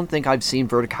game. I don't think I've seen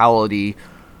verticality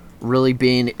really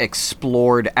being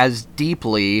explored as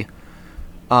deeply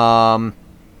as,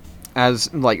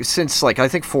 like, since, like, I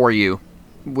think 4U,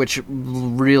 which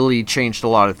really changed a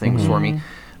lot of things for me.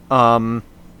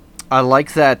 I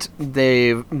like that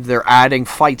they're adding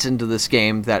fights into this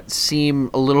game that seem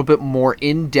a little bit more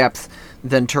in depth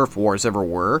than Turf Wars ever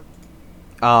were.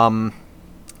 And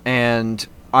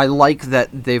I like that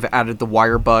they've added the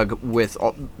wire bug with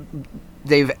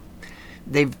they've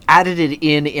added it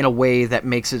in a way that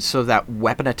makes it so that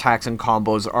weapon attacks and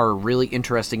combos are really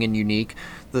interesting and unique.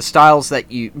 The styles that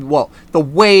the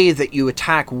way that you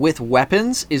attack with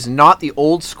weapons is not the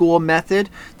old school method.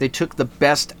 They took the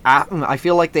best, I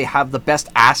feel like they have the best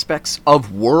aspects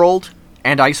of World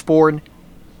and Iceborne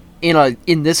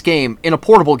in this game, in a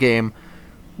portable game,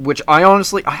 which I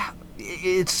honestly,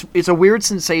 it's a weird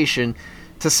sensation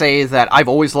to say that I've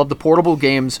always loved the portable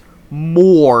games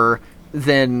more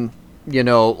than,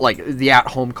 like the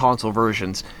at-home console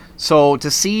versions. So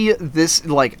to see this,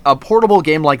 like a portable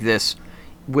game like this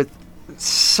with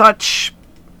such,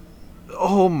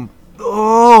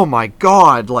 oh my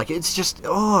god, like it's just,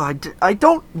 I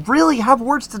don't really have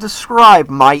words to describe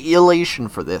my elation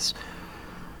for this.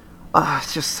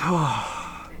 It's just,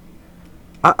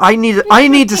 I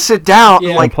need to sit down.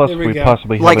 Yeah, like, plus, we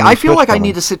possibly have a new I feel Switch like I coming.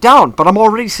 need to sit down, but I'm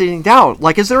already sitting down.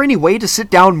 Like, is there any way to sit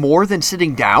down more than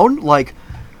sitting down? Like,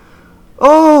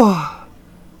 You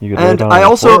could lay and down I on the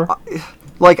also, floor.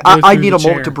 like, Go I through need the a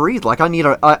moment chair. to breathe. Like, I need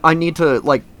to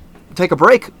like take a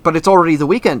break, but it's already the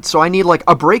weekend, so I need like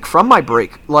a break from my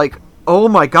break. Like, oh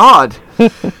my god. Yeah,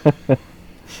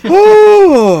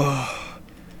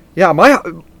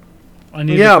 I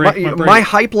need to break my my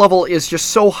hype level is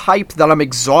just so hype that I'm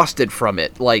exhausted from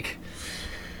it. Like,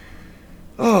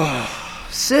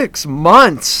 6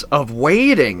 months of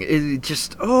waiting. It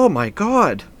just, oh my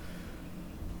god.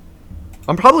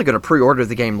 I'm probably going to pre-order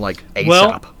the game, like, ASAP.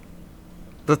 Well-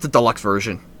 the deluxe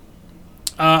version.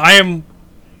 I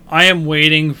am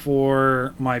waiting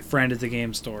for my friend at the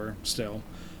game store still.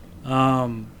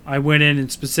 I went in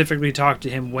and specifically talked to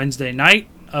him Wednesday night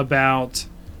about,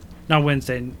 not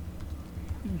Wednesday,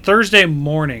 Thursday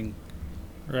morning,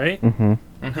 right? Mm-hmm.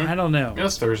 I don't know. It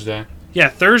was Thursday. Yeah,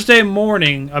 Thursday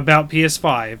morning about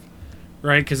PS5,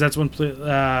 right? Because that's when,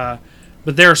 but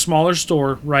they're a smaller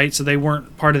store, right? So they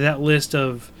weren't part of that list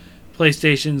of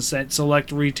PlayStations at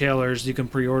select retailers you can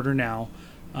pre-order now.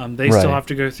 They still Right. have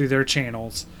to go through their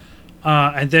channels.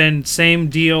 And then same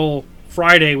deal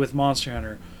Friday with Monster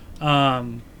Hunter,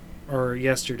 or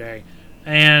yesterday.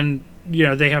 And,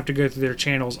 they have to go through their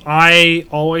channels. I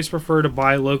always prefer to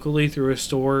buy locally through a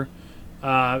store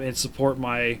and support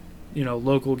my,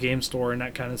 local game store and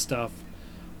that kind of stuff.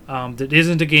 That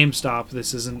isn't a GameStop.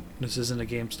 This isn't a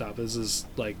GameStop. This is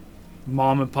like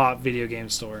mom and pop video game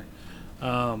store.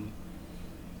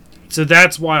 So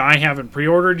that's why I haven't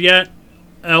pre-ordered yet.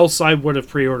 Else I would have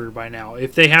pre-ordered by now.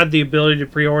 If they had the ability to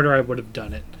pre-order, I would have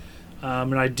done it.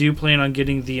 And I do plan on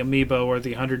getting the Amiibo or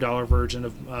the $100 version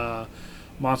of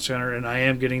Monster Hunter, and I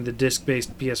am getting the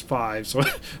disc-based PS5. So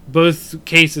both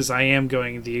cases, I am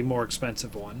going the more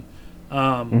expensive one.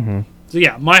 So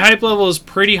yeah, my hype level is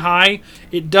pretty high.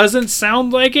 It doesn't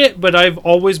sound like it, but I've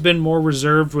always been more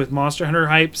reserved with Monster Hunter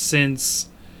hype since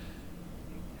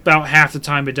about half the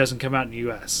time it doesn't come out in the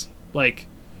US. Like,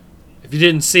 if you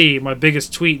didn't see, my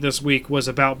biggest tweet this week was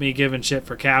about me giving shit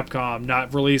for Capcom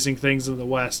not releasing things in the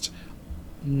West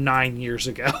 9 years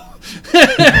ago.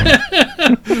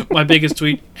 My biggest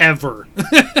tweet ever.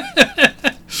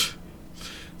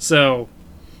 So,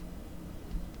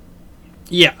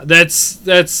 yeah, I'm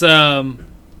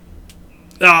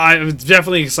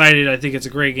definitely excited. I think it's a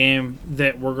great game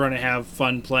that we're going to have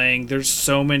fun playing. There's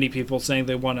so many people saying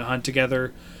they want to hunt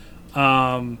together.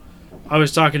 I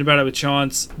was talking about it with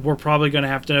Chance. We're probably going to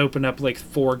have to open up like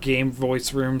 4 game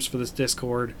voice rooms for this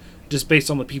Discord, just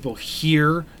based on the people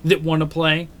here that want to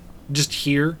play. Just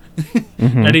here.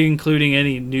 Not even including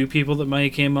any new people that may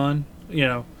came on,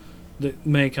 that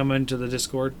may come into the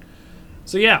Discord.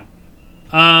 So yeah.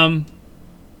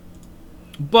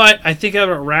 But I think that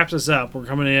wraps us up. We're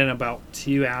coming in about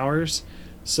 2 hours.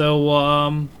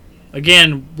 So,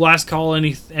 again, last call,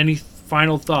 any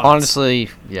final thoughts? Honestly,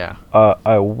 yeah.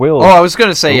 I will. Oh, I was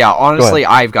gonna say, yeah. Honestly,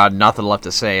 ahead. I've got nothing left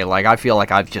to say. Like, I feel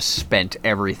like I've just spent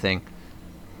everything.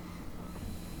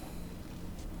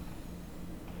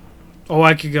 Oh,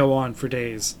 I could go on for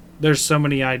days. There's so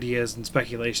many ideas and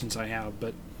speculations I have,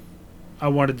 but I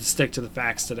wanted to stick to the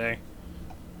facts today.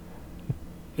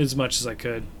 As much as I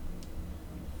could.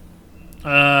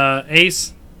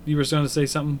 Ace, you were going to say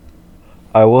something?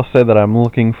 I will say that I'm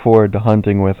looking forward to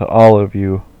hunting with all of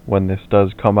you when this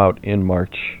does come out in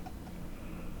March.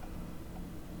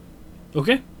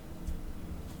 Okay.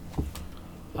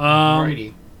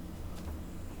 Alrighty.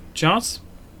 Chance?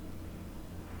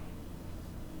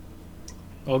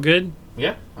 All good?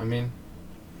 Yeah, I mean,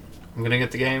 I'm gonna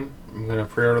get the game. I'm gonna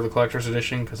pre-order the collector's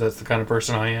edition because that's the kind of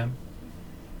person I am.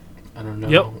 I don't know.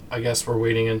 Yep. I guess we're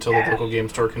waiting until the local game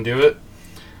store can do it.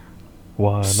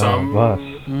 One Some of us.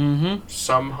 Mm-hmm.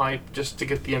 some hype just to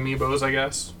get the amiibos, I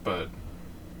guess. But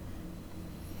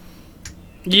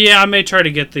Yeah, I may try to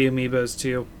get the amiibos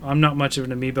too. I'm not much of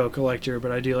an amiibo collector,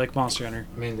 but I do like Monster Hunter.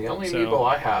 I mean, the only So- amiibo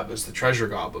I have is the Treasure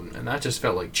Goblin, and that just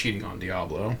felt like cheating on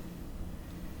Diablo.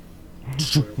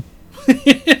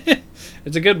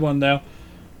 It's a good one though.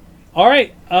 All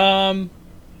right.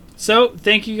 So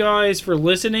thank you guys for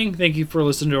listening. Thank you for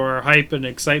listening to our hype and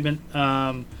excitement.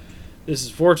 This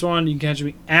is Fortuan. You can catch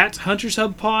me at Hunters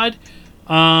Hub Pod.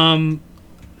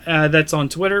 That's on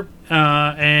Twitter,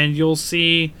 and you'll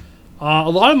see a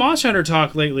lot of Monster Hunter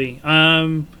talk lately.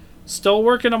 Still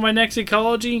working on my next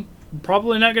ecology.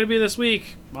 Probably not going to be this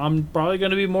week. I'm probably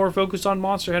going to be more focused on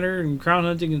Monster Hunter and crown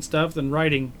hunting and stuff than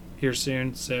writing here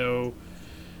soon. So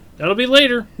that'll be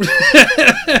later.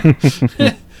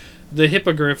 The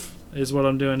hippogriff is what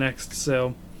I'm doing next.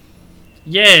 So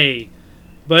yay.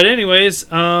 But anyways,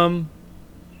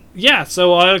 yeah,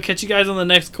 so I'll catch you guys on the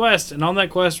next quest. And on that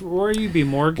quest, where will you be,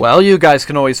 Morg? Well, you guys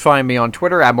can always find me on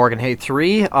Twitter at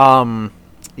MorganHay3.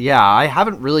 Yeah, I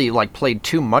haven't really played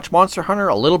too much Monster Hunter.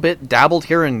 A little bit, dabbled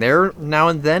here and there now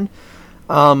and then.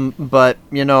 But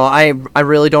I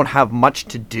really don't have much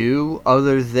to do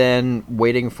other than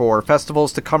waiting for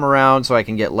festivals to come around so I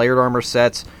can get layered armor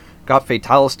sets. Got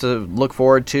Fatalis to look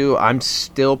forward to. I'm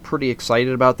still pretty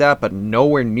excited about that, but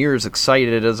nowhere near as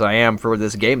excited as I am for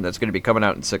this game that's going to be coming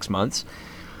out in 6 months.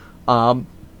 I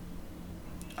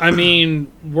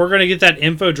mean, we're going to get that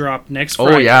info drop next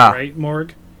Friday, yeah. right,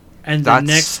 Morg? And the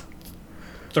next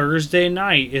Thursday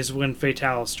night is when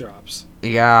Fatalis drops.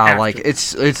 Yeah, After.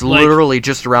 it's literally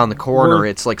just around the corner. we're-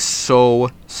 It's so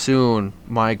soon.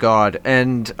 My God.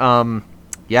 And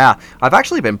yeah, I've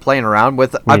actually been playing around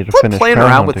with We need to finish playing crown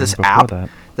around with hunting this before app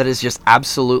that. is just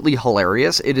absolutely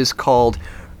hilarious. It is called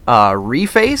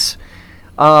Reface.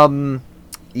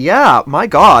 Yeah, my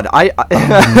God. Yeah,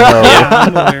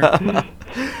 I'm aware.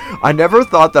 I never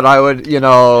thought that I would,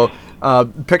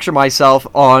 picture myself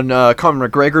on Conor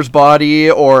McGregor's body,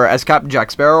 or as Captain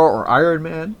Jack Sparrow, or Iron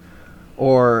Man,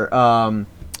 or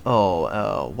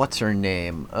what's her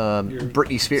name?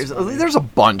 Britney Spears. There's a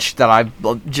bunch that I've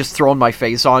just thrown my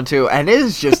face onto, and it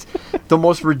is just the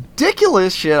most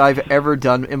ridiculous shit I've ever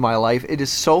done in my life. It is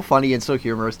so funny and so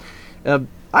humorous.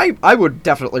 I would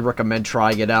definitely recommend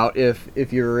trying it out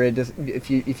if you're if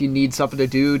you need something to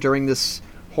do during this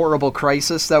horrible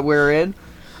crisis that we're in.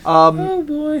 Oh,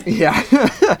 boy. Yeah.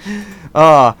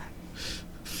 A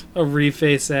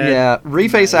Reface ad. Yeah,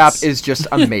 Reface Nice. app is just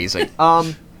amazing.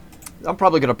 I'm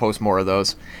probably gonna post more of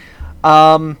those.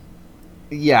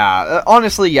 Yeah,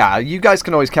 honestly, yeah. You guys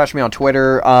can always catch me on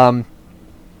Twitter.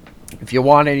 If you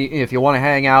want to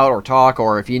hang out or talk,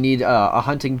 or if you need a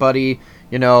hunting buddy,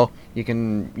 you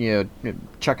can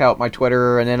check out my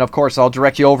Twitter, and then of course I'll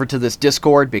direct you over to this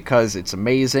Discord because it's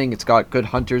amazing. It's got good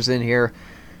hunters in here.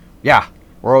 Yeah,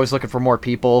 we're always looking for more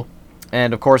people,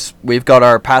 and of course we've got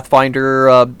our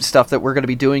Pathfinder stuff that we're going to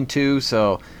be doing too.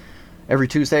 So every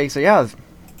Tuesday. So yeah,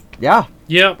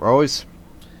 Yep. we're always.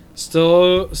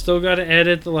 Still got to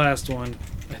edit the last one,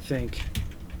 I think.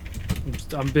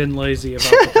 I'm been lazy about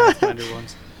the Pathfinder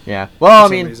ones. Yeah. Well, I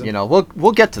some mean, reason.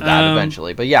 we'll get to that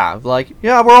eventually. But yeah,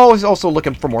 we're always also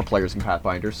looking for more players in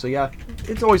Pathfinder. So yeah,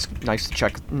 it's always nice to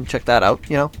check that out.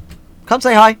 Come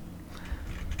say hi.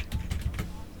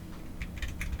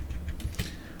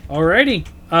 Alrighty.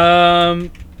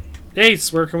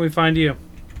 Ace, where can we find you?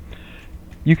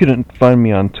 You can find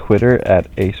me on Twitter at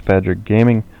Ace Badger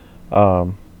Gaming,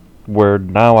 where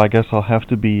now I guess I'll have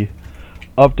to be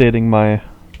updating my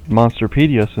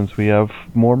Monsterpedia since we have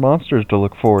more monsters to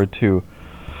look forward to.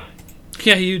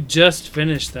 Yeah, you just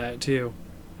finished that too.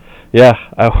 Yeah,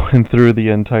 I went through the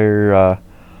entire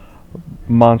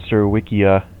monster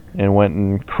wikia and went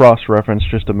and cross-referenced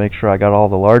just to make sure I got all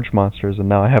the large monsters, and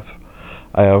now I have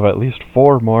at least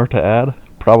 4 more to add.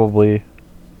 Probably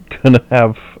gonna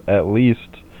have at least,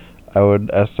 I would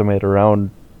estimate,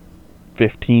 around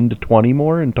 15 to 20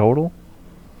 more in total.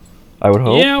 I would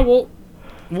hope. Yeah,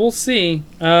 we'll see.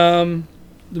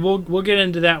 We'll get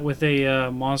into that with a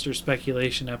monster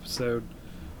speculation episode,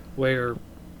 where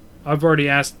I've already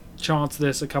asked Chance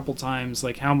this a couple times,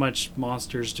 like how much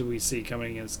monsters do we see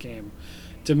coming in this game?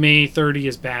 To me, 30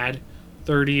 is bad.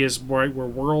 30 is right where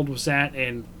World was at,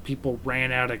 and people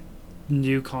ran out of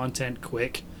new content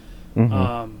quick.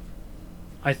 Mhm.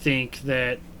 I think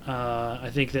that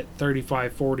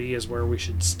 35, 40 is where we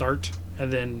should start,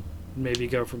 and then maybe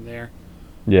go from there.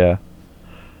 Yeah.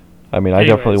 I mean, I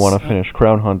definitely Anyways, want to finish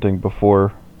crown hunting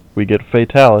before we get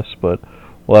Fatalis, but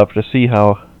we'll have to see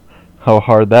how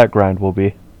hard that grind will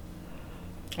be.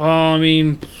 I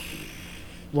mean,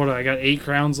 what do I got? 8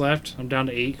 crowns left. I'm down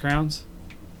to 8 crowns.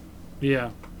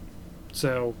 Yeah,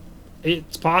 so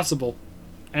it's possible,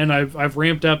 and I've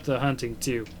ramped up the hunting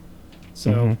too.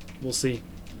 So we'll see.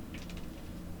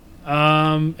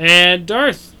 And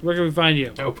Darth, where can we find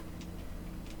you? Nope.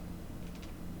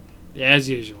 As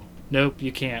usual. Nope,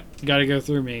 you can't. You got to go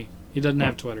through me. He doesn't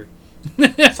have Twitter.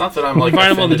 It's not that I'm like You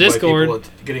find him on the offended by Discord.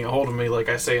 people getting a hold of me, like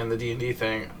I say in the D&D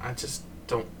thing. I just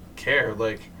don't care.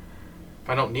 Like, if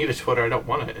I don't need a Twitter, I don't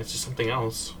want it. It's just something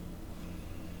else.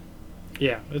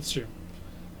 Yeah, that's true.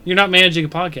 You're not managing a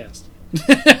podcast.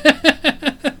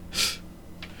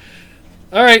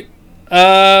 All right.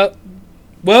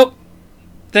 Well,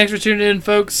 thanks for tuning in,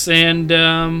 folks, and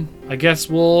I guess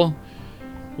we'll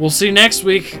see you next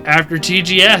week after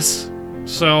TGS.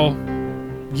 So,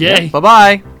 yay.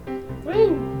 Bye-bye.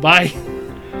 Bye.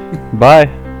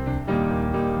 Bye.